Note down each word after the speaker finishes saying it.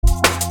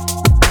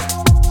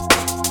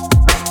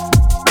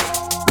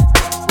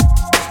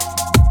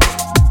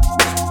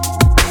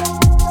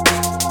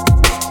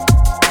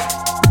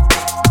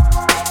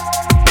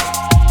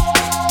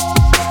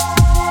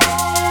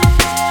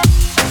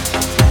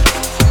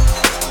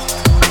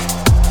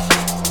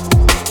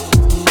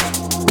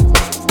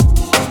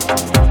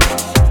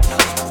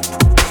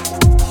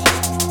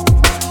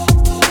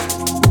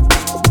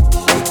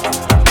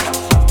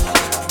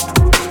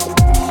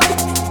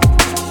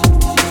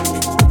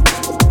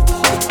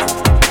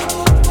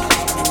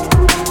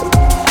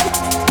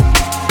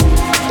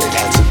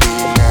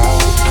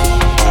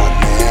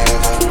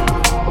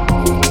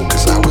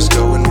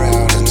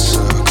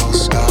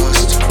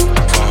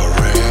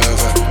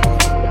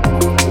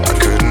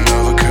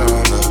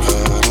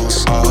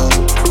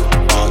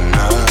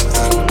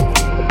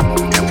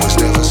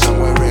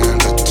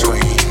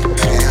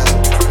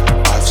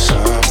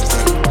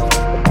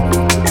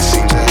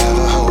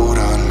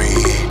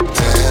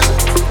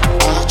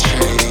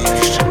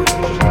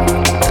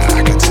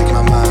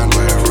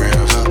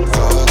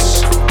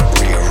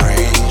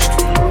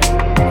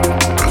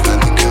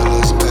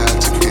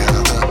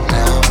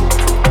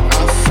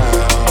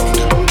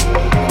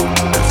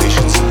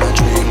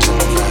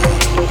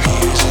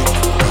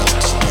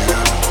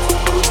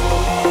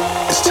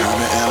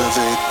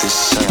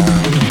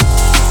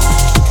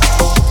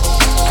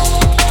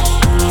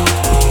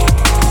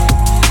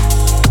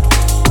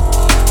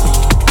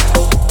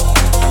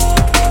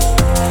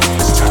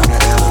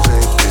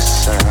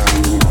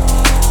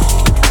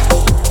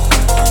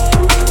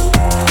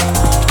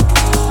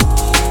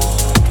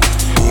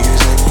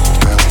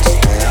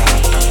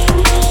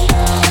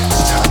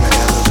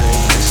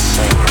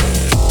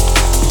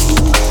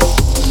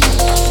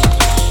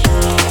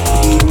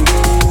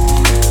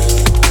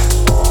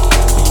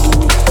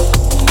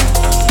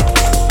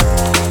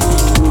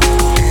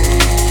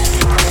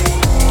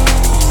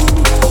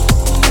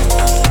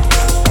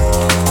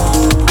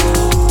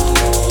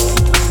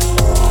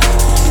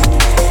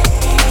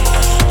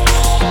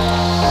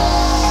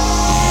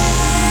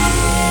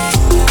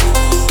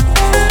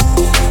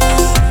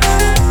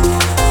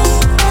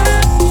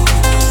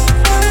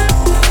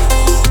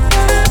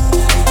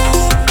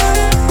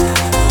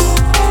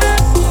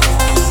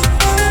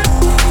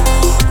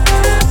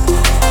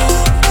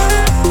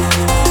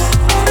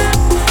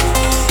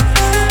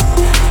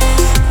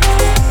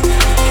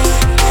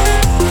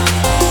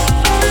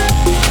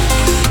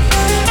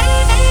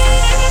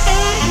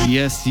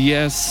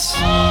yes.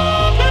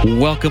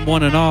 Welcome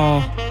one and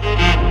all.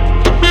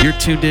 You're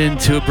tuned in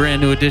to a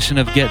brand new edition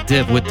of Get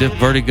Dip with Dip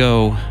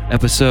Vertigo,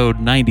 episode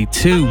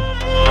 92.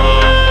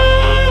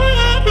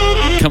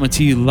 Coming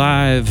to you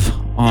live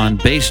on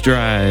Bass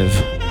Drive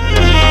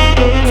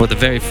for the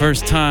very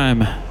first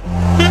time.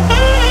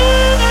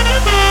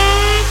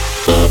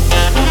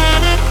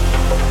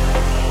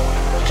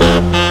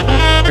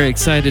 Very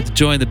excited to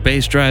join the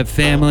Bass Drive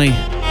family.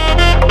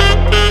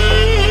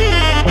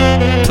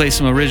 Play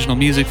some original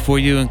music for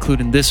you,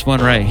 including this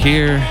one right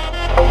here,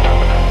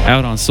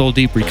 out on Soul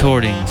Deep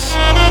Recordings.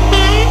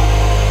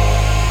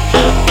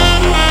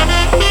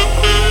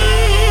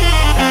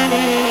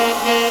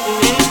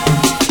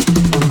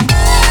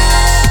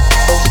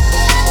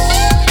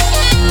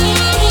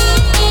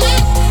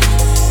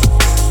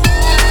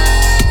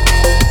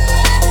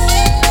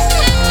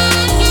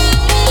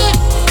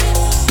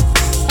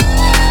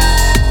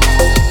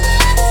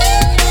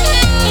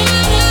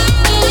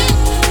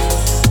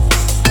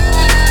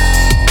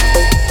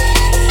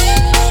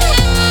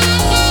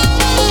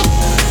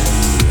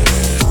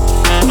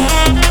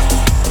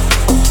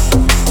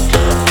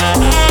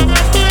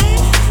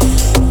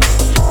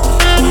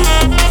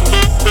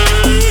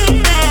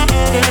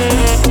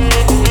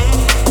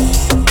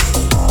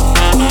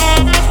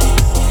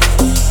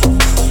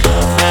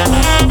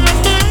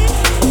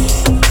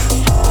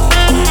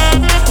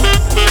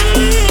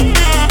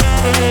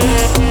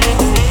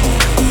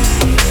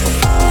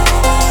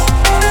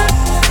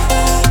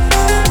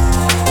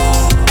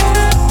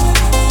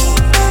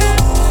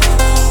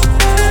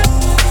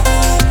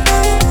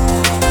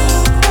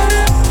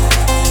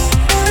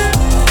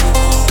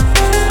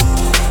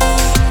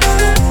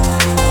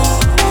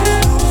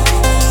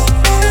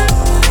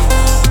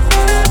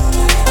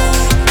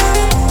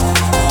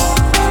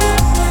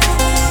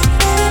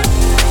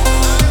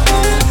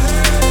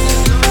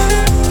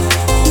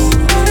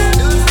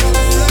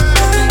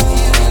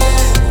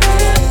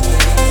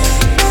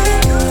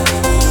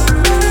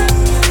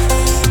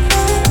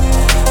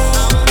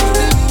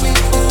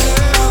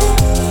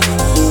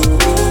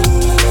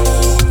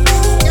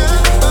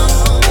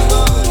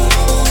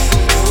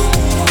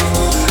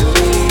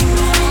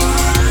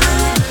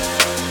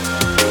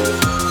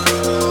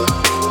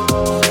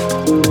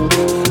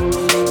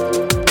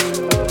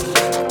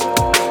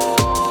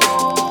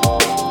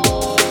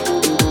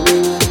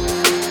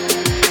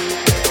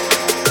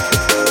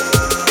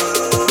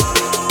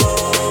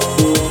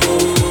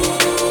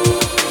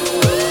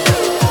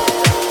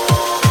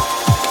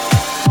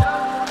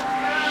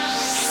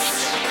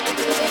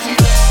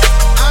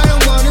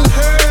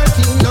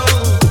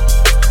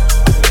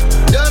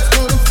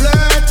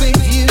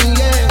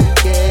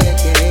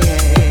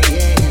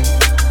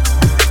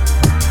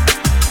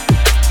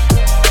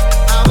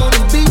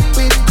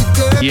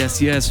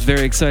 Yes,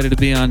 very excited to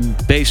be on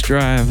Bass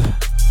Drive.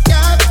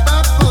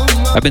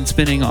 I've been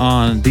spinning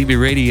on TeeBee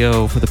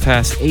Radio for the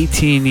past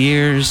 18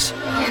 years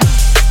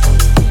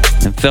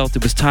and felt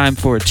it was time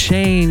for a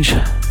change,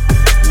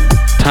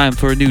 time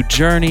for a new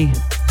journey,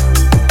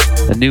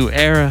 a new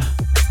era.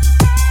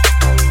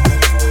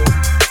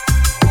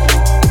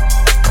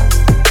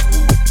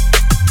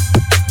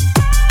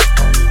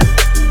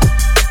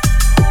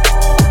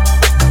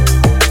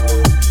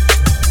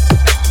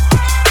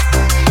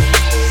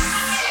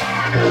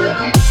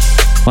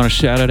 Want to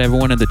shout out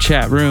everyone in the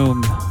chat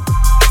room.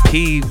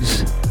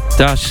 Peeves,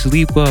 Dash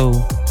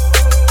Sleepo,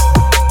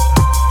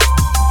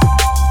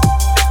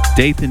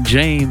 Dathan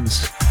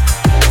James,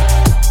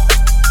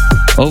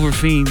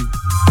 Overfiend,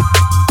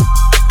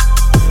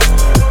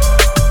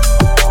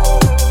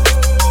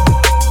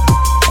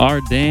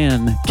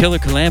 Ardan, Killer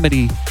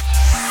Calamity,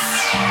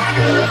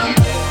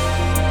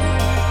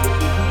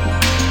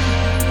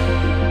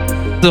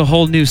 it's a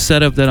whole new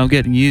setup that I'm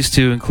getting used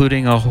to,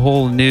 including a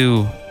whole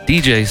new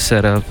DJ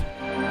setup.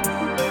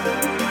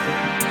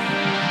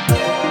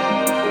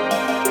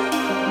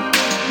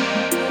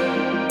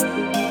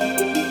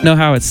 Know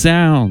how it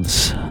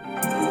sounds.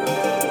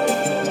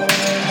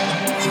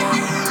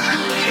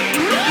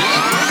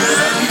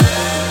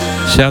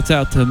 Shouts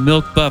out to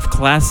Milk Buff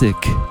Classic.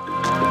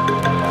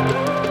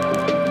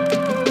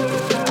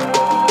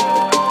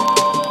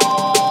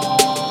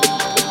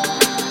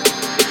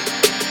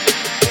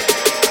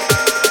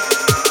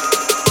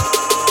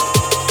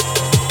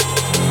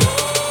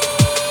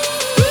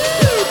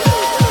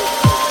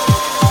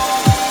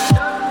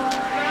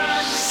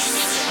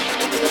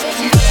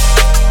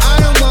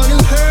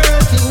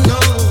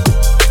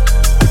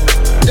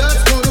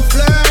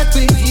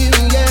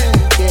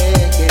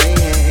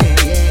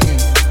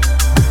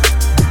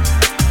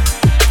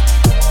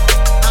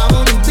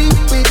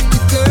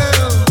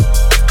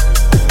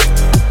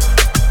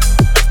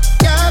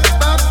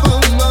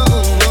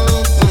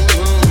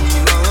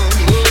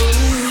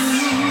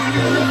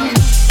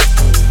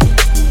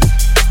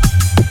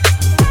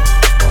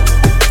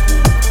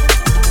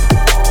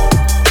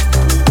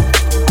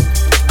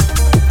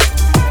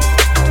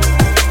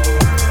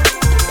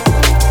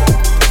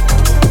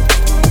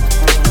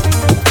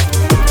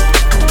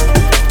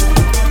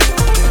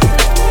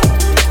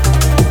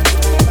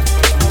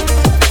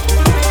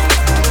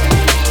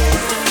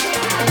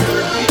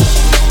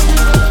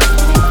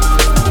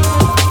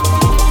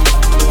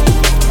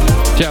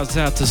 Shouts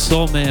out to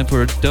Soul Man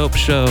for a dope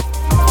show.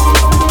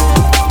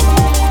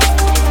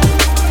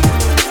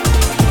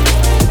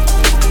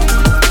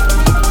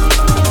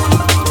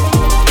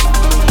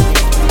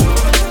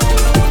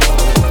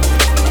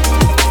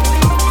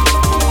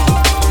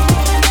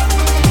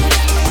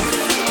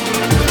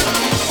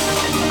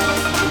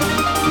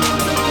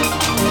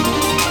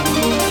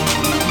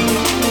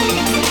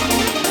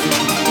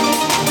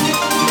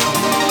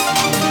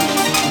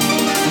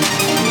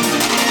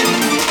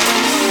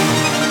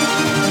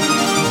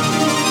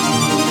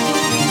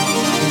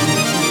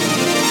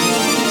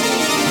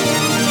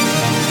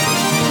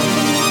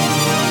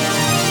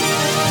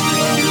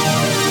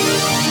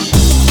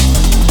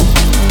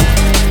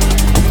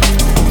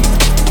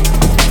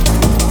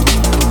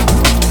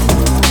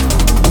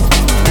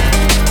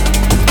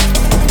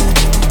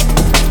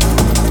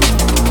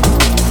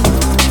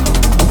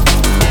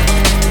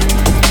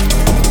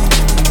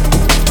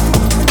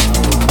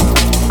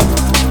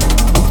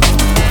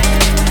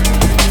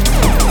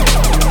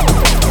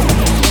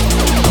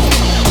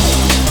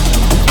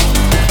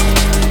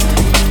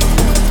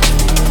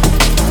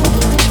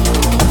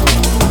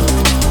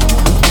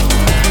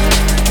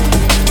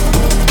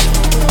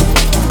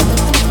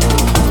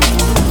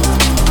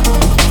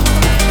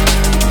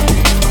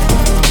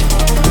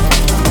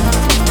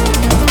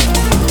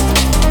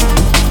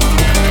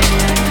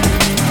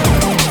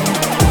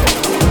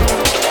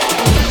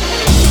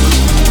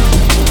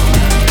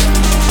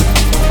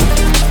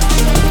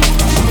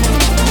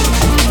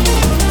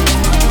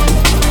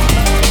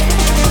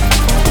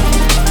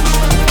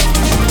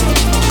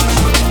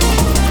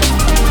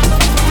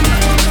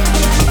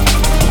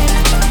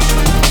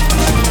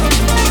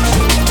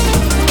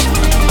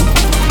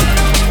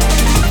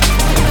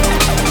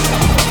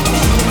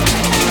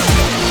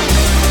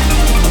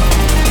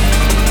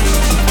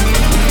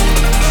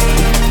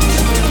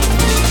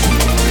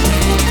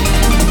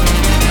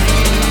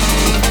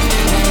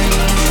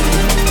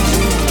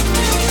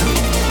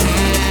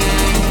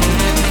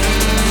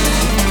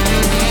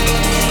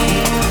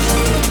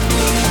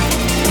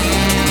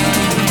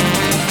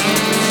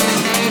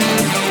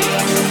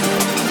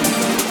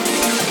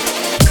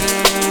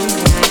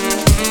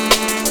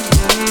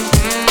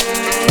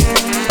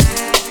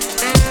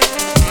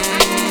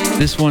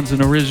 This one's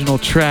an original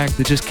track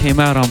that just came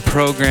out on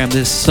Program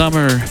this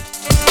summer.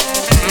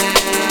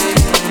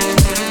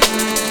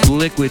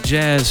 Liquid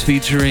Jazz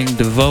featuring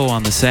Devoe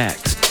on the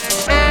sax.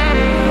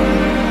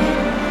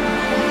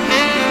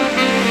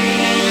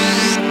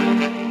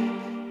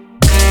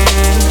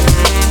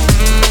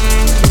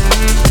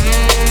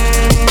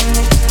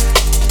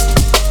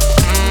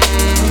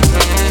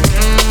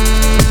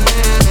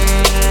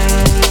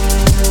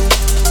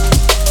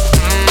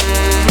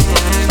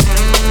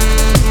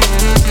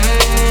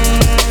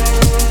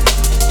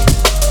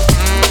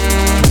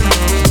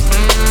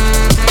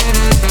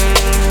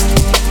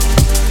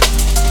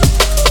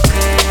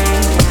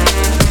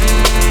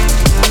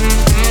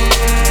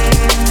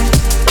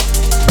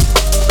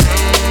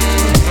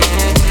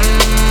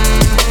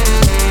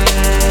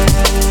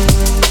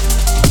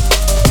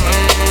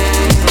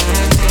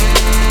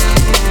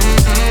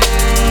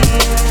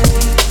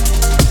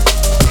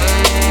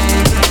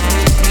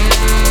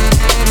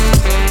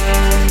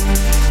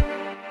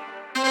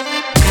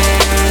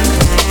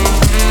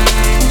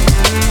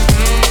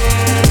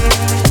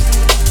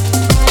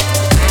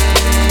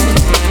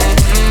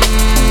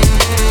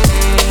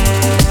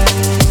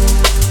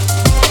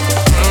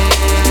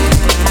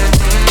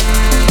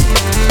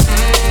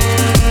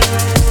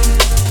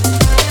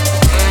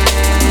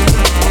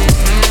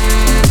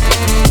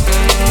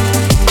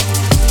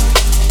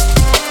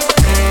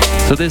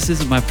 So this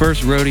isn't my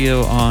first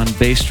rodeo on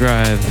Bass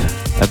Drive.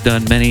 I've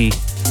done many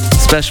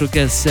special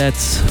guest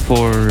sets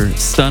for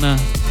Stunna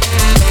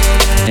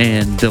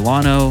and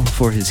Delano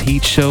for his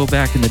Heat show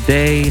back in the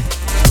day.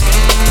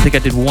 I think I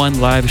did one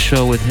live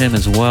show with him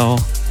as well.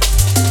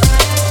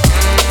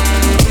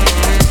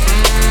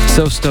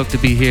 So stoked to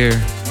be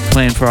here,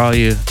 playing for all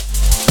you,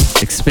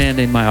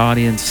 expanding my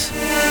audience.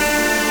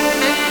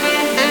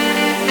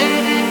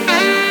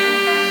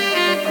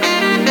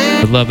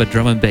 I love a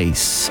drum and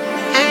bass.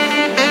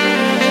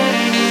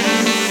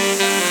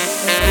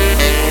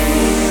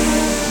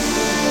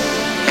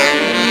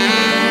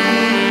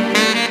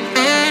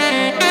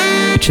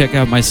 Check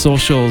out my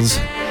socials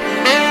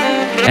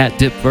at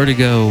Dip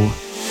Vertigo.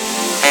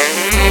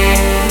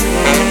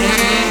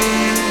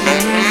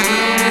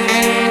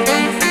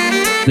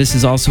 This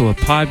is also a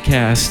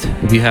podcast.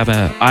 If you have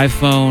an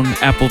iPhone,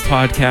 Apple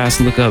Podcast,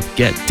 look up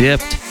Get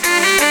Dipped.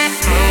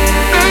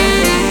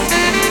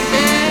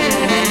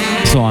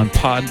 Also on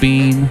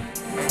Podbean.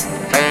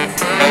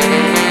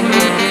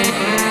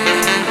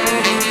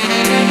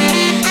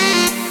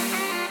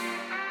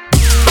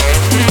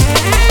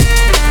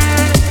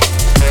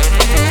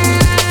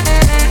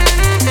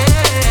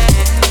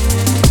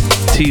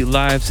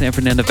 Live, San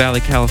Fernando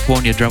Valley,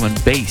 California, drum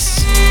and bass.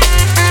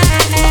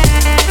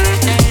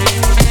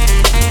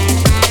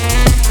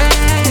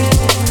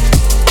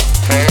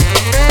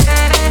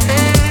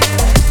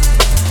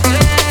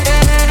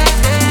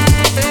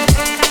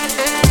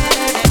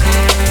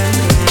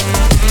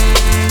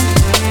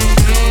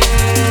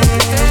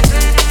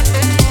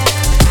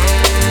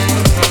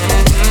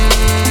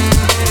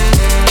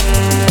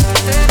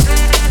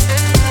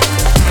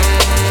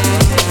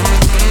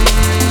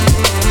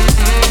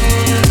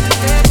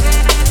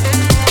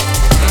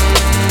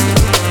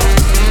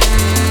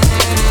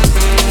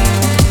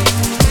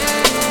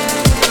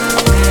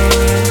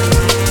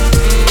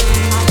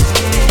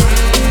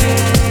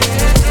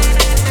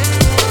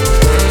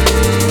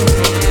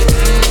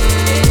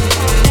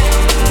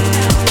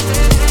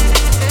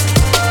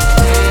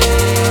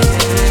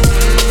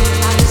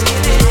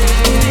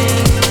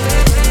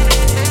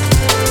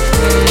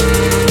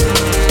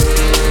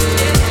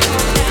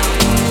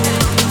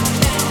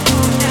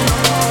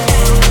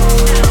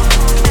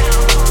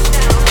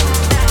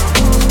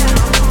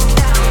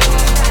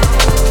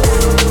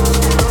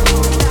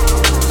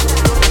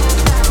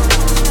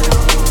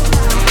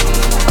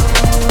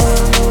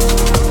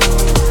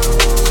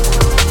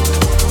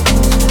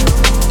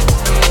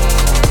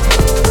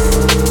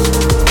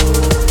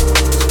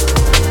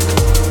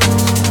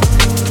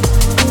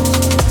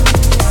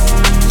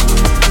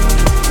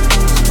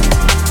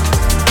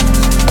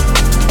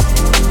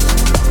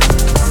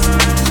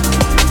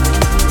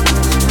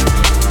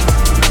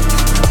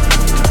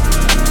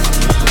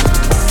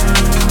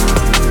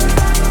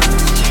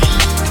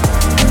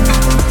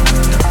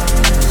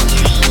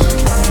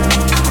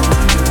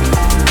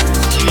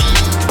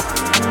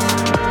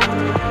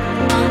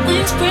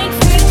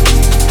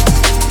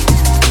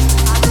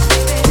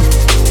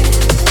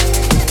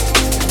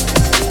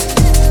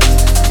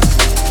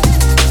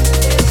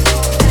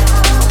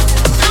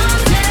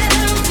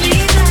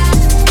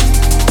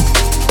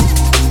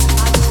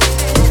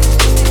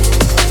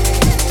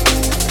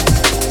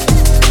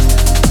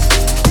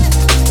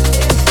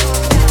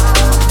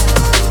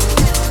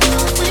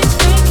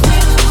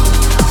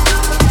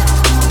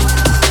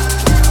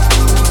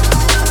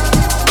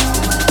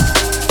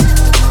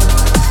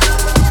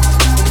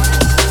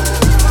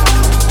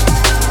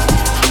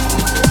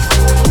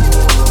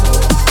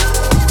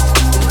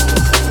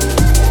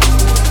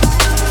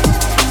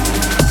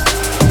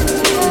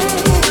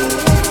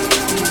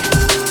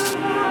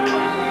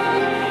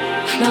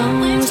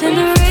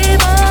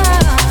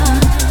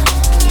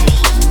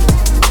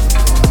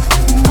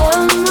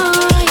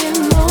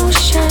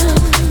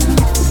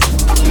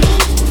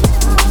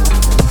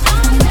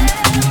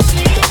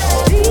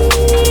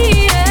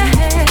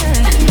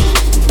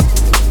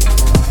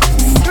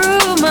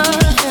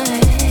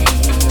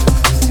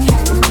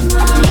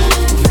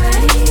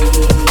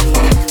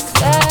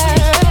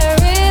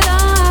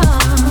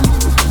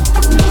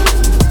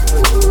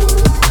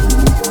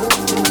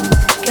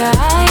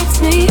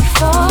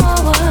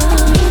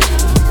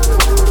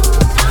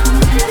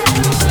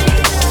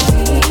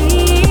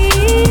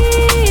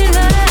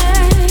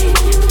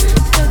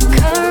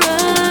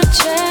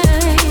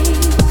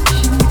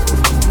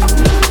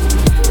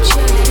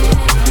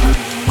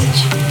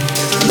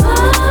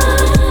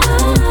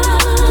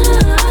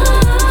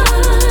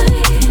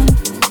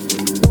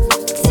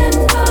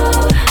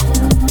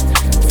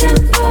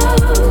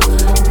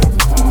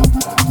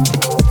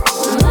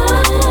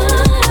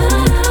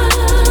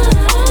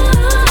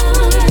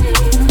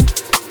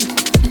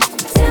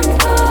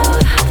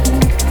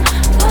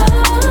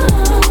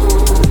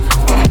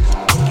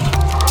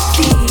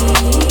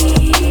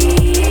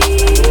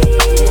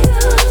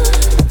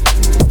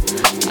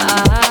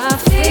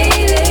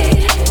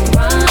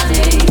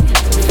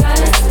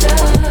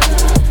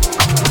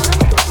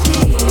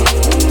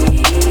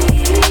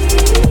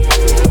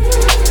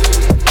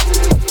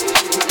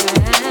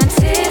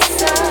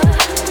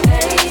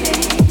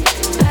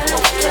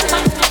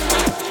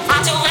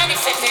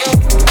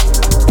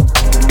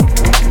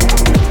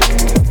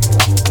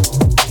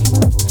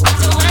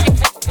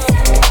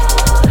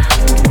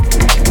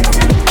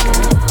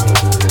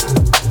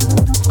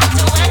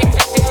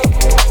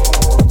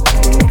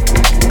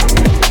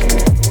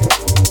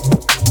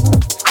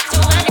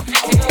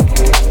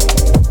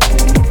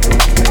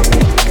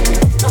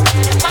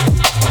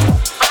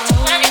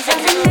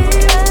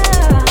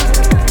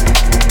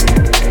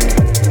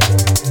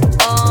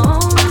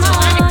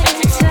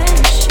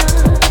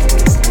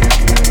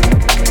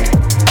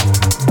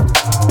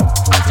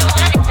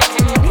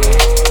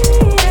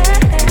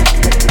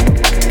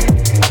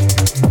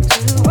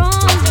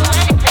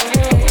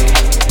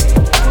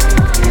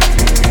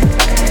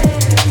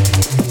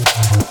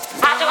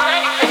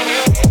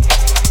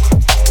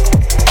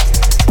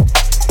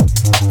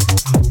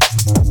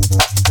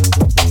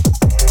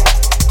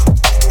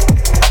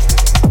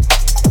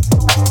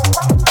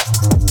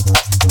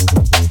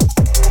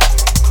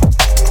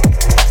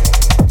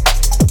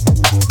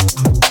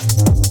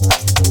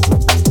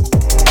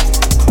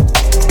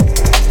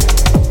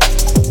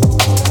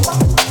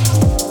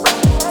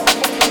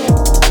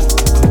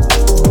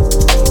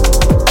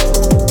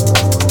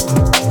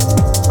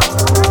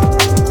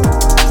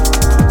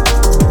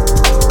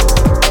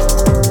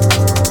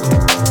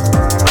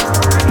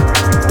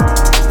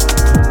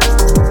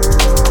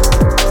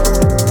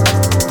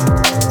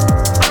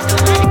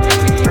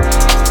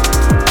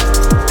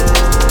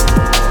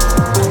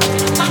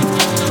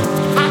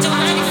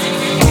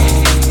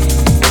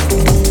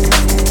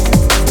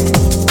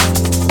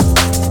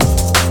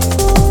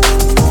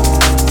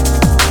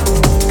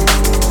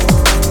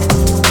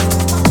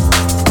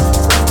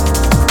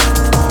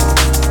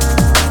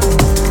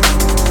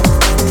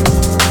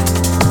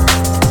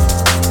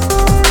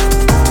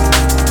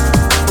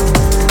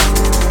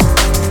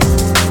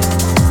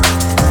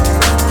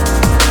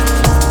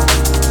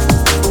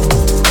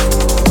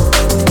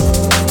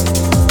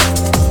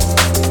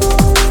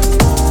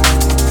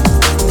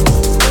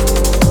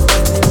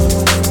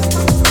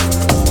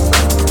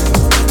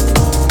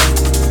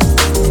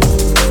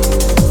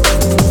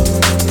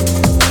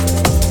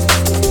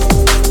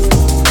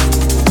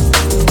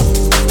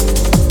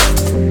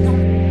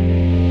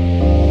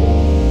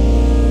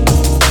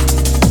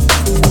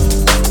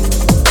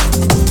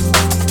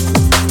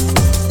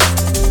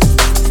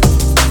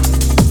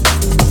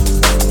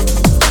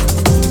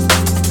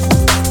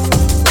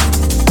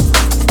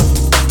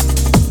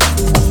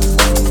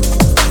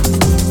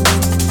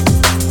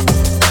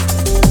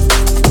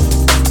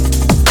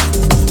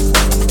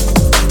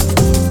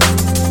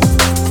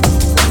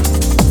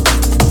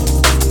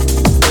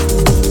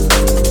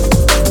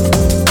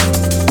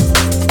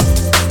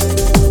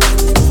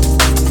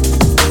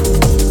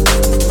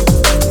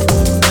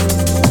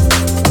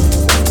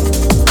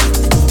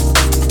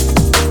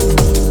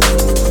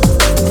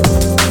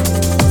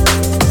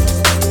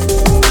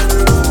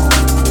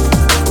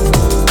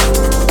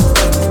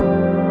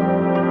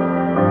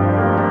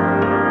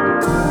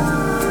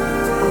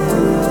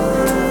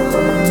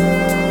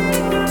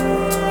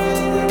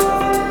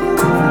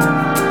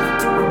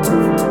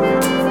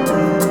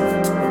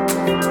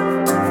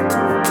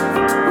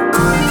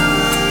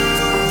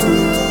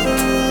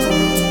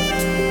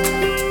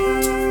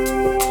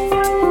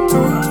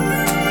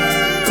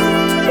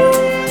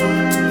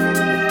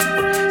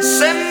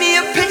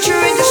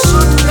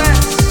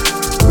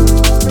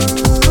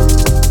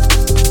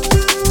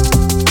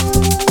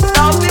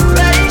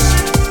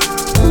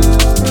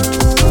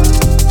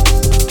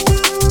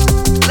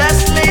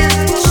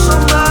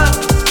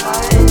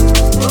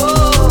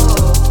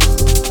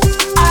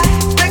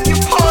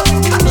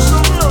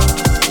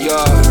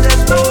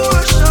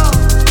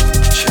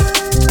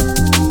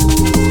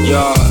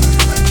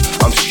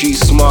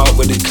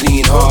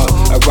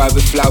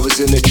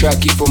 in a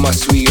trackie for my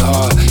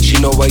sweetheart. She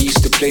know I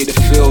used to play the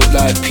field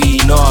like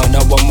Pina.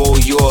 Now I'm all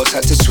yours,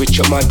 had to switch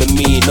up my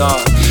demeanor.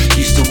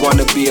 Used to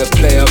wanna be a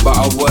player but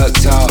I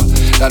worked out.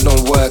 That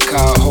don't work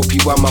out, hope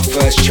you are my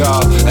first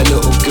child. A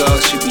little girl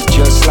should be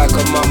just like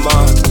her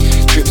mama.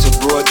 Trips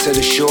abroad to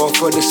the shore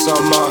for the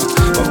summer.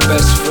 My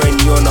best friend,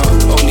 you're not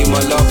only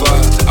my lover.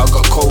 I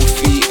got cold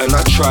feet and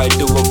I tried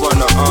to a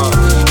runner.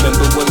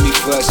 Remember when we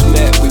first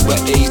met, we were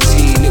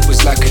 18. It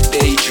was like a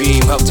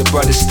daydream, helped a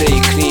brother stay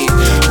clean.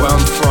 Where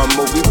I'm from,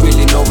 all we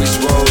really know is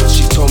roads.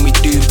 She told me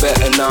do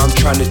better, now I'm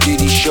trying to do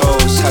these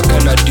shows. How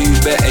can I do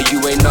better?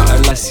 You ain't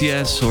nothing like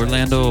yes,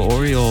 Orlando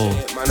Royall.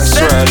 Man, I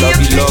swear I love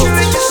you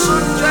loads.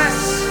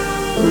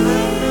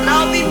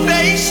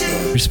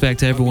 Respect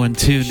to everyone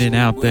tuned in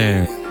out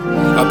there.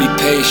 I'll be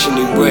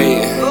patiently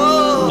waiting.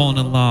 On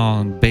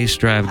along,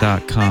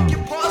 bassdrive.com.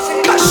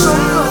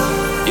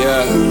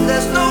 Yeah.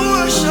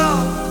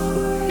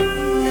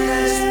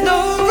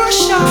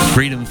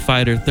 Freedom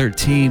Fighter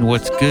 13,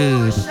 what's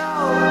good?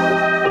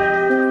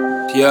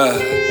 Yeah.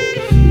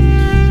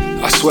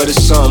 I swear to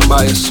something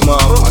by your smile.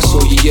 I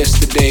saw you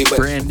yesterday, but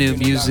brand new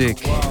music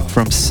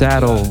from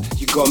Satl.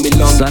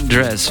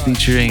 Sundress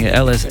featuring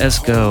Ellis,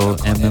 Esco,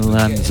 and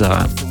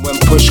Milansangar. When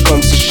push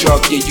comes to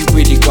shove, yeah, you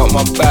really got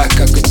my back.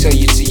 I could tell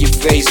you to your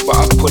face, but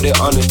I put it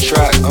on the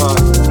track,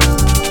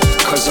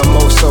 Cause I'm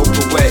oh so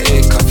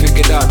poetic. I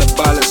figured out the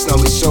balance, now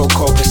it's so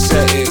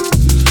copacetic.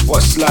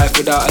 What's life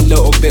without a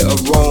little bit of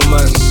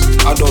romance?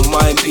 I don't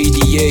mind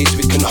PDAs,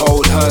 we can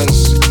hold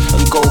hands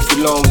and go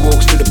for long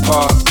walks to the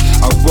park.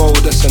 I roll,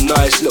 that's a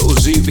nice little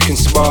zoo we can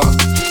spark.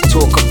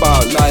 Talk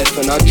about life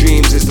and our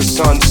dreams as the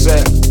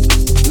sunset.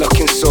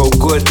 Looking so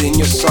good in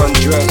your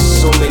sundress.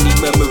 So many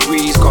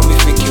memories got me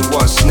thinking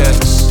what's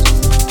next.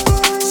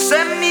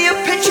 Send me a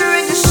picture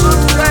in your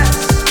sundress.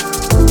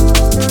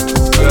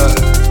 Yeah,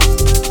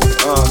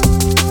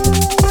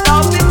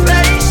 I'll be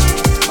patient.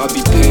 I'll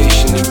be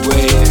patiently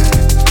waiting.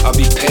 I'll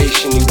be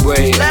patiently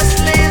waiting. Last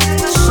days in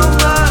the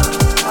summer.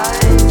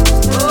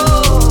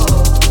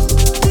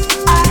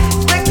 I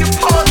make you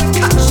pause and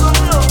catch some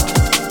love.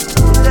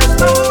 There's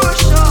no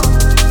rush on.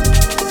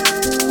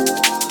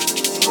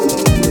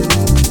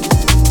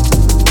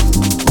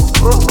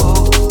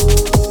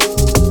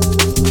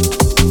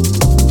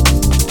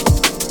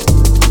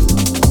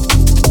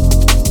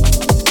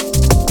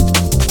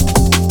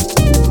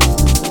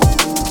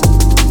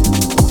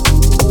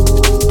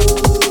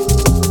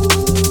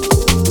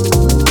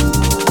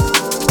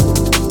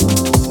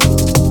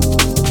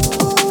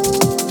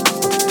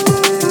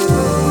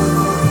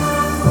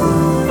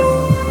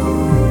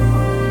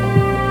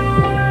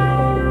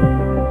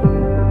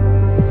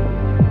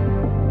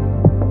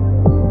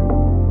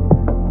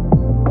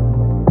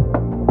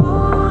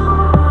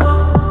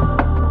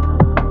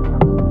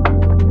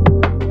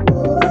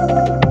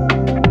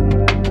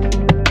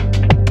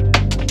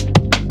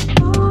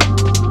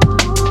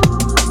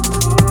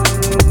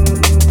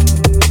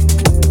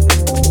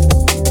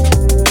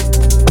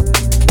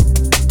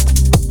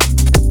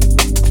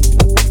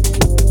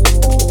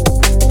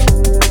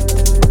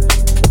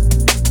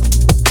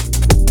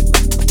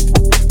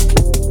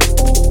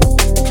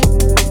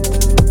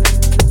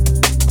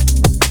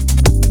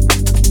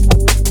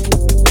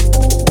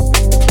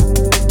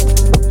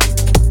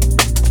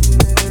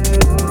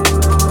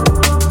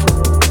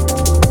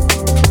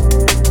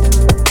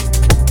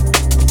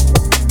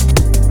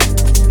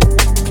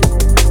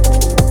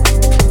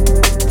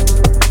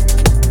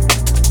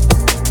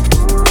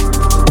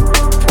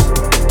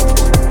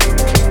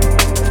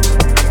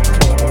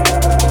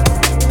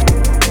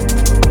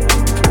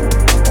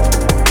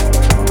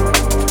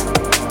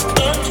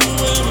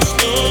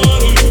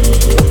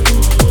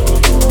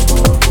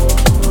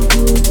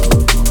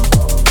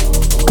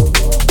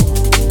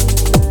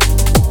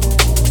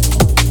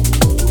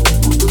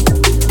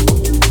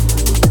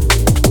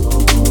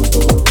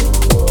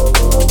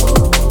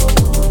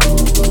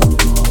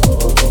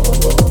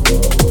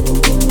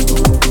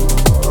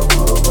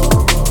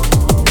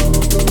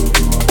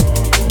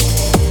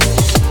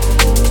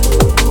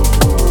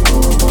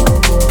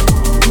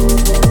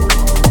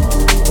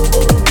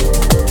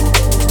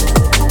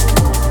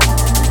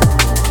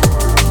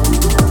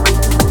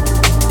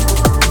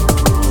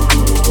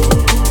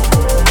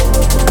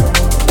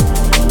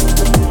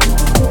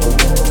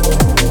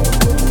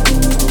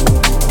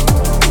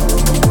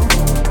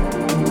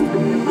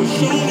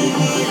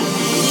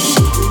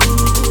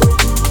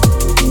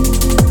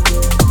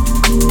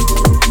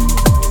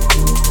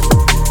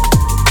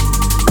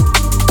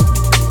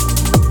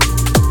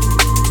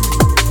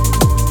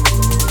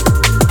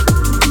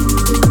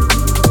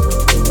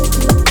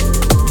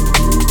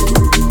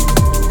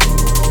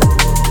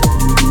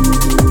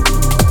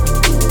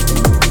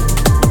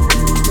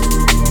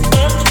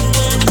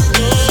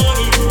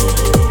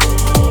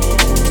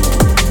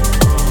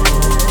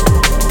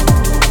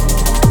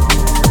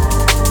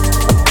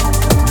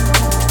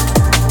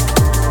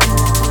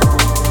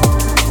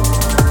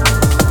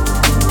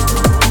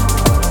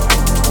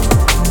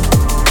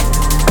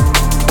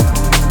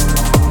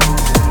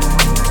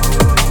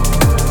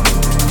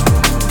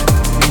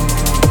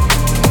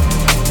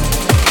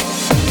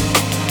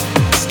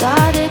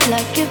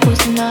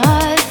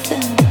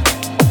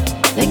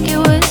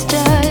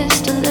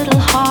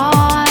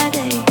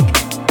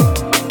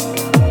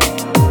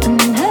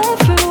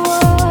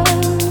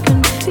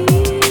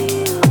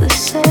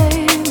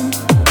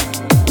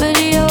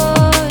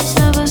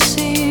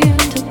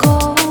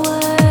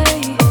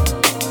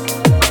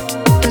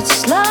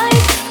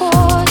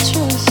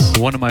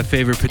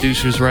 Favorite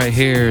producers right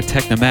here,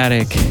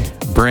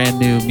 Technimatic, brand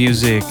new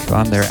music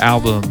on their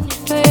album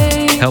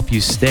Help You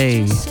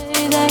Stay.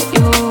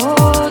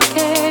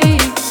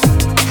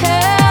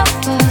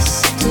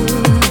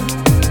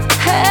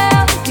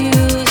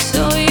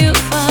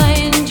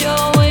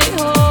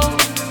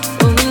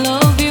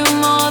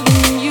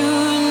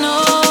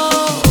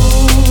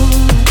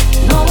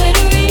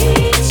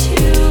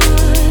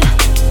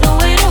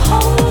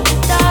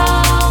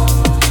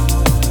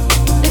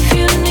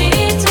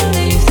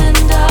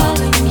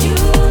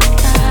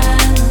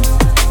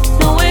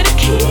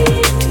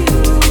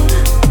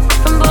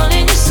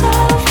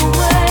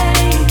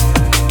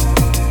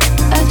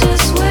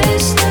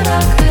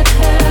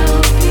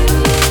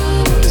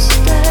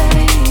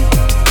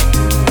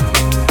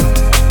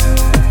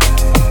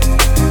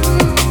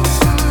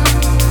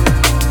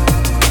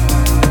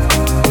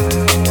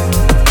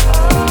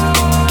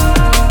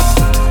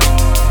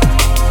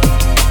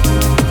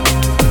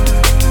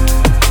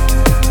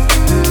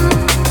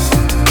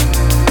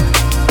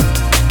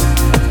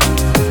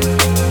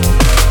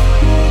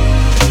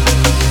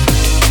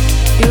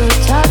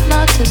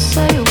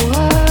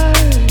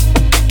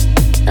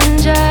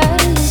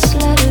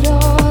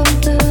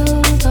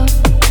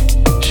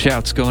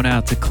 Shouts going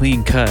out to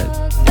Clean Cut.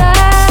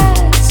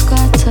 That's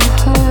got to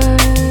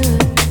hurt.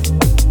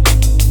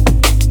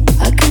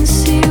 I can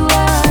see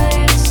why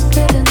it's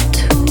getting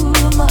too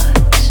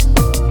much.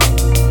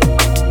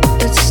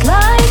 It's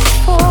like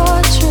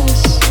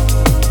fortress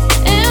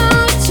in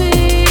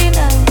between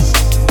us.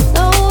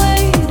 No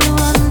way to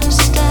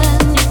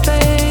understand your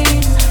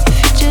pain. If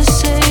you just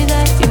say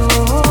that you're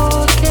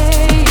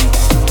okay,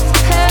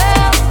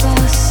 help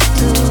us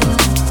to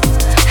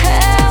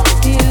help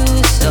you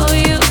so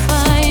you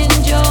find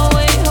your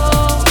way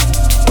home.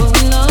 We'll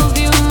love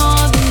you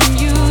more than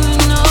you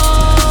know.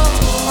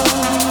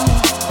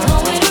 No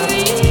way to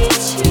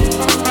reach you,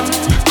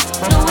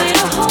 no way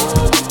to hold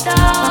you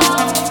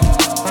down.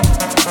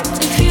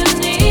 If you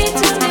need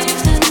to leave,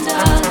 then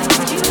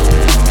darling, you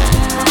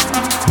can.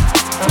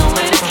 No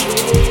way to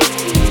keep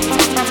you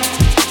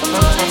from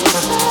pulling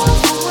yourself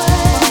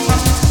away.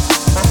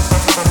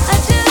 I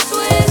just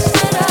wish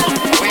that I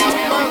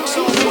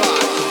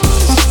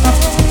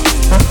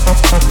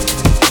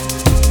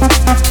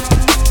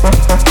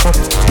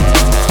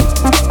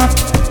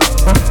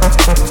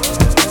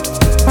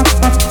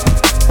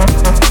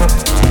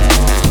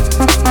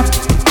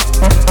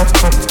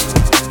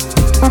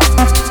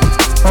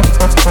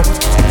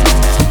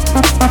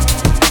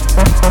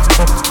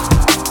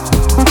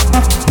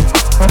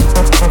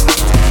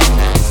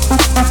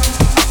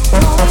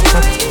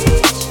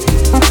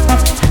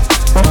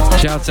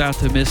Shouts out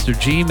to Mr.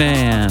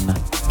 G-Man.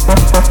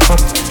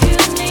 if you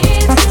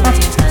need to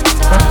leave, then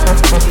darling,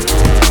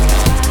 you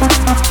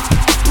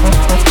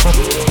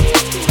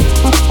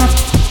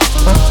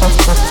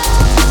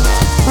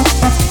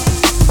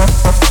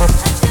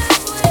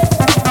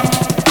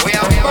We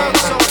are born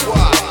so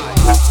wide.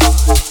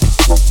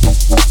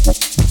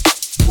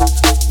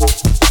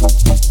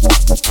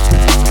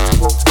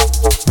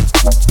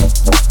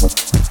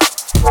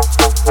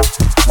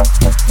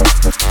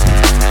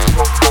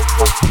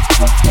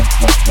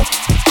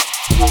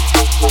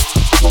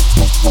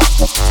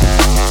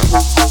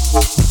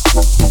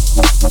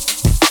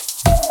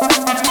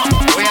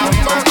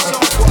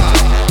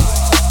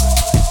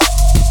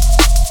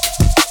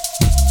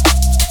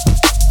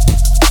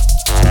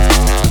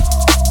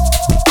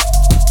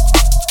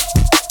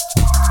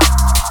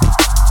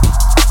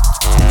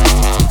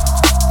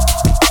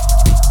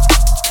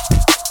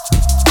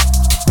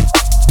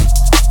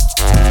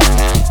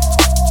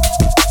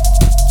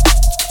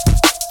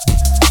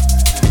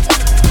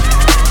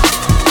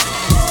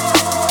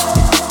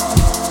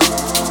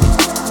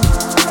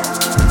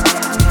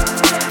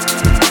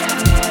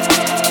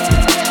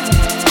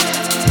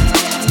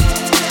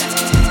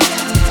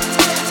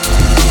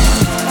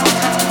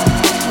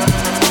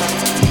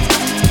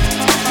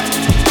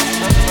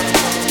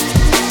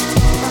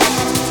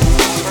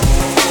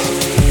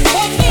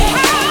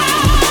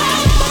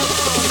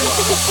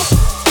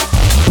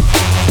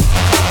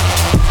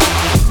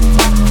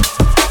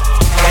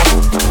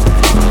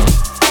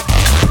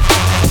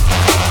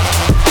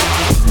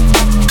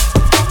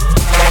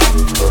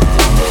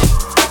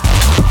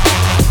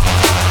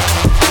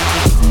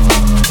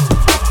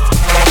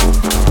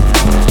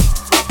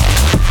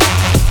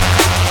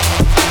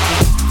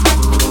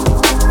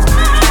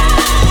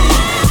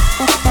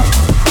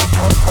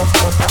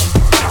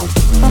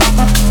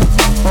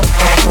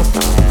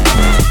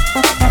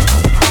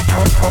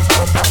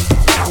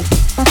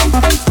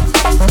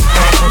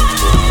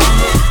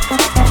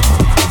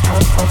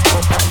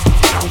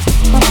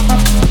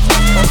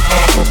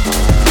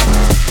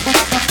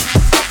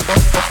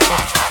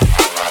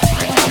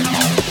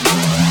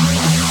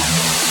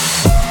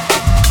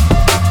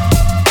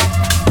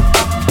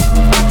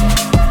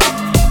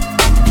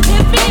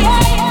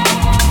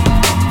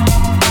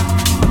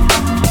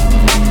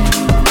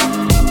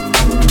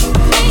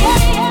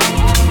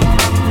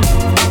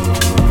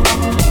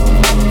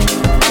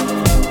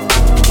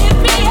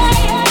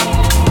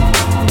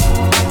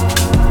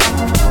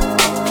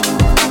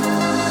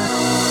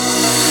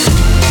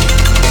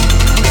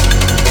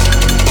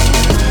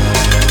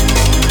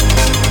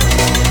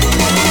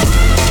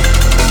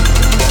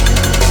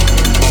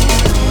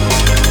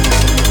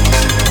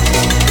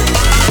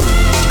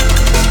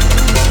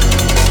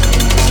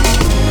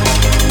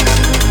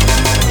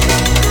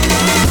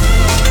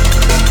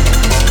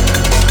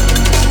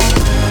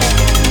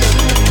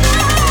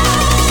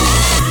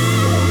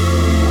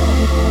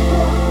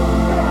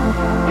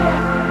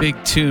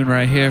 tune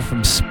right here from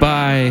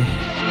S.P.Y.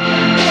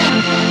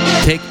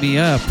 Take Me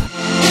Up.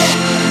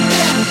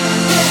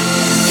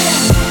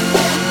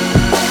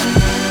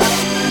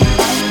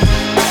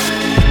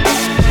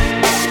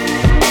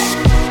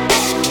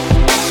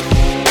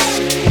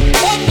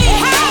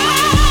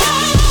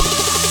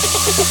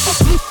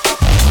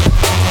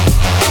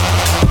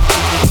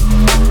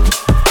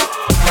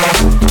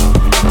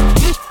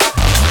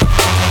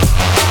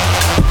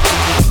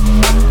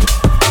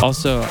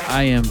 Also,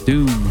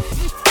 Iamdoomed.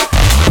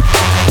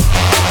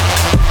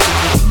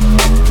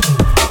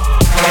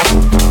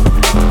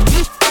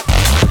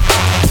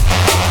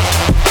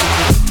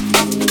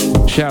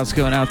 Shouts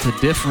going out to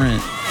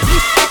Different.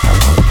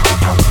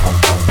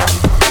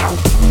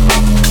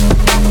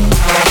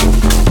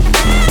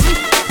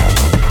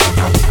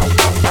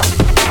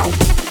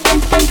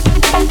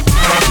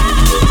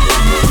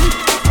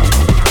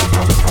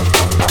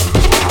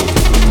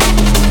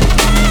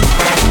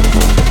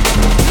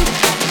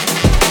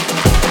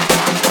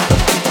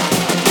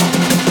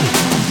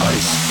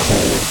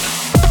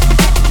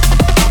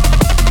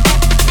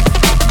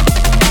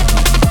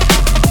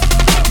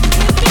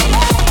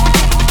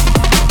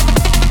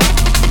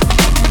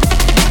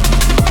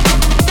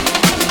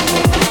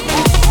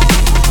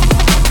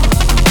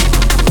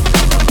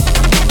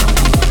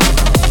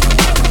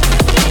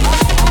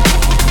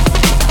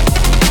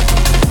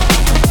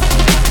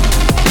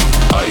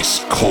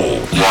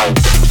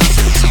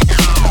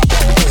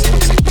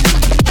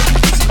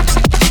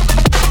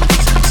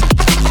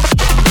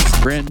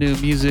 New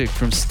music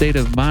from State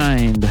of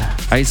Mind,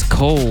 Ice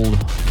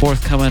Cold,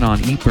 forthcoming on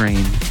Eat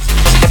Brain.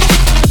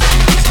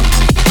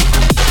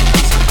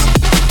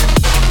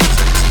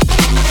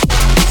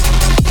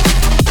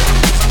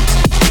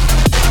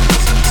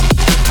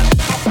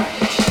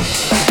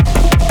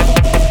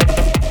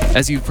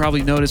 As you've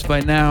probably noticed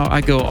by now,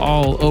 I go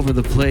all over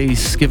the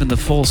place, given the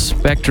full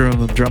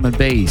spectrum of drum and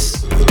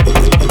bass.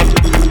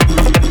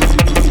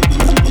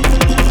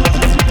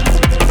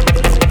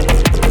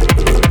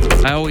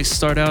 I always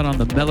start out on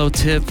the mellow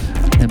tip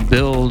and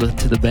build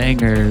to the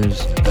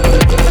bangers.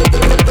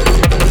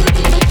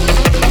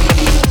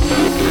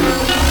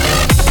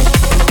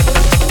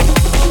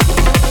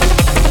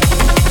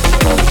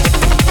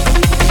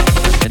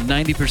 And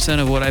 90%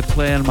 of what I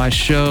play on my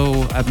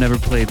show, I've never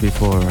played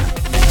before.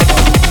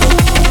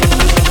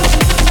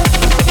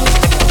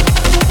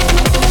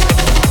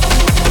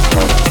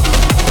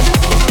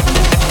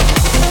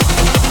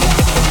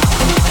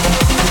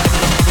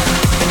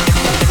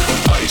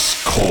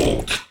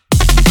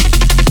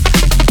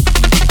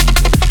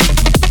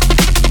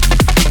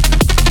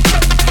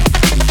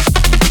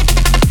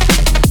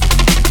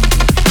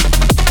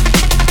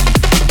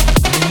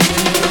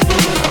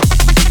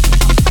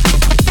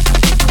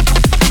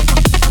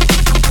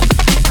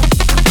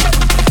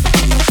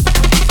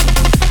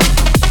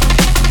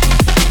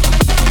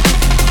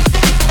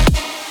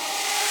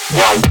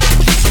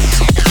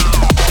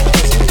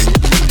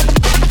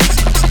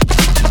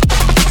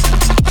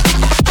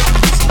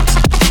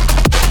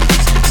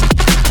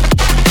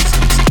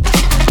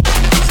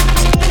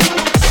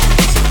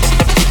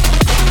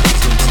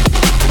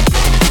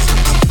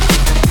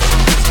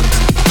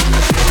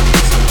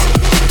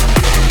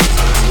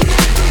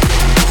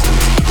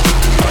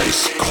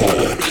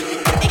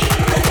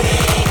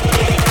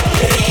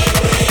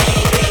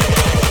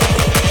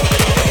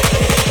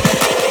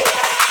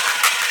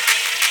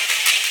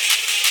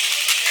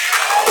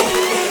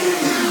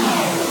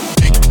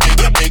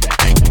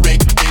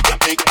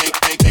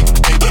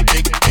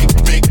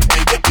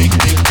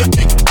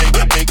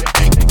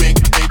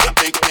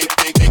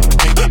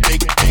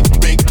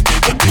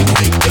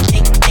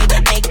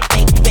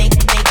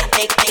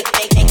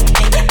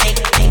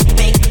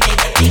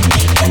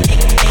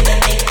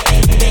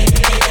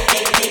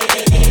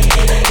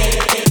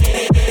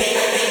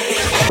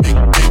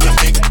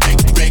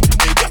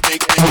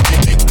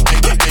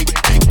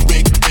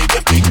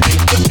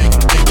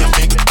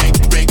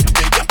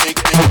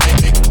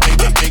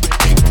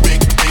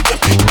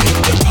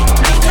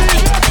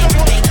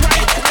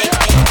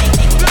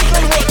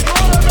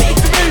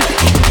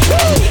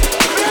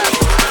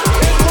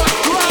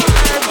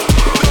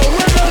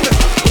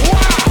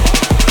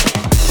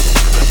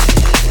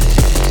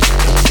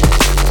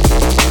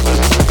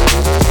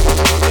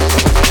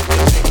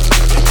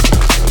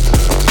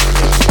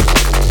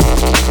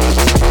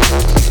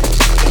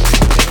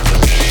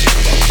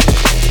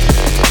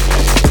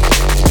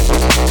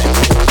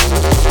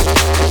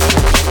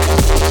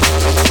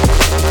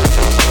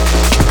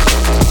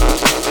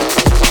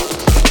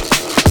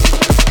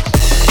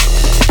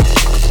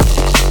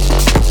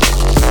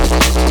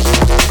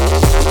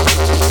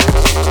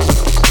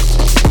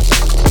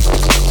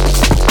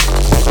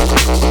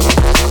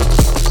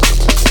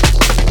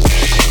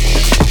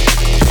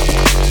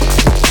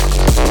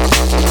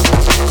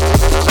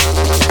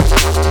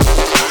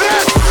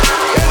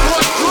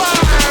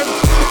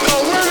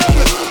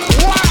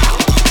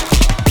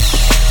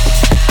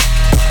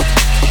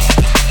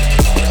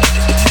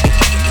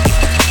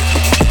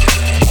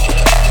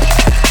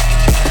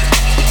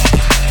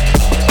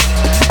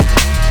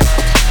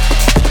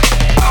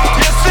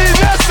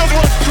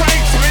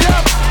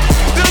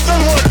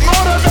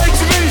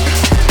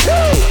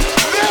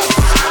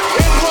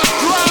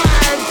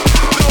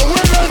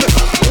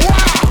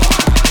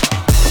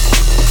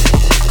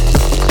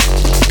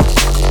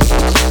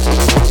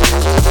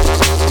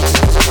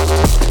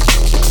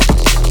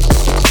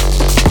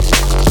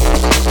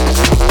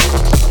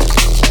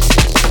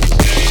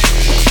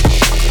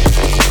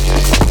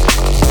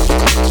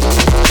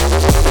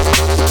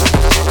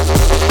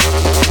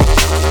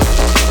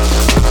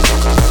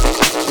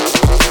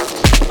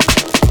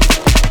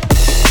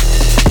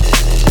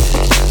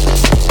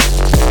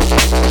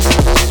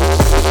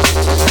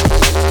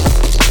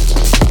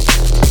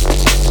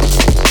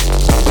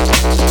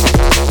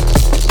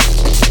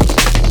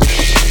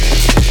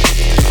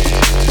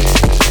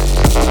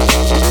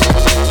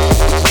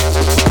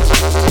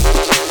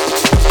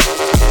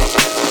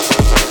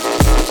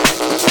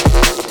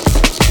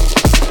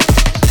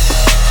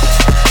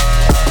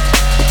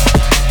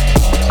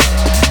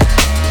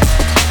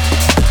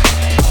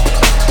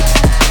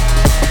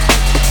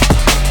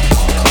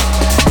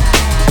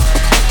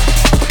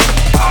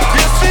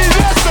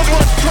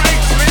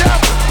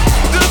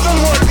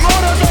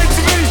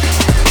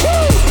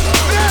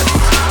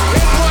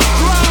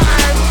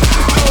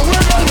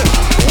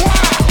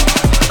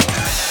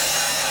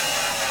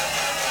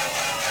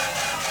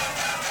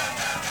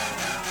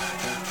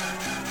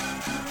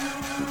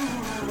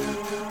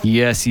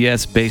 Yes,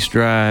 yes, bass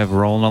drive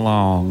rolling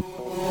along.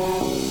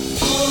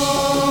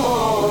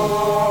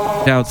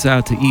 Shouts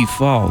out to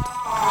E-Fault.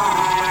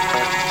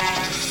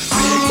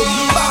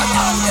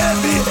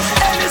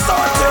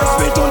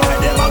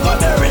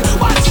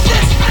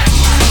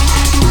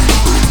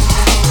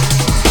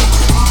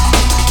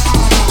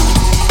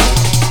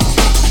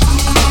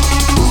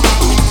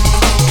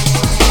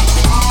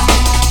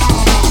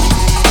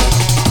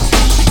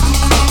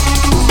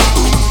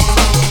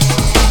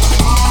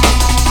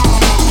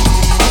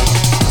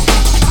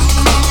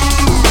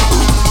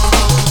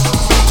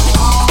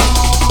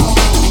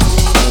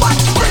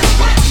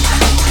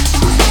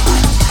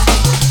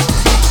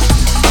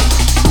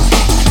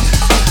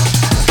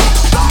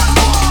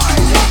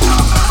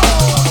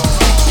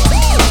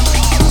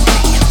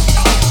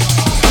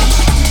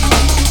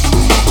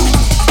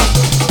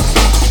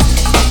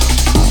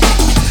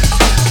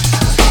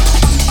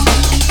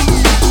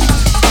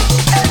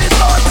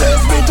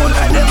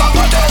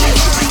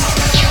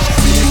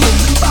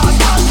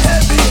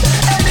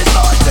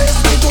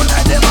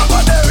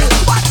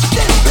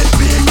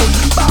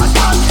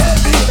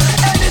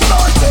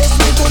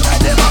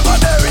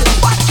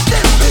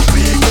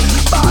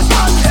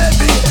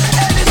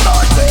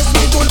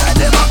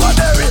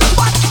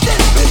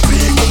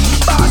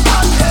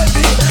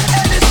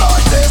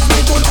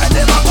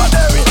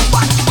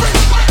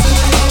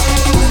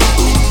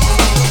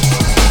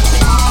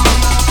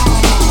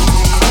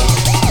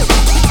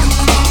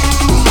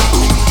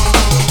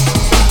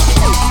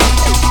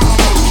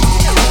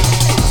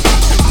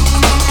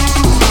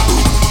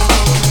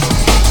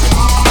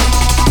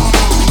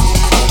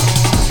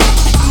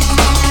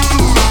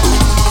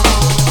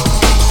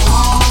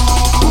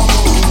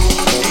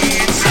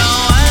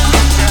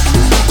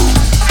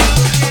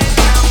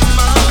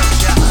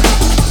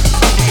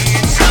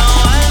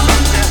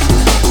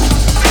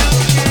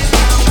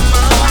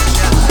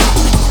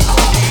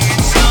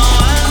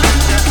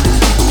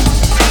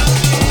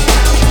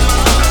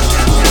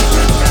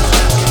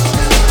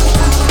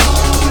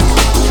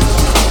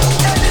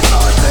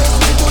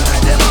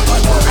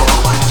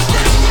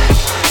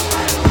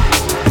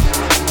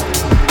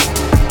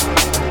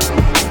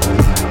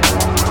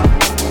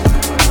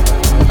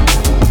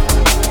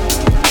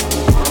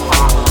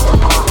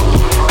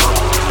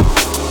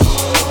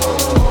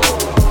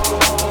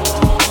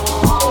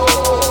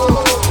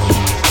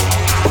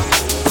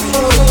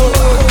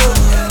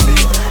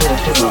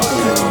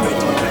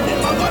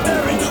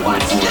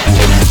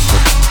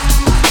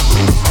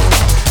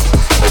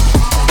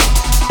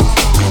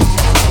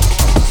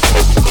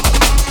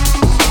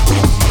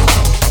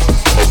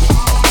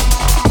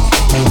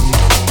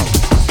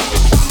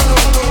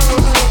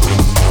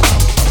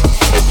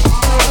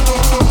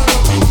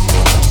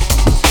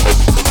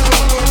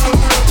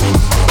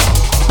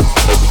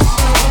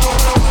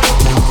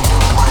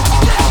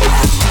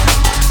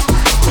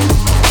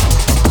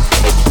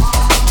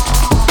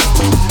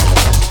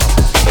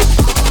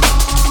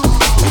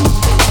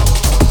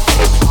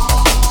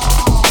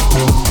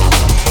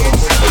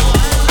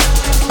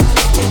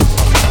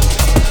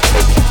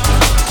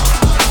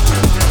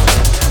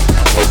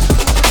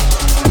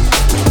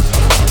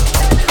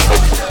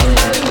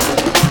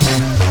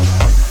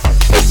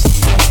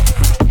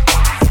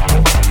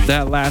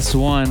 Last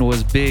one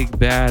was Big,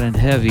 Bad, and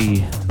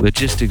Heavy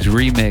Logistics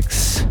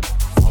Remix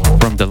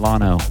from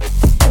Delano.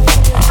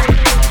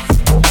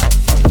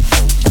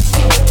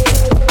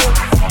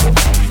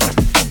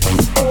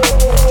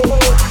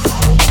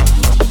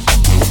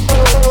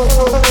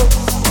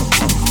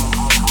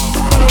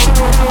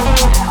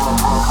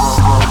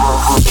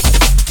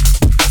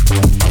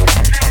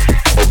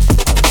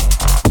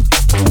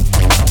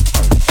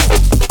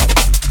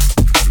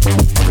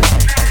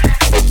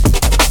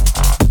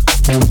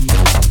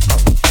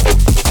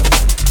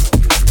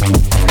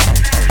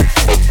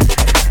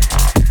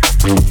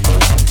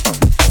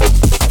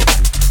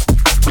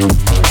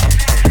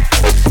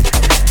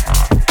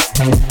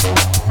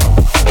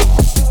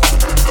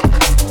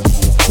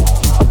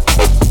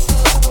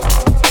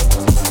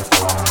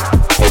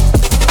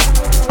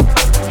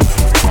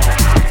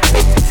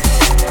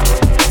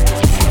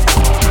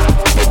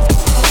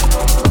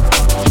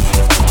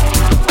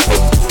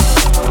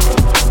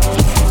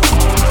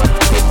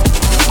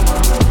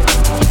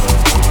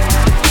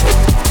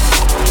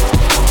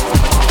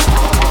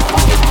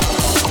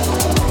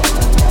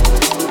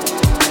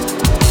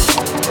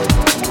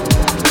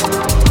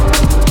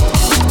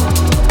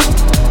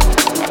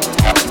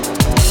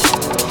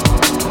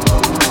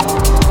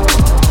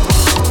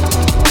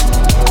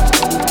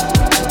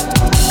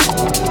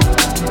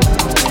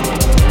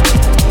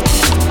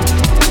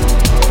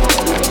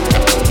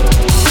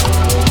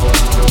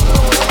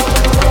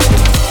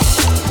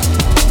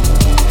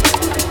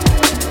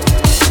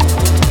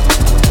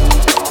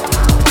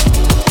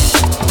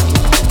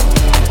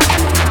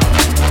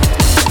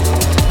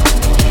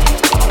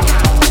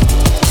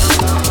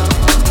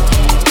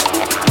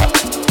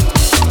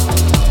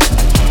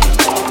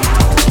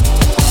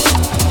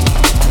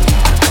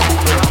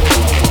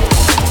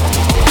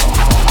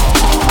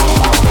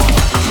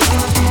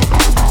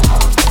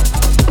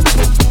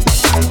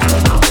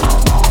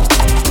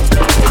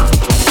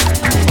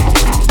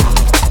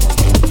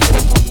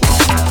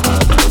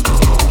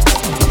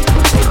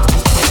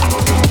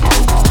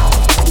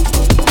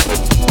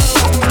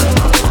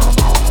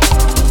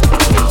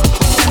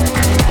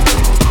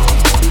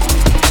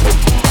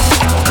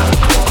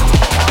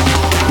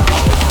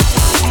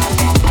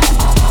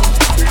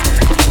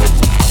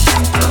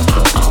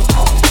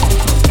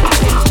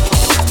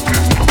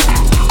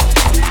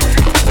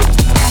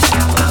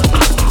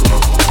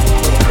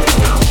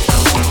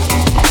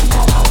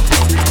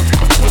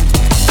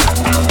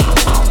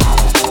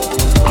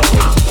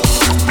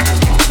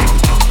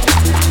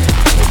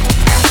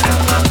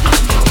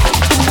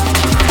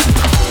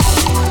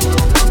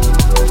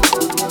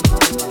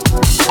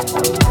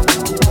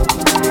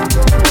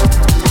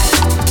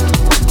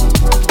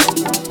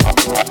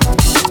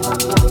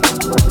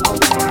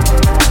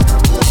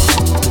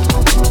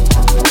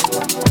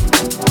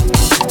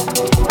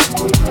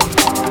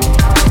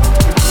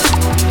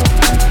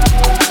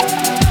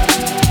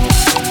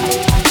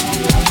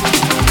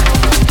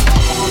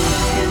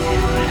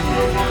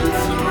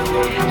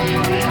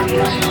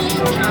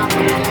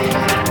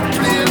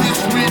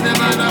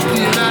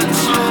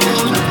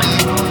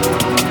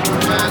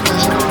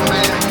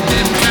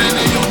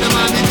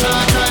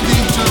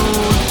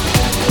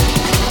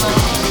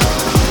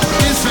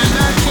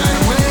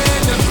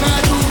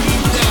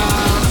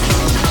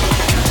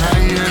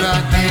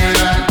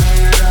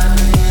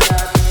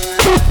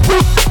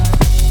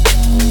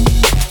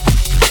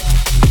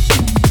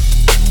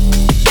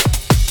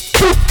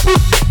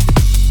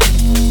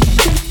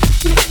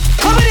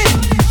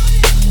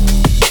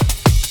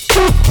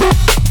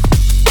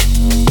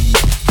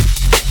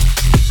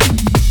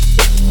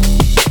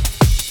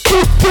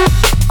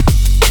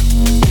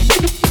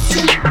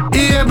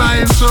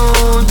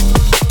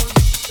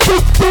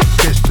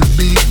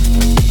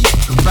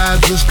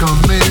 vibes is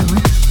coming.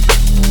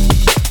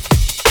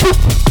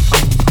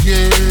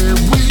 Yeah,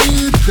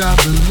 we're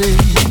traveling.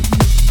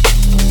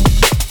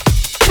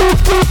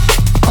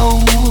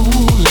 Oh,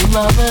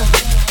 love it.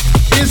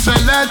 It's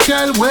a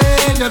natural way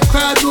the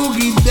crowd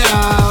boogie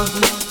down.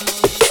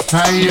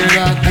 I hear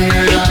that,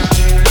 hear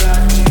that.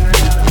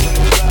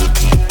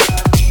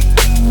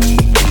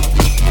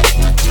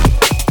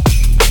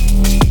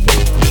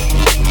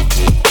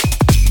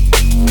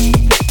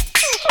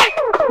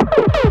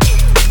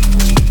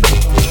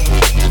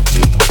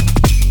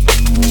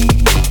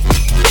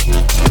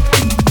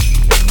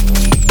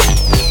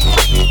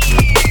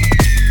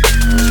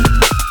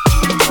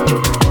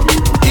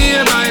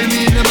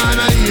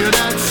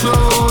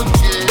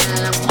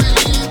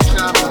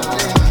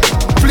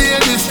 Play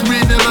this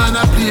rhythm and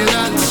I play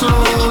that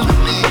soul.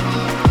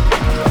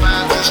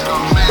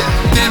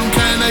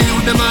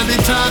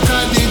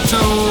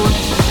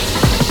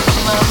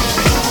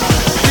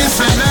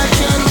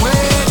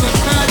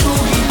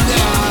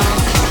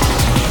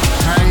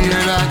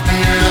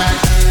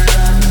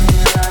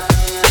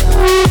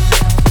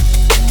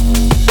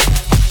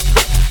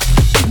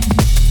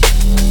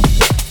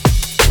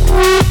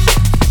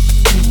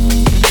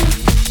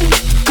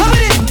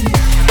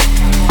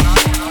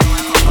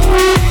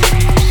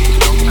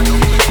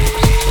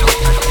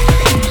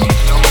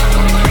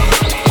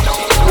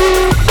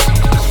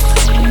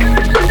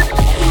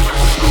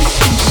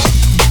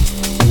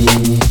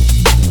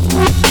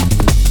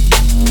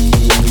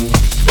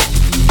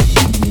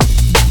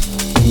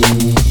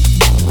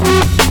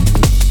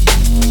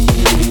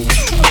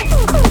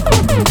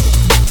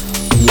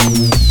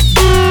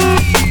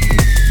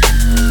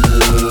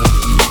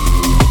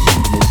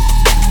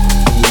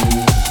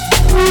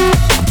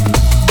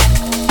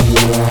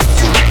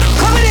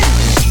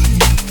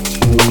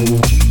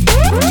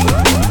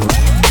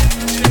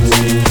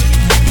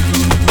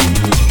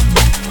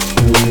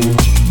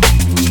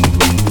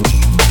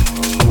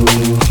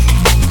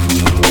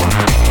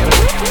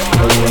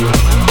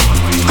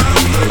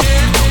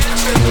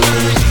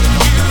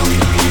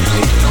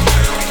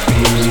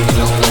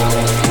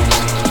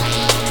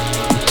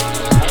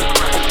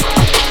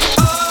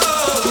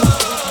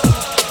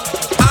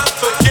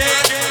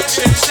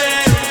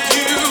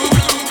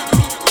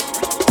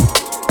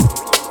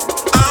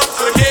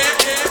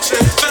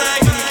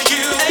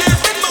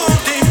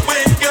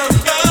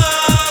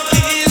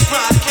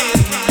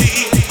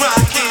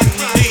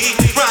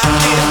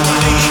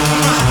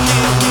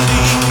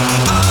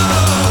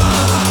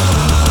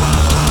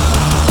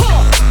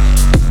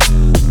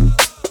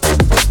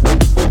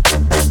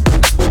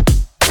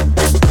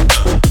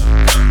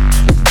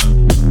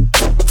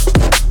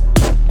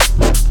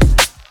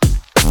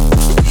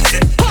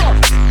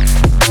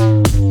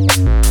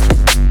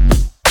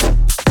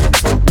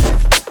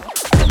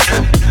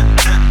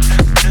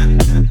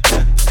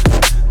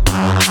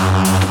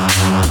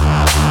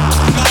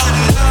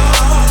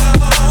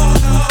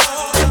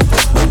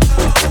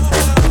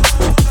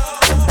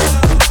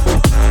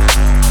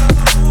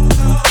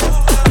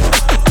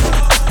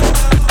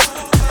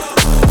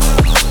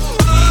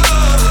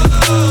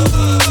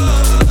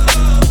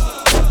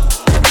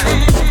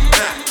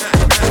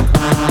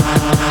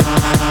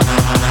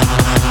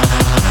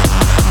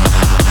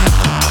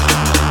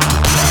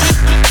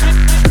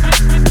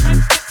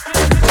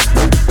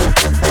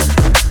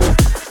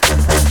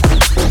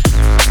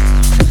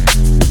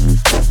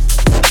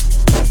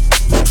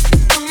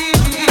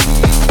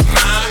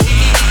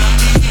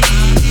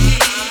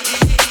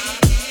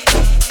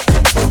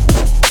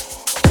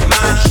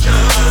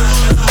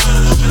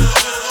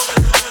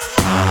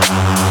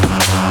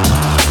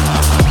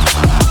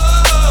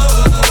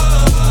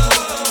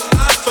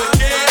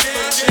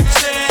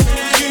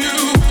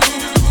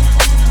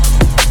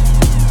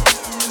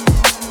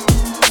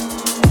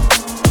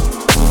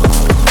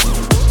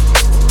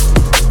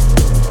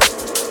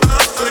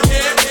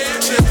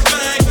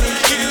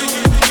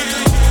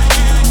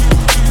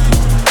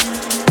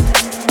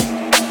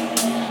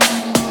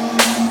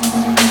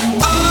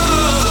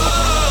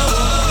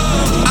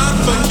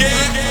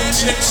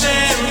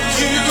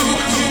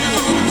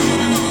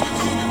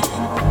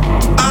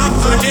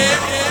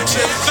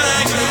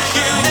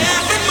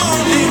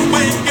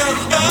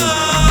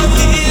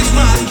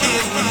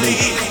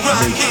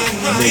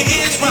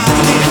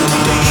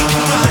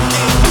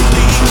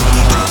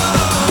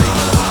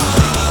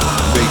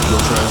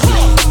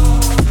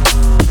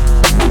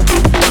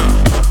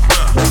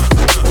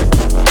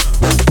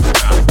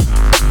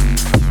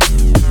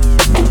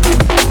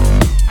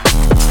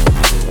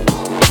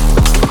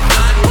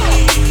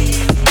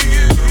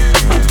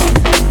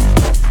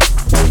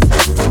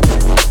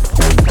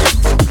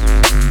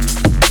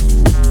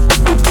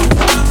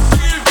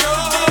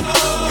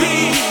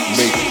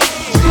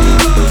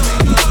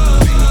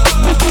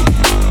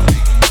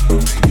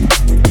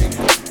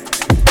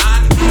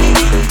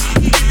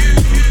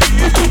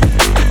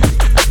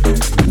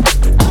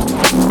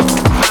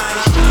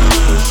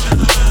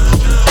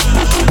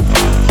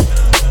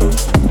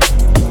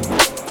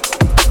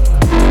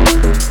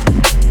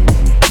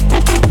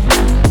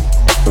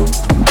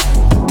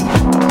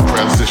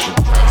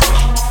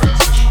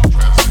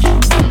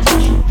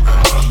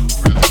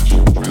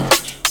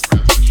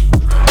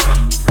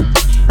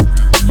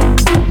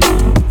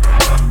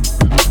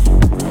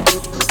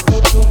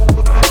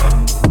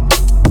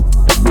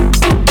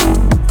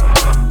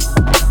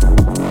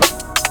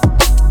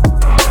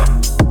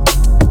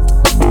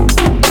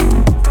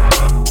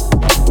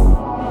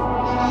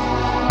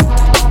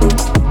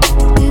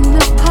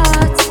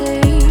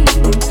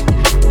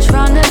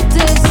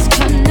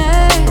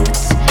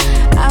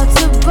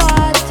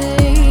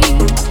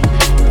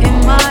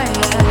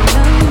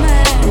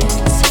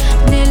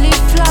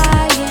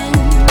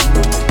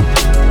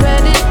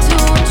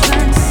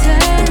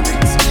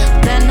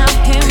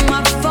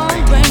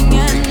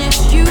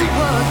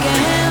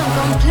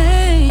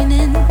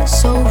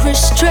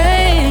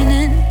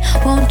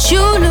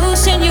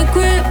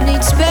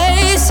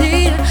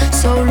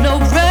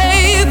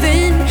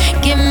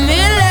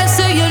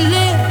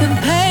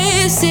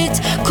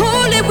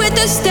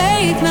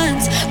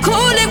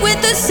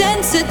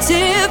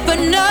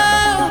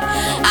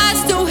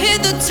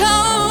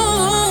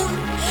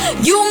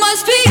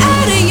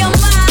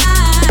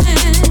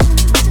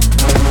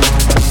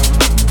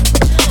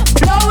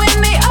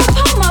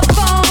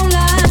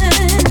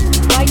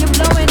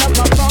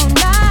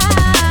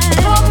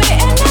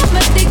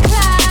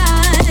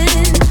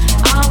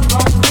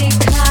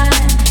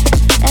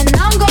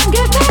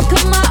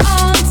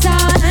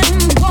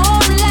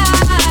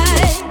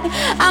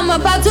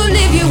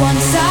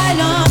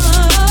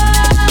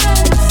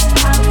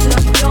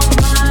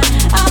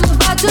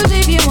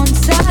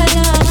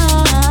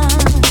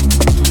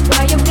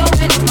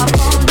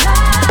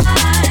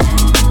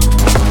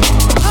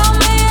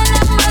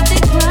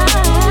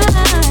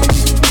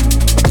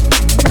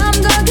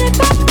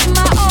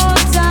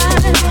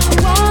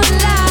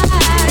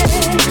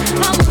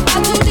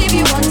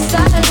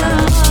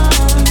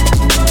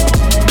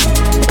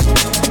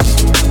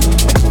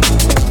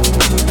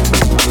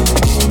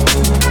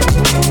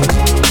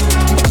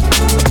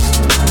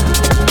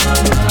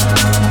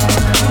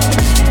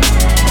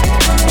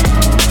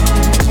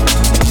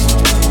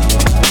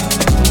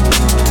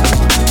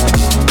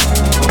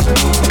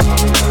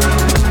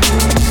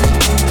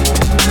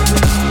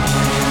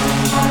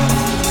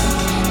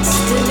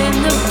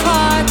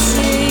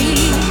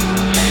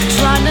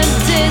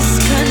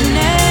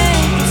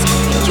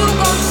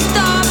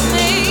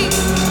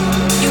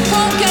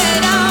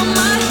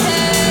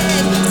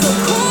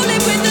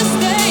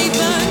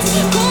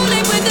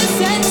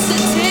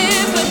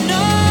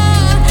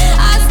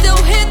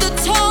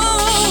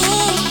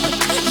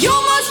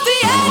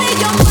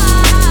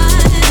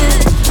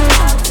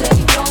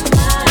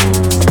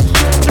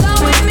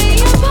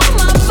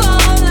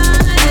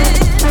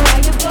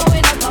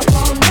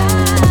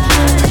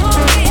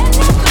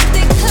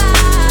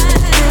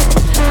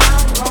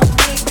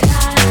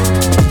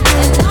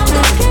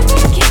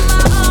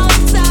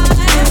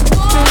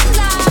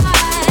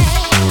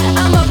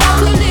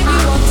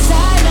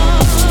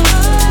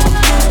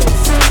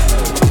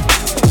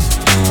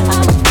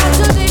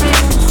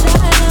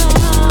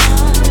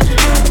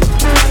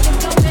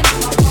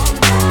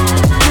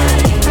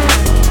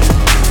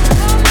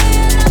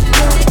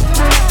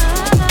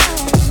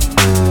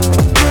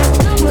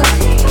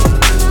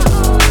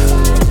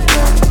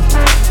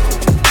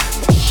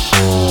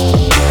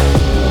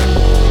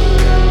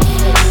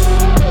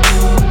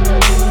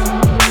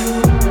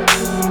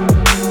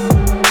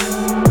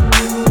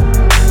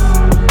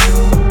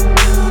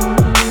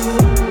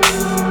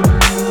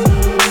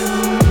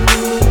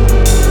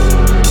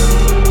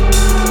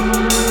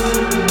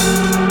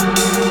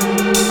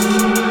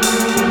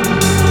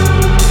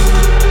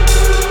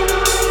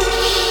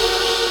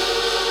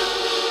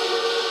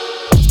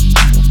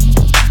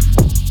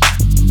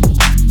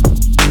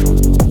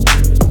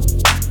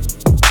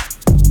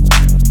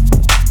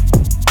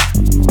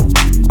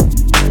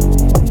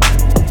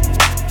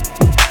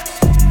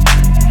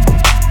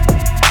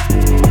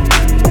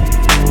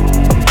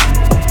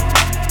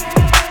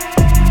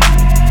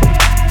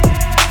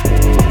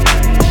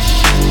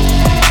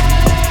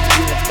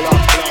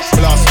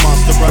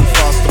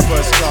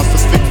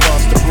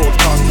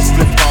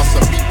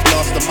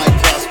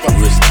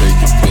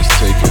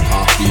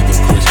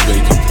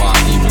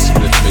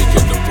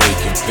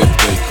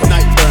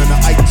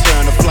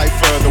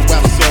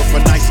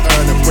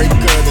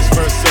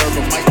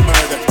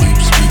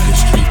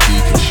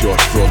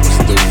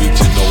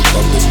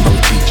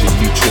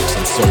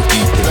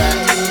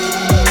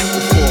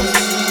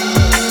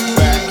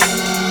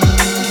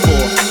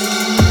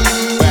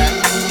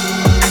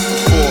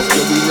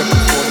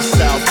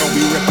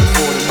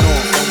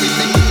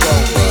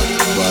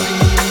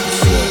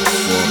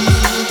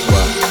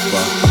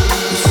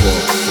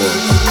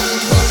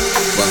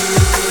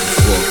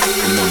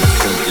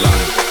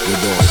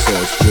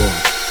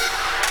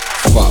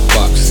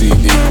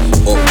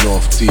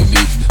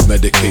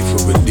 medicate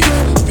for relief,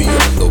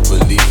 beyond no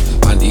belief.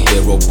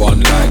 Anti-hero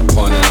bun like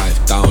pun life,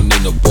 down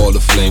in a ball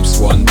of flames,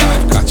 swan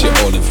dive, catch it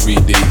all in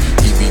 3D.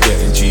 He be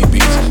getting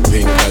GBs,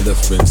 pink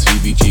elephants,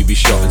 VBGB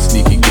shot and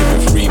sneaky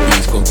giving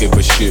freebies. Can't give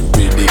a shit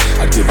really,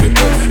 I give it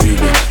up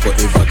freely. But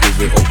if I give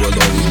it up, well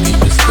only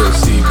demons still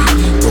see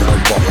me. Bro,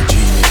 I'm bottle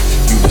genie,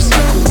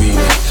 unicycle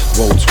weenie.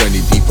 Roll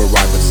 20 deep,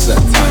 arrive at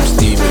set time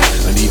steaming.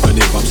 And even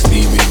if I'm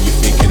steaming, you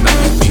thinking that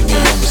you beat me,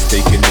 you're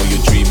mistaken or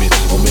you're dreaming.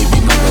 Or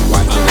maybe not the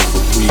right angle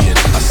for preying.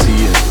 I see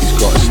it, he's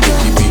got a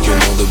sticky beak and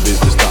all the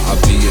business that I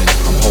be in.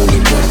 I'm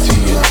holding one T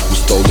in, we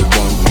stole it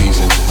one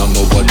reason. Now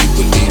nobody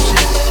believes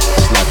it.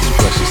 This life is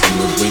precious and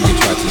we're bringing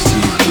try to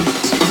seize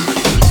it.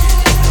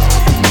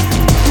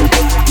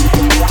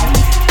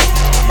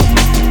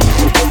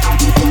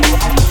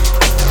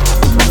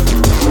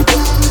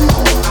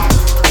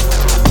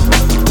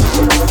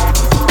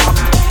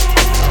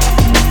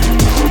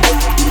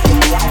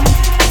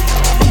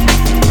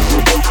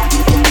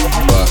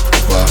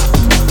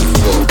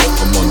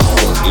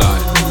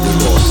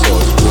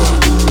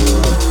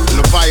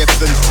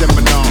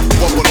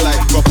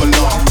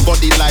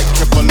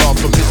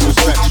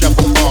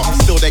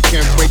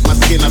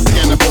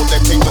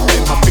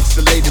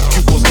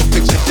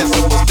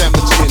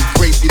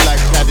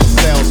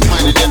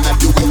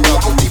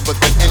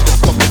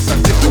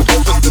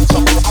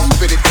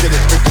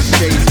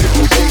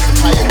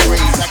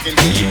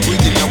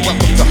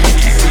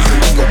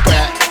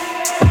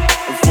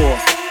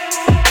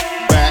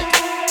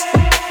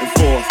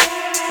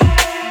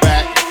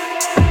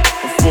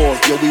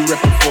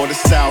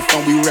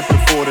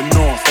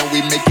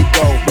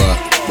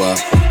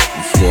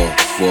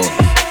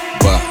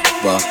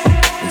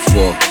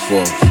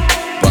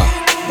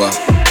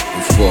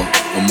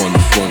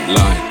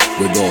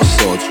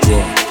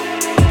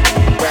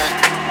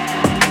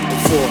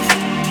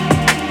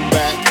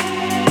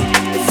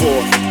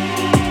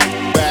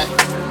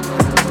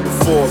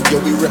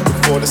 Yeah, we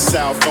reppin' for the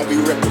South, and we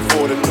reppin'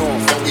 for the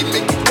North, and we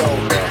make it go.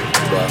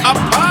 Up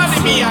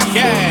on me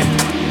again.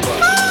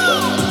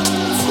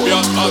 We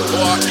are not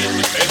walk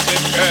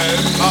independent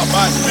girl, a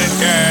Batman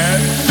girl.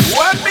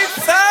 What me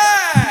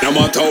say? No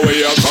matter where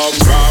you come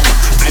from,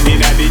 and in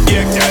the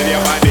day, tell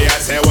your body I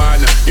say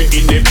one. You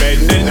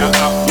independent,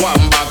 have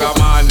one bag of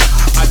man.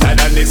 Hotter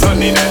than the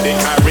sun in the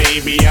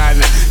Caribbean.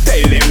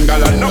 Tell them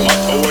girl, no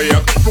matter where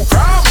you come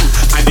from,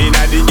 and in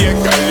the day,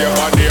 tell your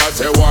body I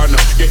say one.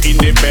 You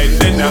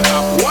independent,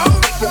 have one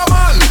bag of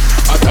man.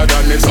 Hotter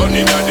than the sun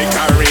in the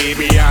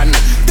Caribbean.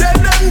 Tell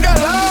them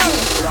girl,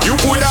 you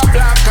could have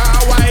black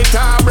or white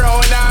or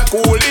brown or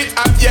cool it.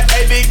 Have your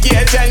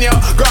education, you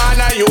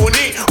gone a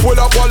uni. Full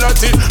of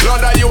quality,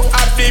 Lord, you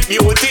have the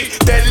beauty.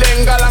 Tell them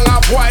girl,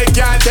 I'm boy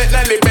can't take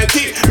no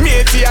liberty.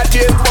 Matey a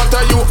jail, but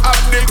you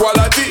have the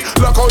quality.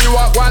 Look how you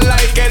have one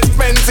like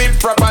expensive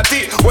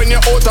property. When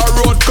you're out a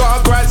road,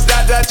 congrats,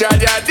 that's a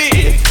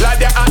tragedy. Like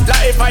you act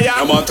like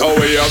fire. No matter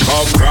where you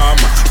come from,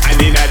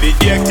 and in the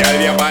day, tell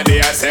your body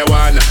I say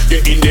one.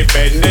 You're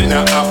independent,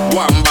 have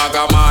one bag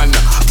of man.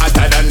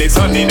 Hotter than the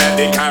sun in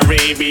the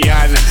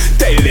Caribbean.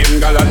 Tell them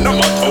girl, no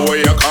matter where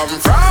you come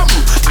from,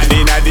 and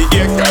in the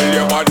day, tell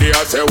your body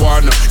I say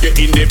one. You're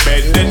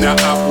independent,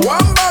 have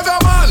one bag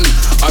of man.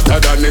 Hotter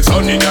than the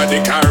sun in the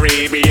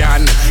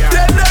Caribbean.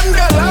 Tell them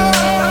girl.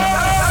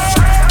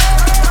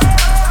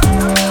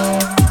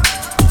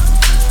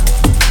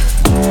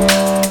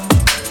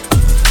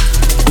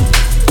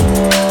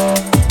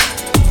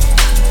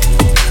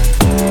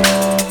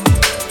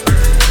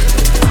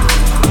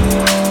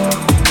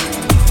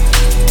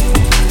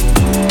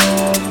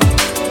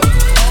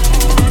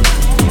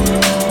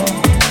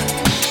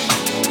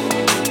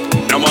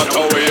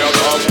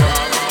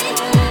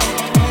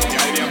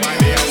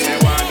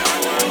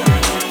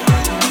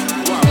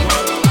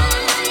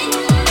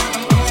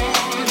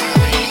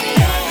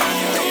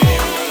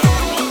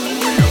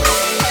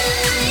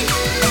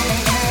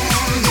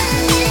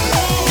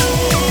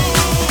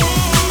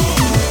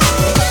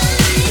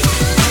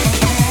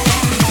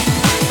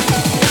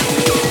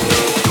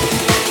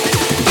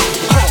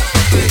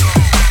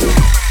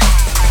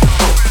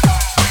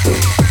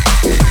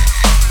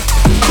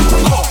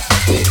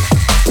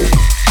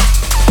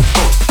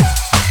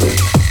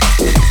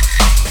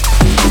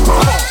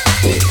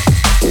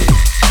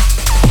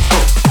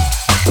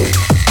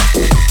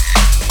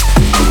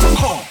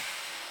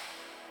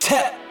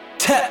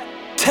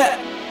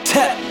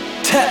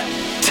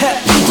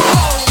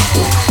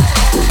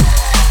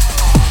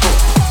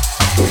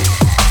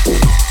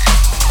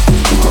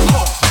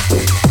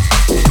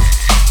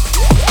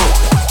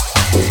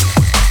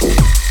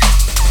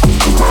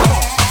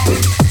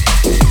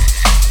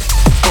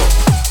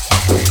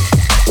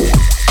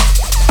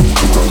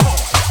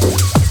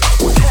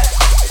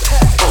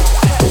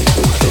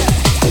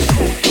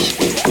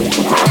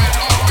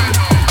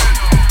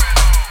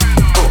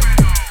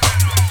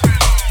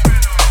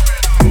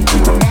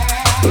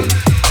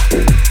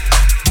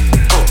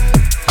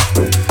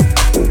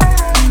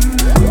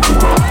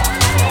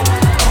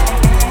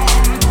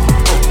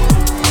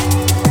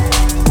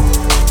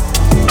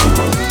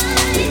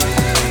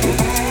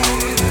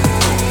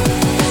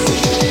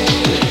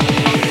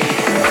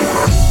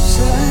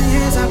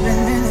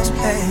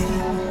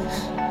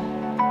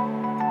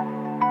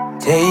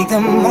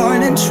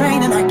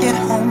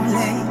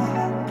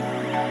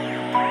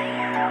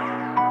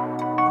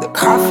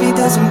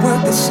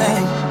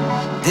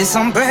 This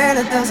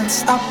umbrella doesn't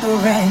stop the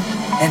rain,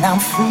 and I'm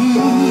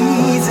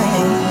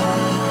freezing,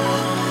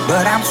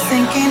 but I'm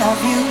thinking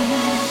of you.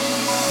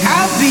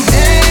 I'll be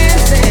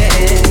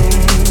dancing.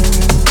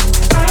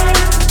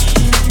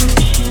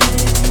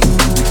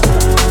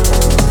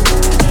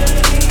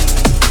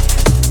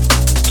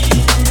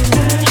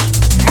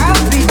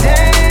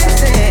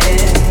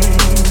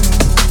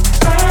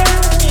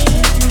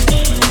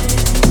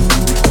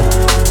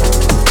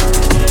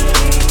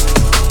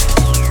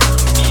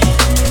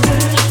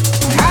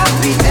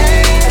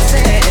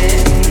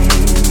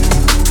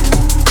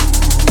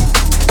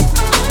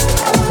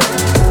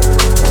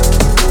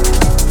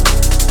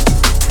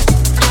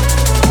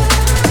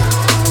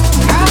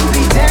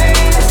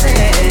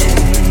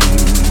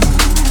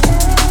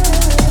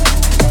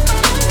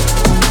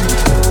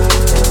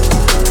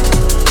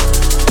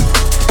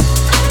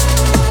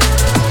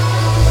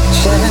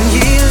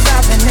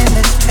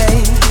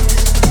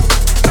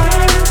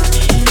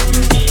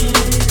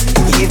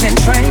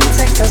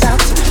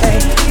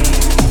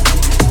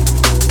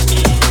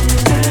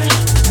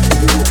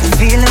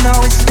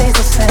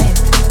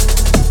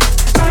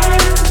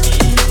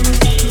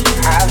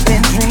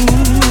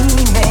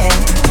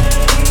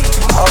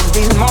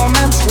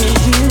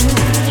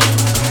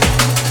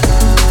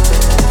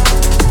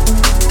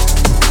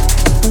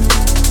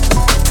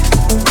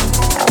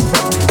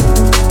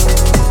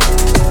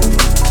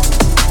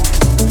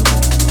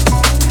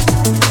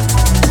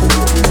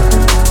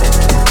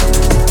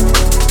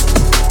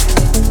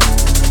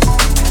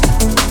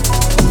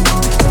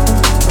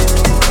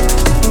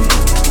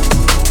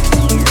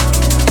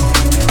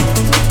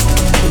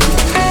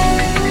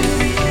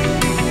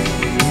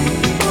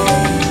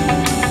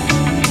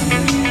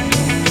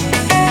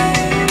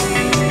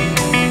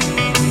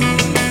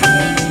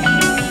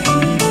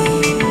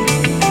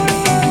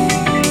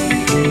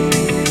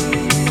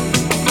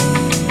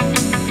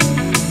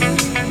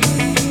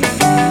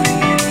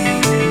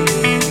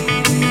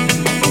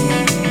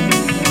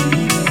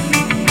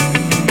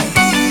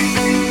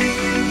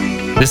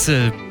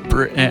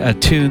 a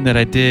tune that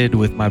I did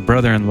with my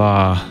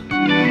brother-in-law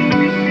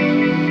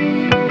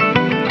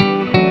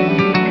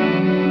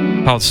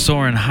called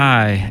Soarin'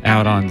 High,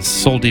 out on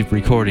Soul Deep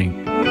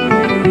Recording.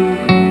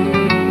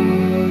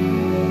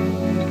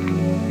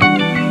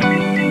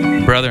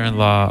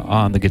 Brother-in-law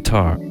on the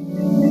guitar.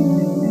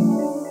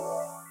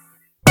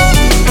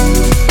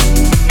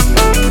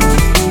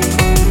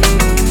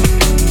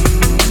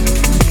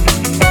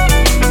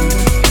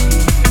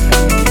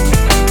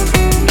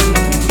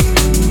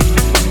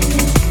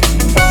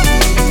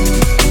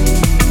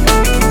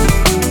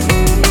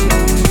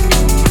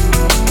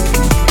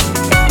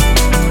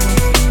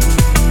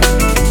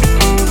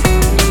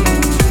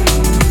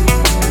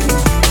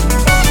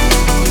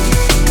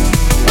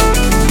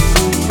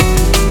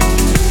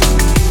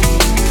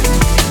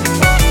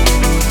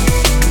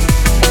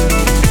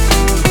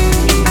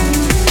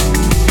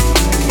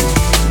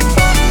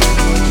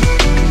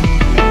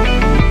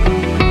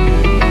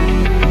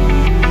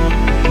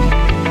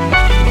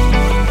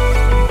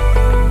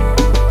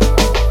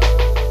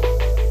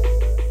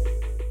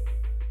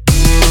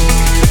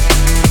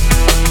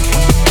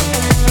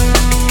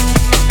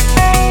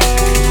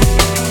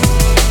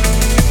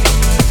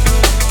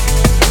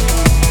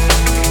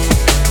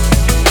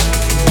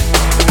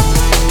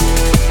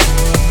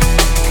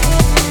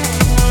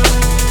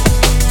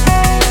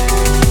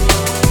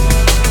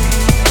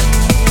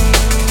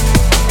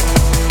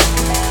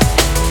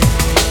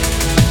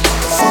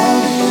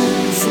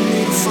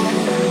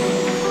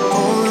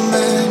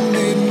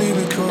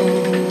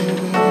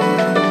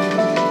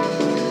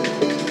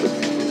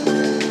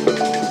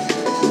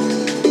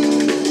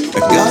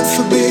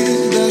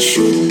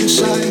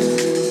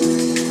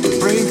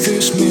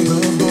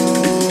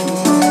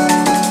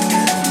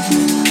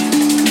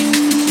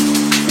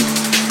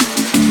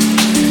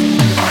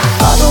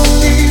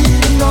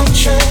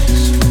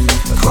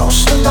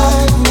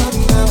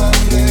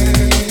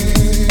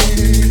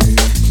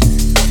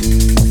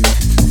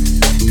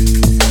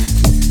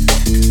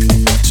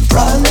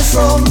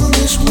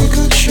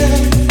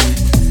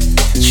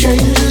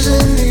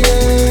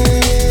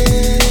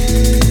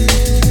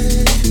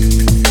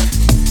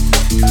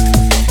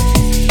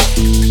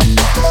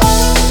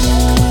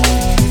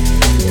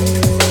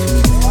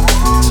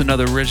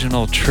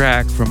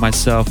 Track from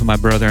myself and my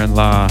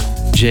brother-in-law,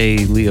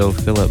 J. Leo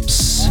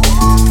Phillips,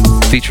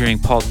 featuring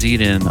Paul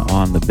Deedon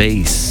on the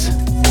bass.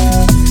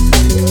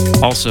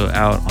 Also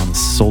out on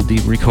Soul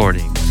Deep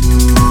Recording.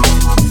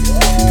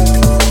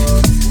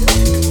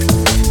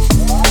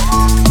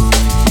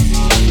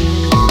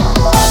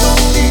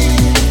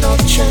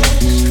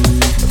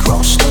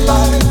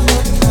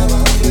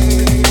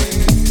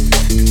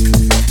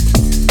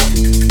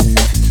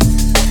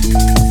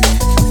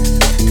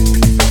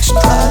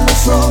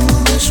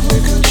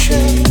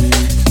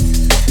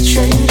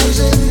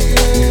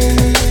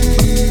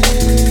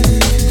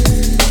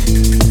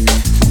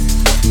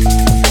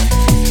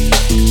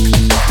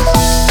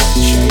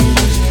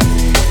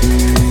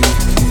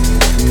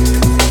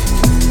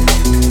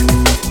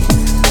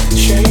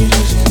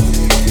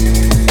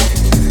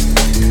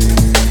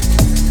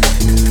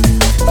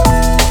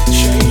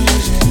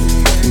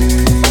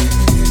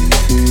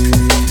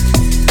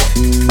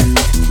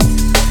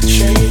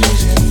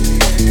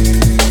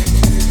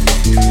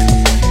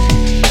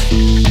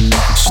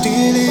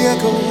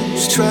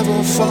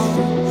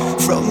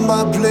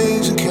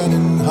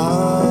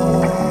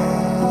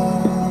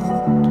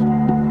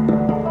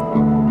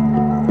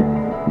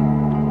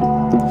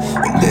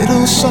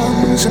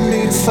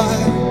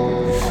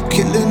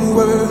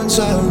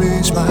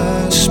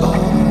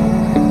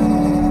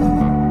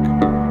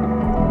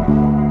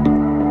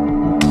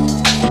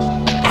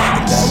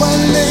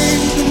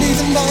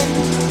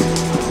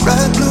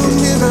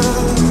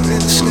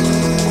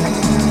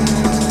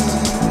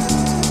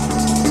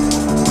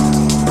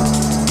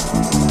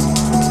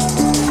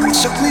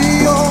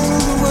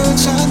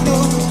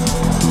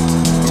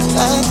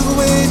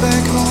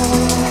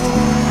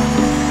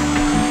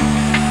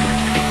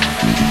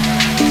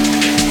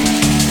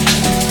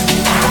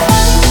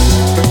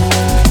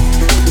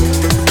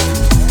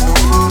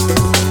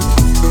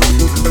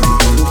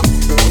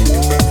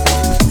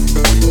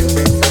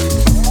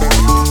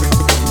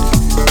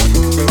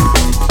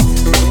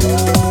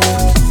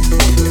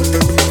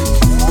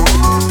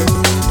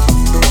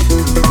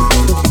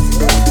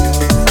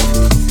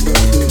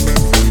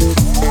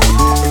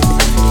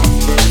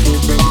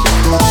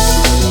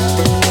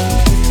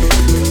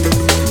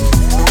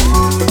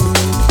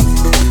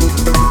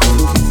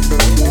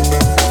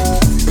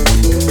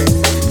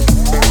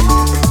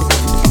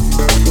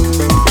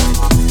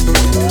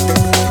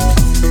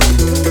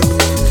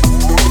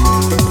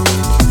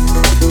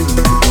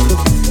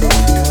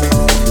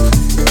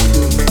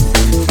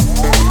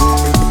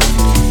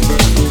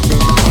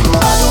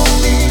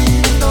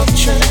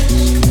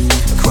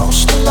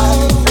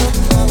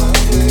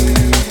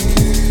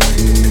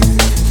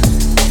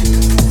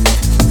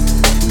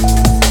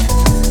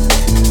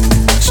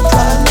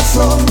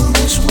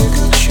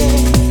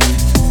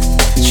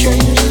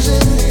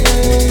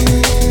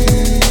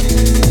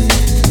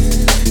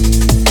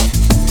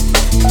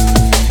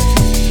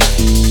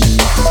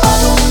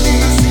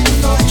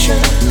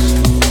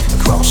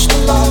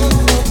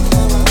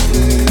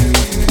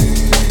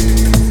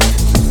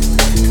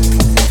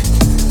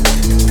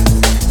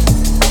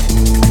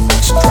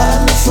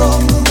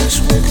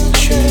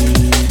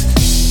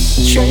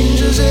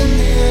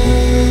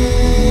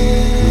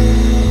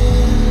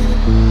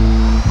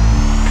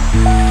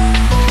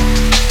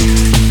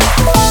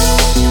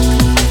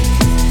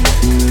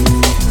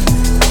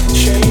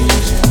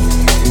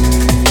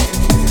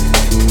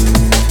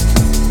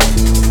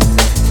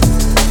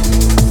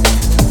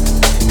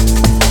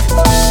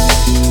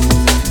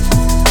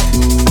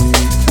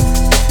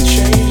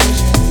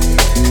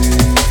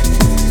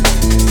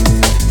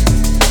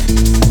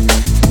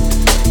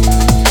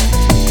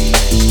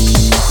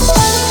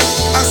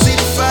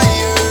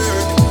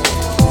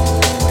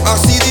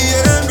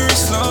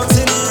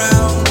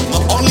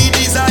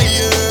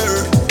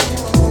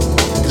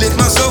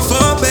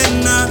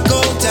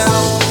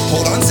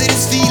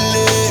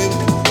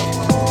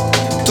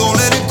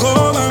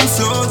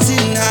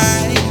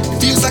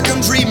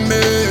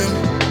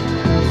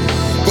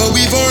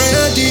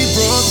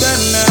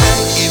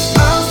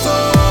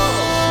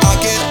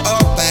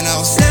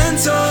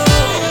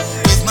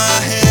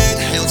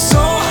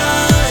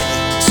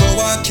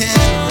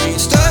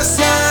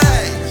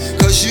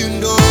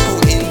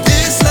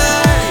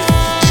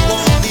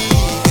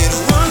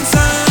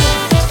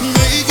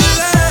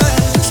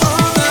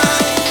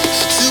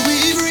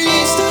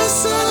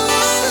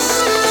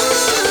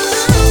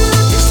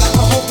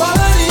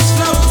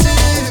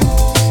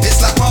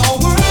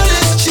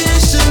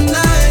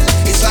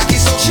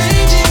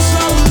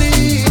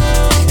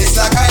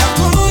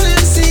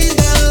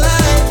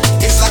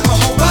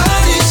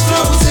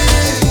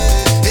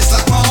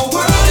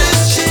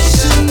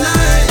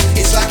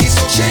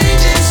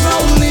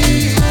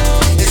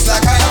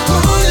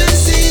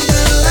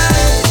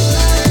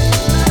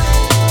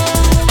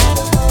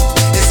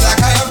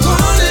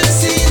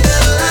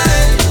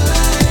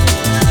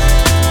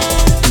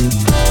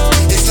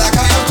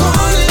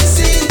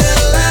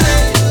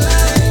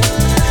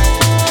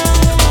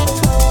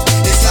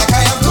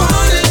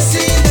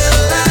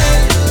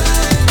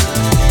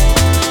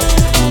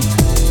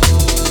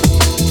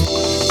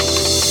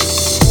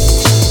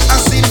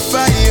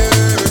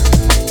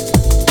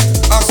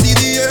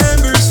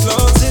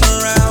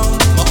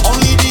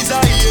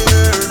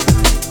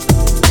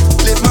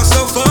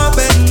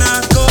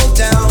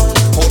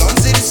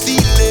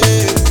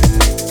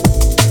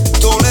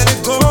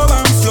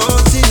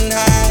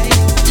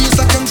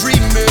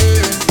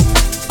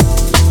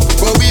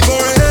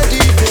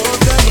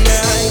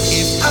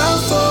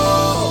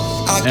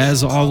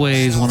 as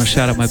always, want to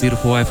shout out my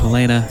beautiful wife,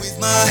 Helena,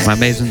 my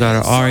amazing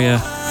daughter,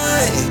 Aria,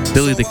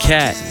 Billy the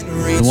Cat,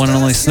 the one and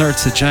only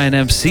Snurts, the Giant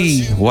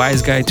MC,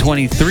 Wise Guy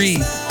 23,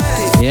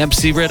 the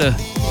MC Ritta,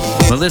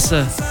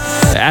 Melissa,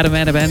 the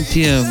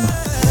Adamantium,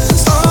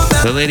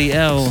 the Lady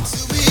L,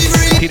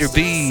 Peter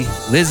B,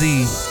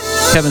 Lizzie,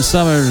 Kevin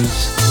Summers,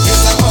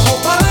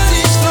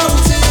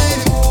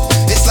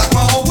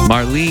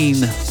 Marlene,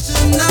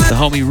 the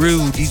homie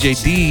Rue, DJ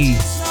D,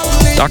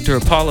 Dr.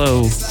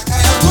 Apollo,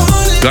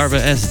 Garva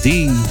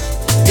SD.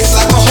 It's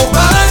like my whole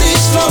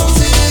body's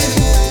floating.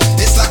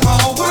 It's like my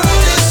whole world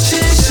has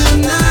changed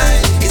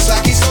tonight. It's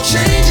like it's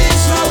changing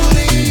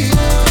slowly.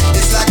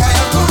 It's like I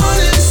have gone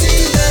and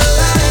seen the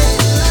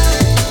light.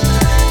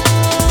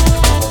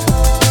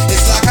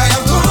 It's like I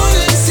have gone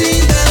and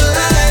seen the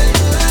light.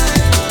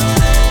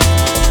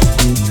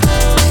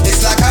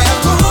 It's like I have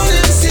gone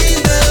and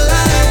seen the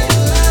light.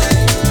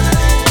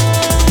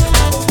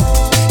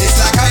 It's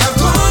like I have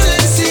gone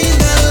and seen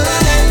the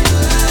light.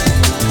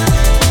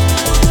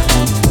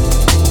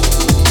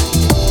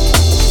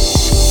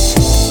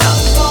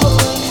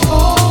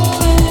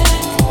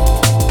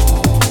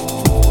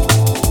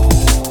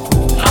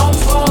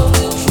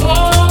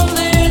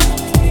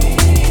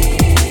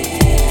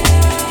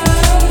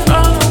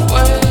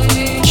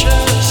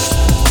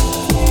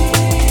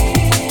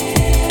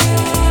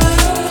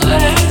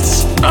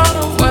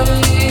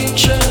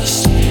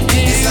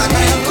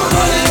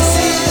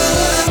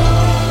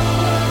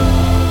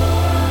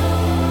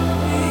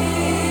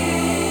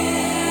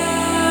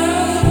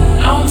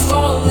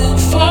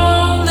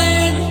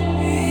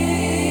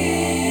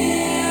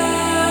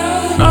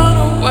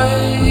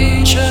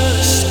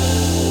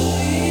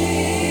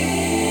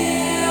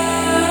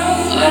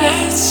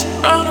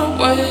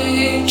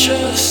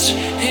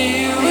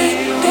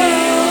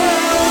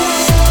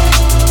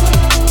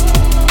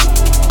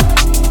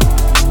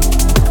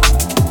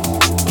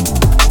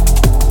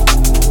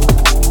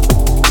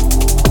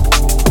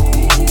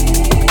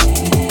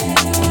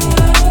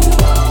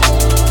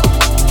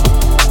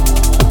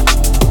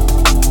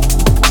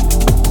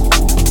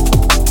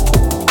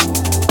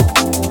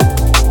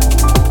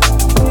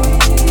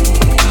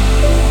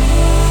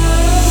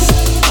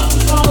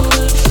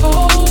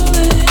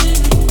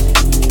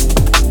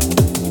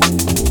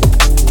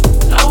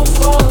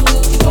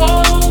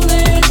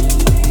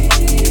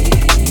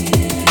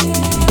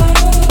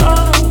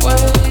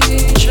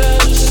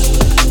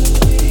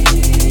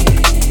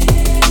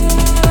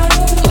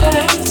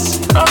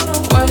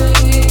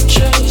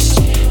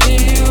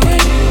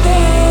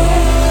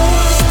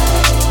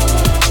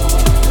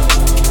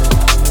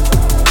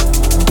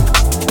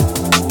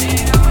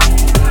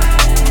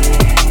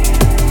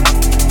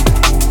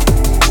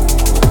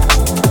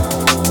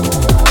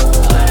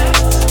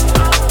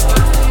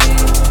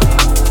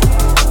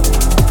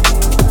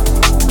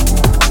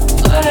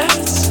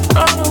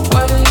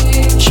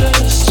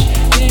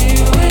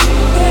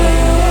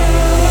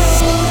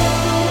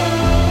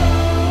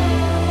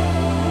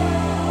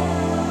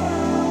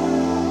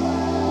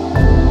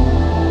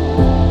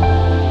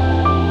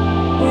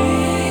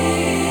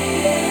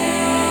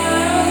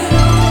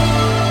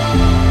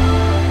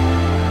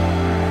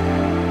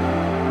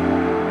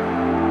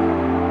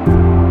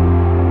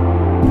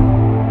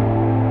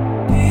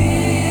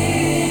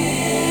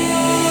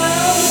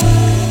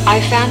 I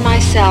found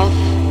myself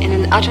in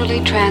an utterly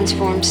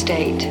transformed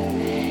state.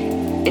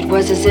 It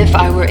was as if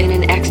I were in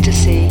an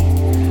ecstasy.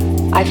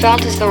 I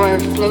felt as though I were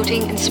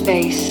floating in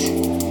space,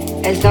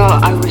 as though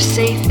I were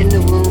safe in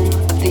the womb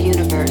of the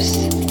universe,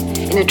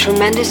 in a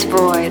tremendous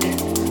void,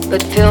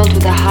 but filled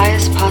with the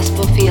highest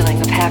possible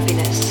feeling of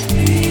happiness.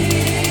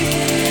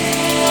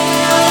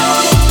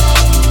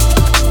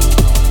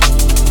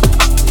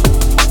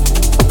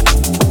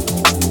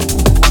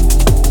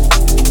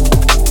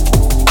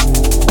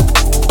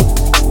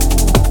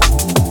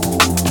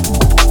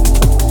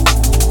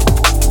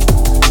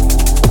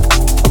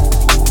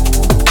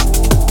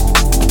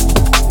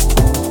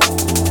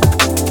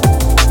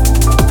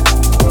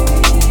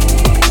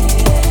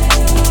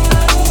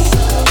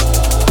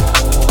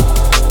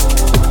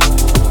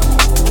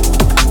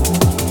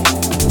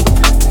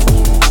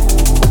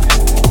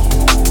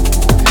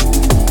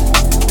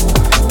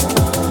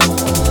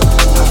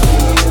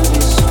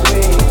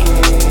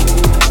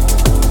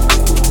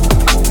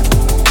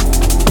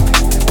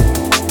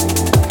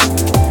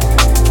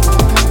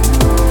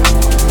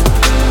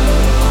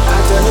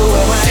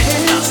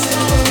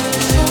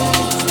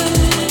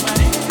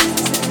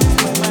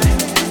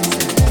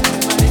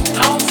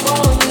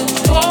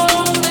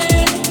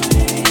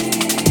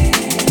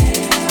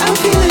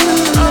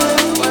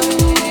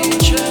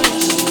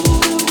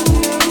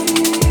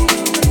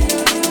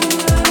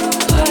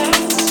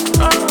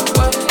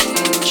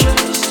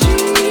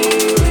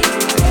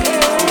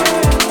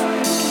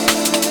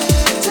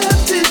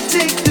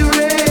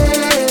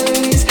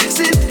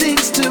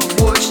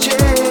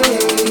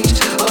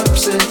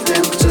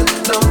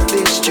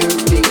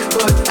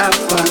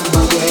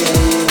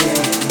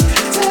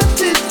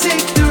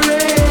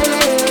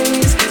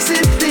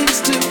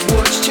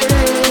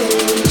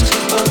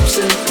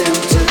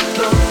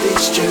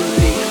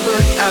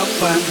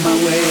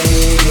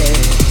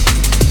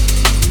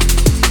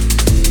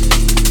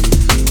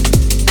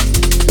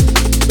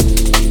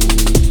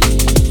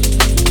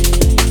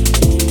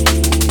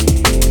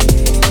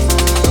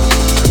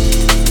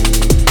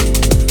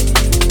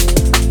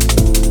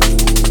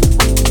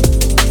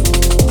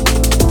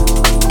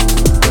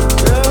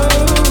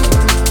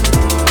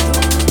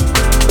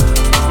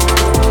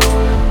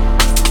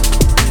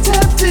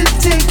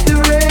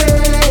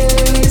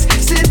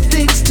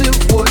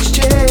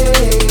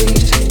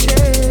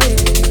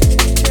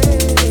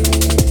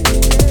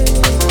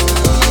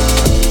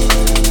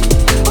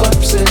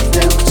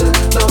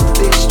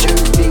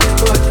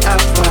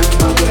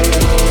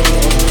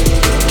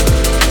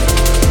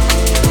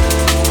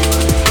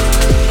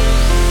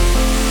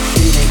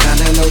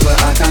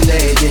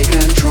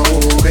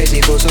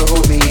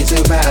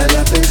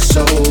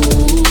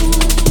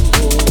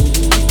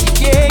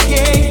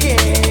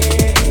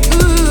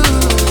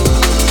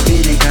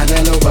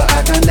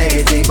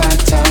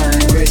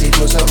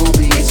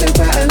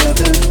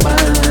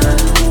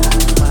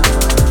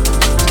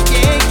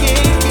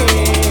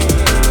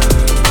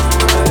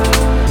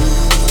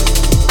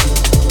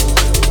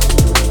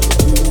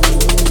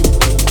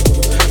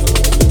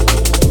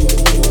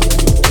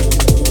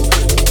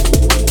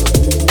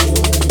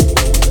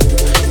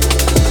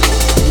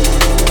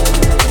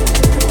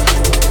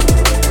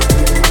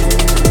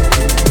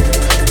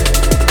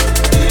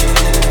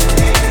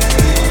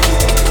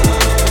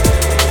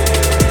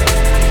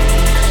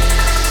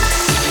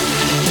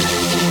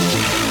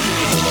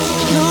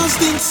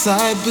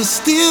 inside, but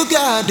still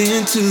got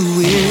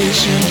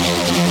intuition.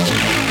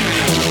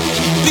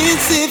 Been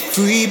set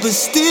free, but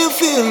still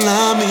feel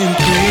I'm in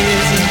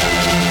prison.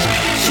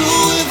 So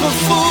if I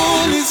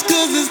fall, it's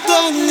 'cause it's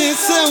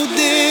darkness out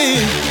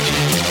there.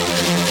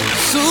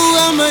 So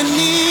I might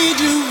need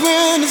you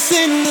around to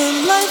send the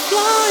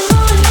lifeline.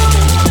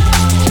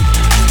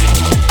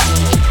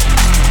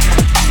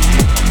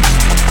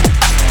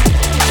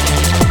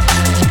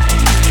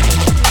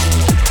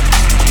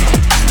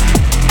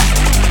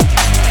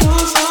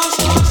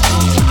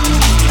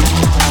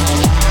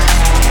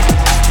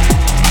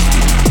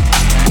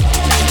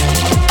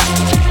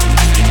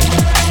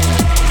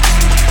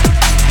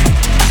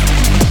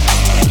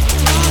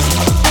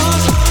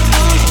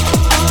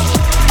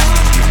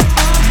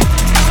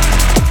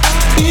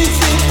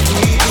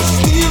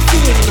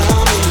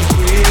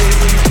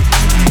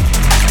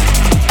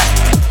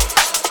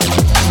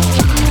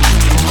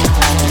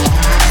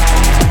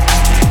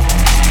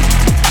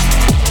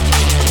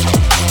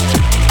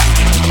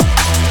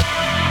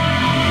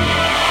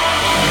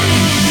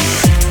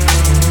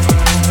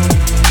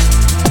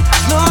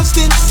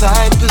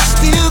 But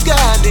still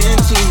got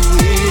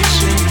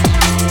intuition.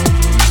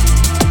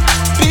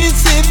 Been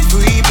set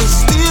free, but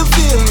still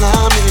feel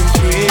I'm in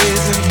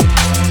prison.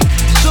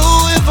 So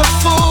if I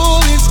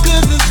fall, it's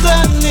 'cause there's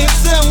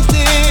darkness out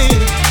there.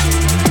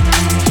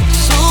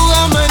 So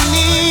I might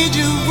need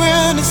you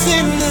around to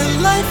send the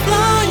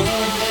lifeline.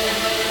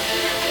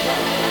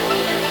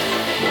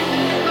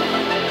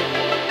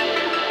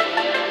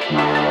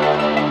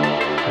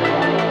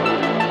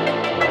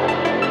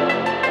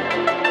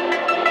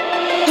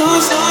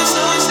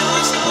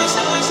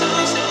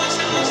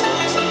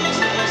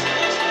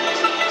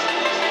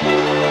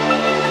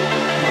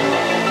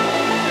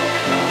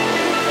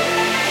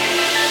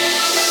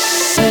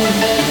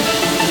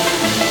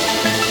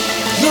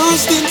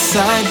 Lost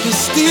inside, but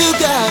still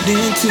got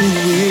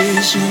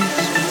intuition.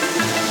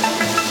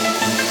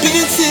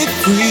 Been set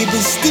free,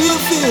 but still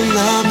feel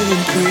I'm in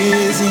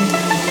prison.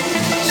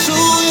 So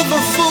if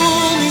I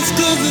fall, it's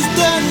 'cause there's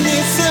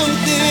darkness out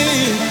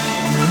there.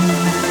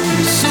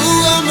 So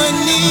I might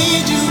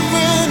need you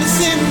around to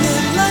send the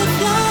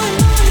lifeline.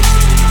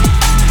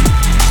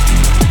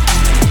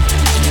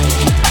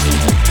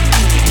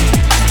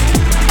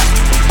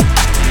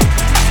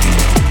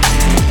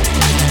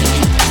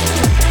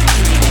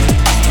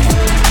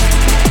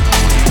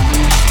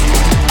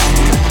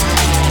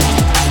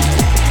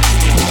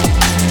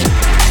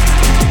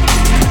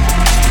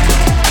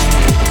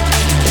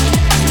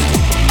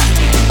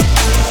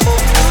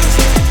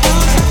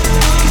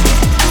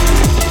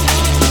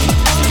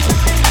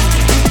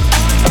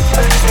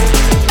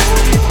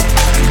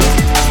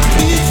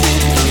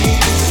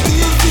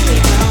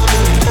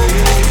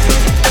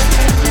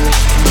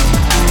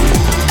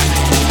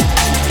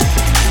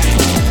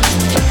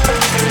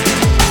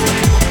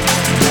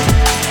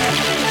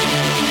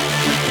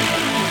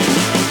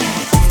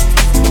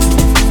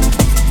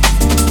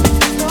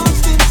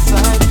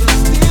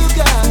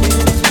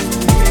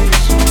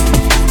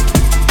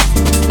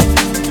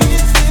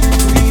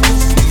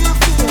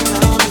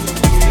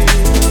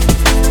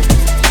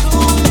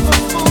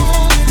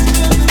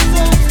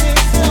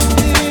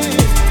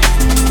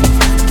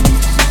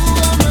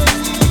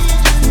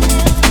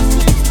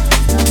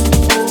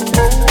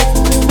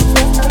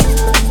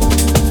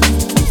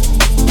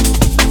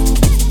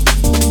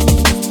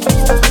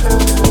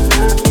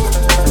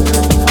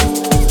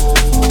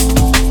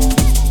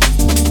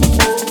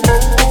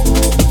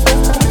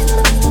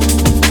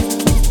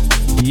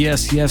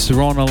 Yes,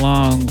 rolling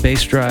along,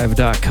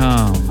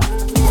 bassdrive.com.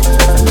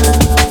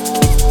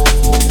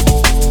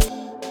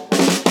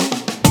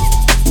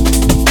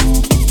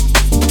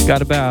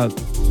 Got about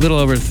a little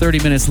over 30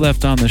 minutes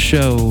left on the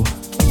show.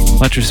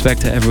 Much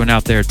respect to everyone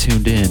out there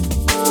tuned in.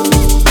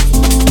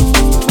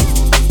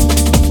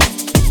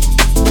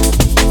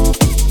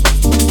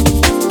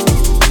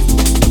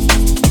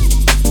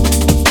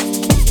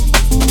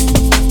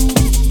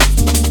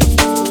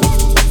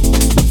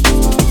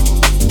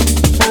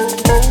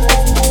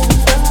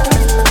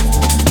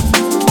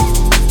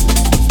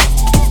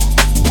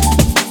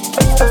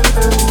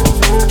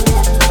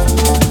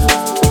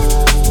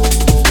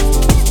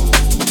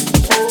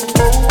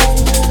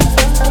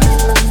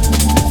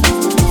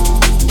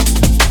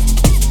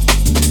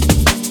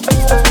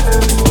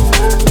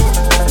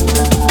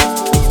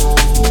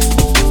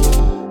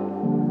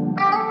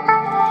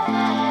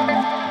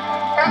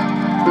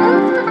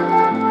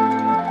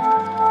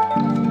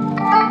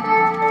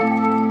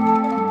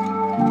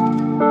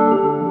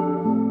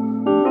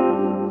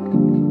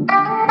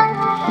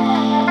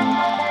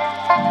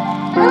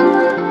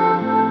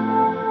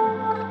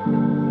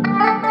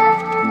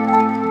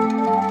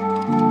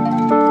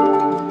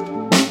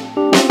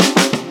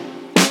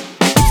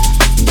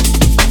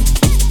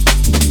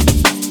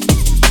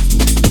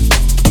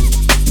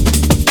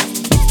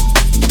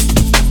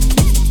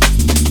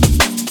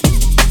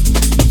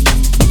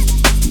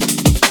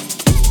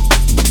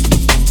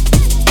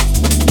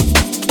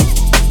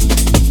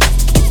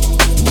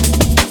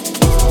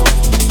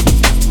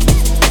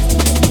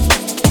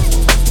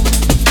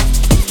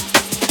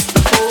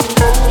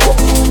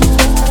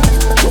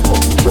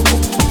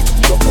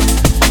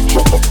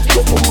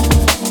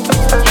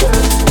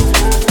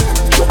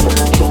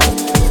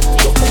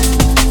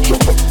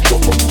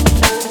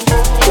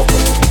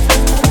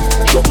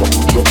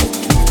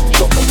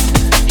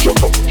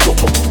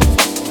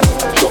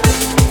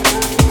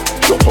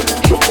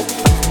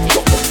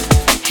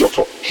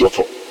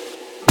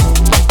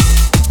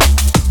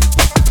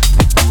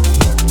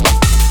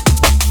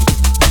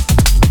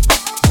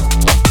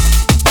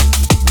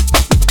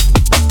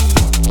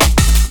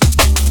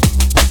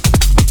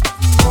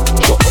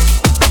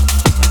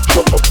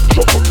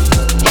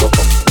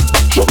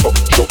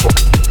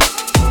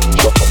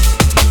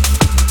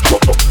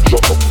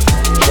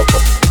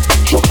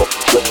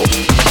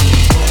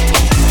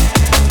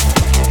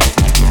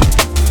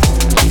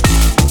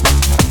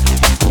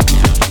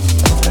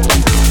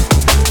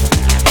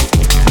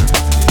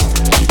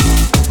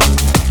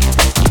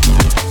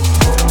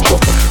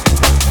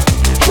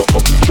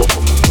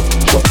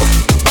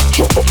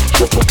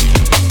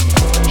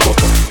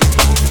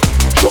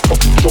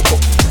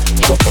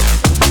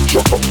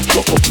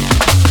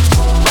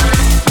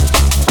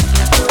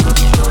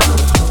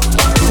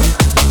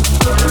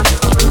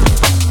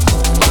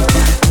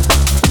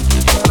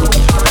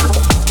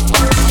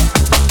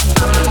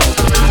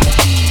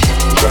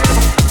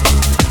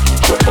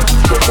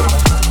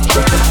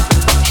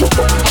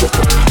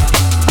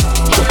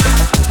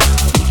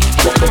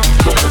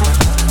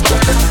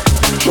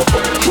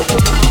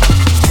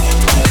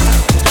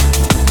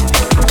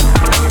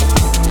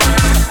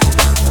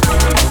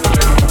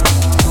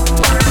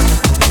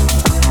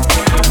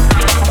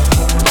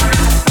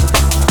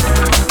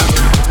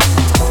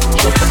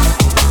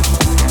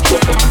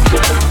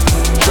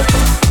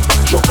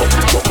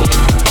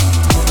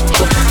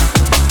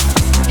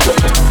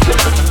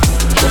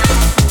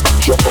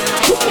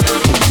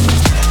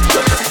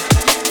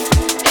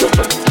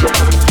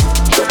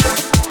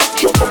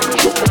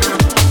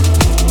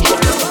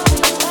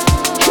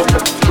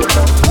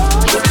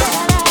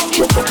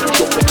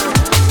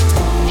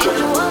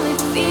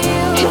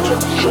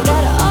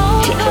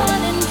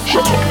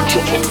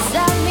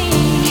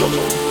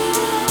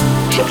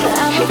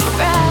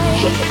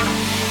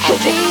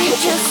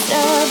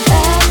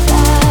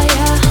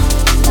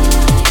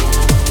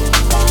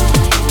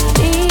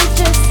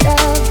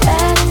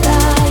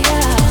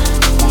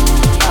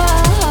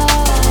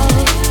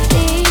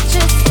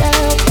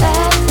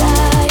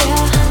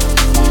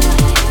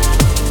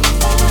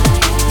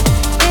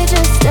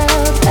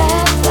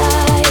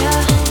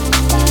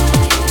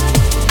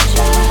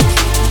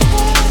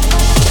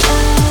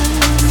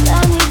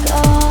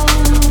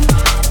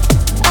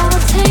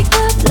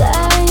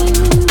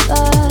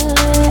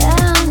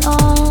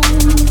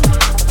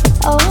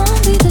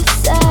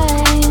 Sad.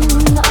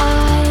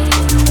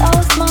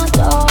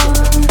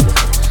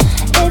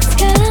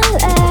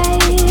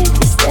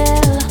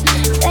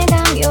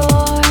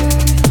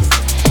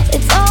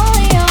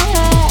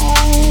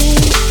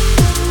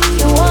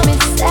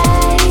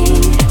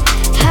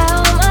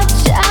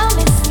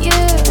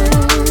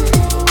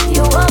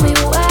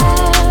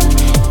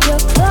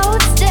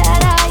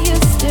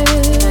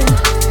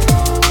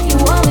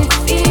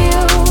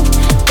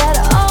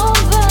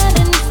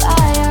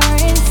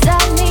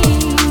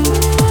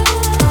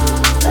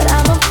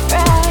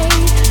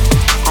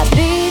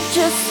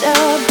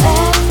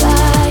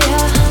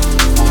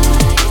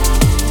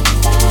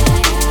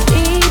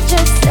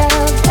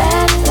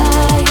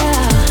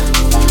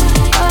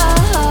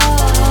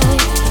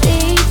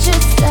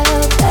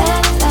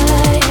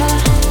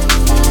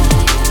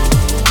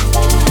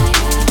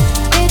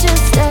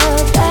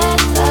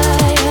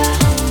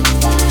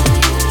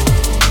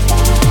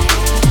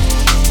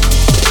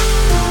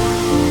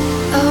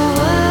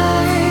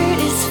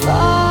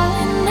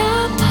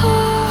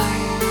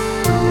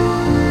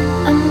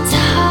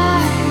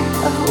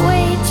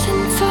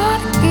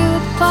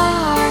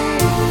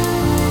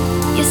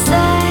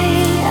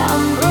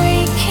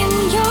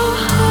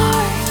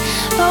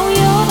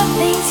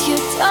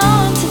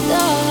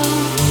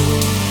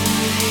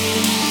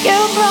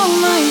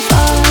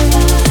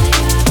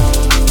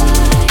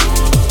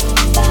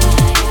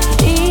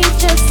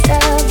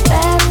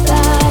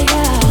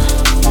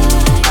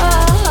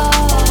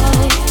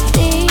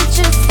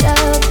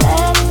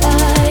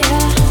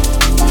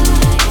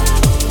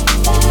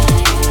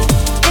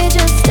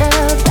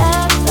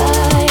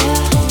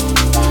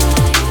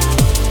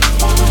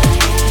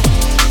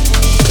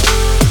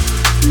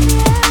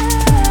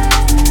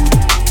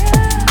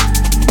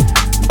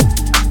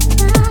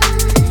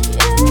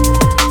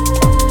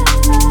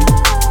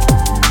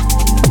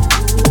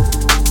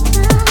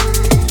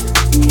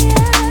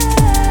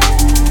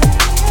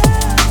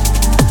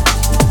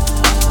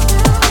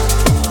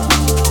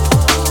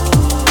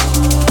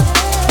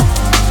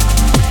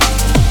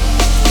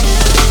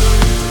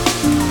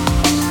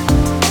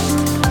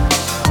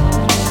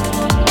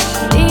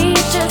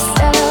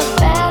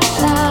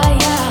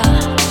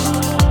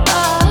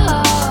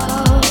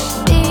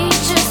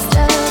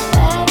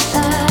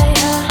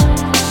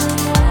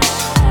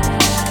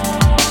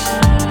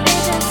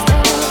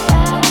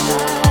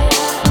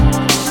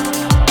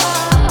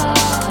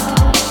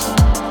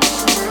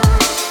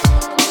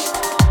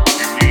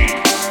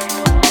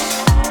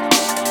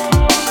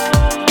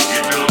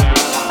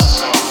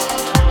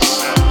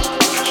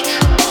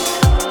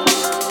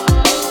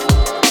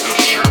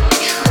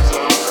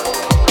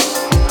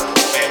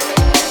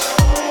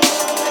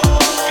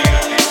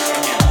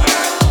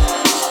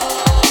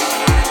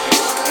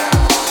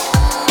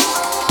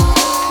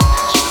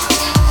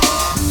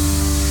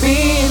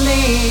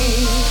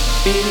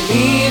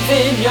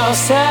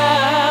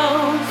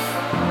 yourself.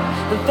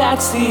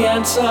 That's the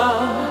answer.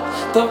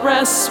 The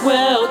rest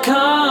will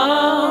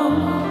come.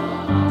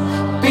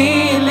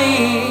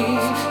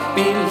 Believe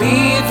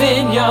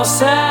in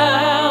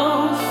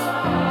yourself.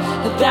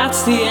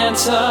 That's the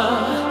answer.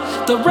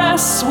 The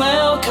rest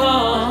will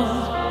come.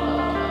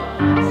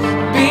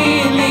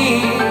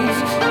 Believe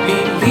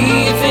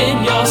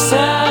in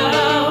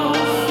yourself.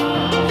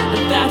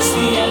 That's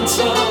the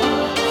answer.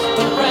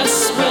 The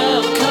rest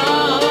will come.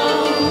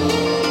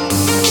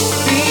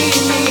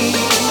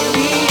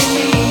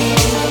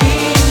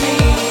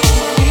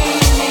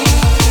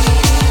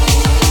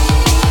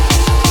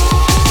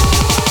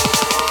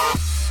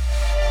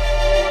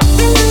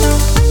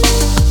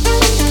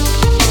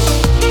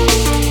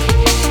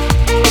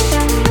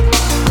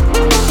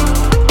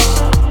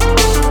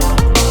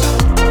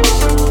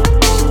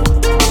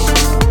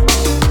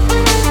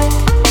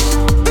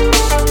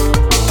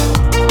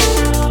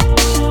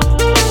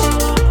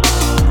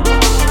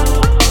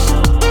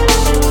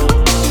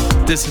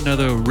 This is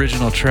another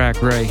original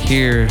track right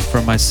here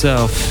from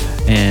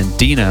myself and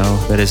Dino,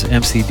 that is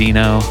MC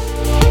Dino,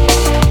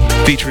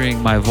 featuring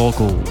my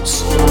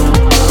vocals.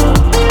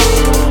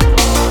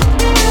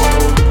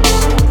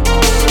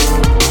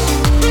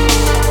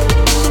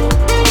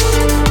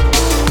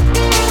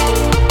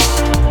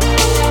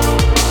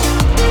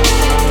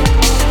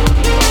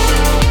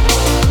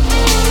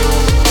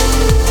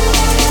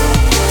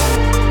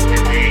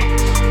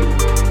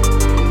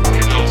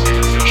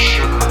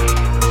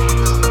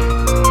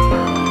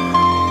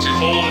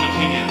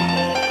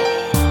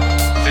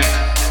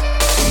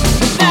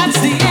 That's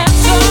the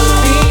answer.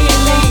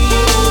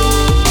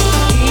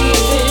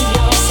 Believe in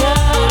yourself.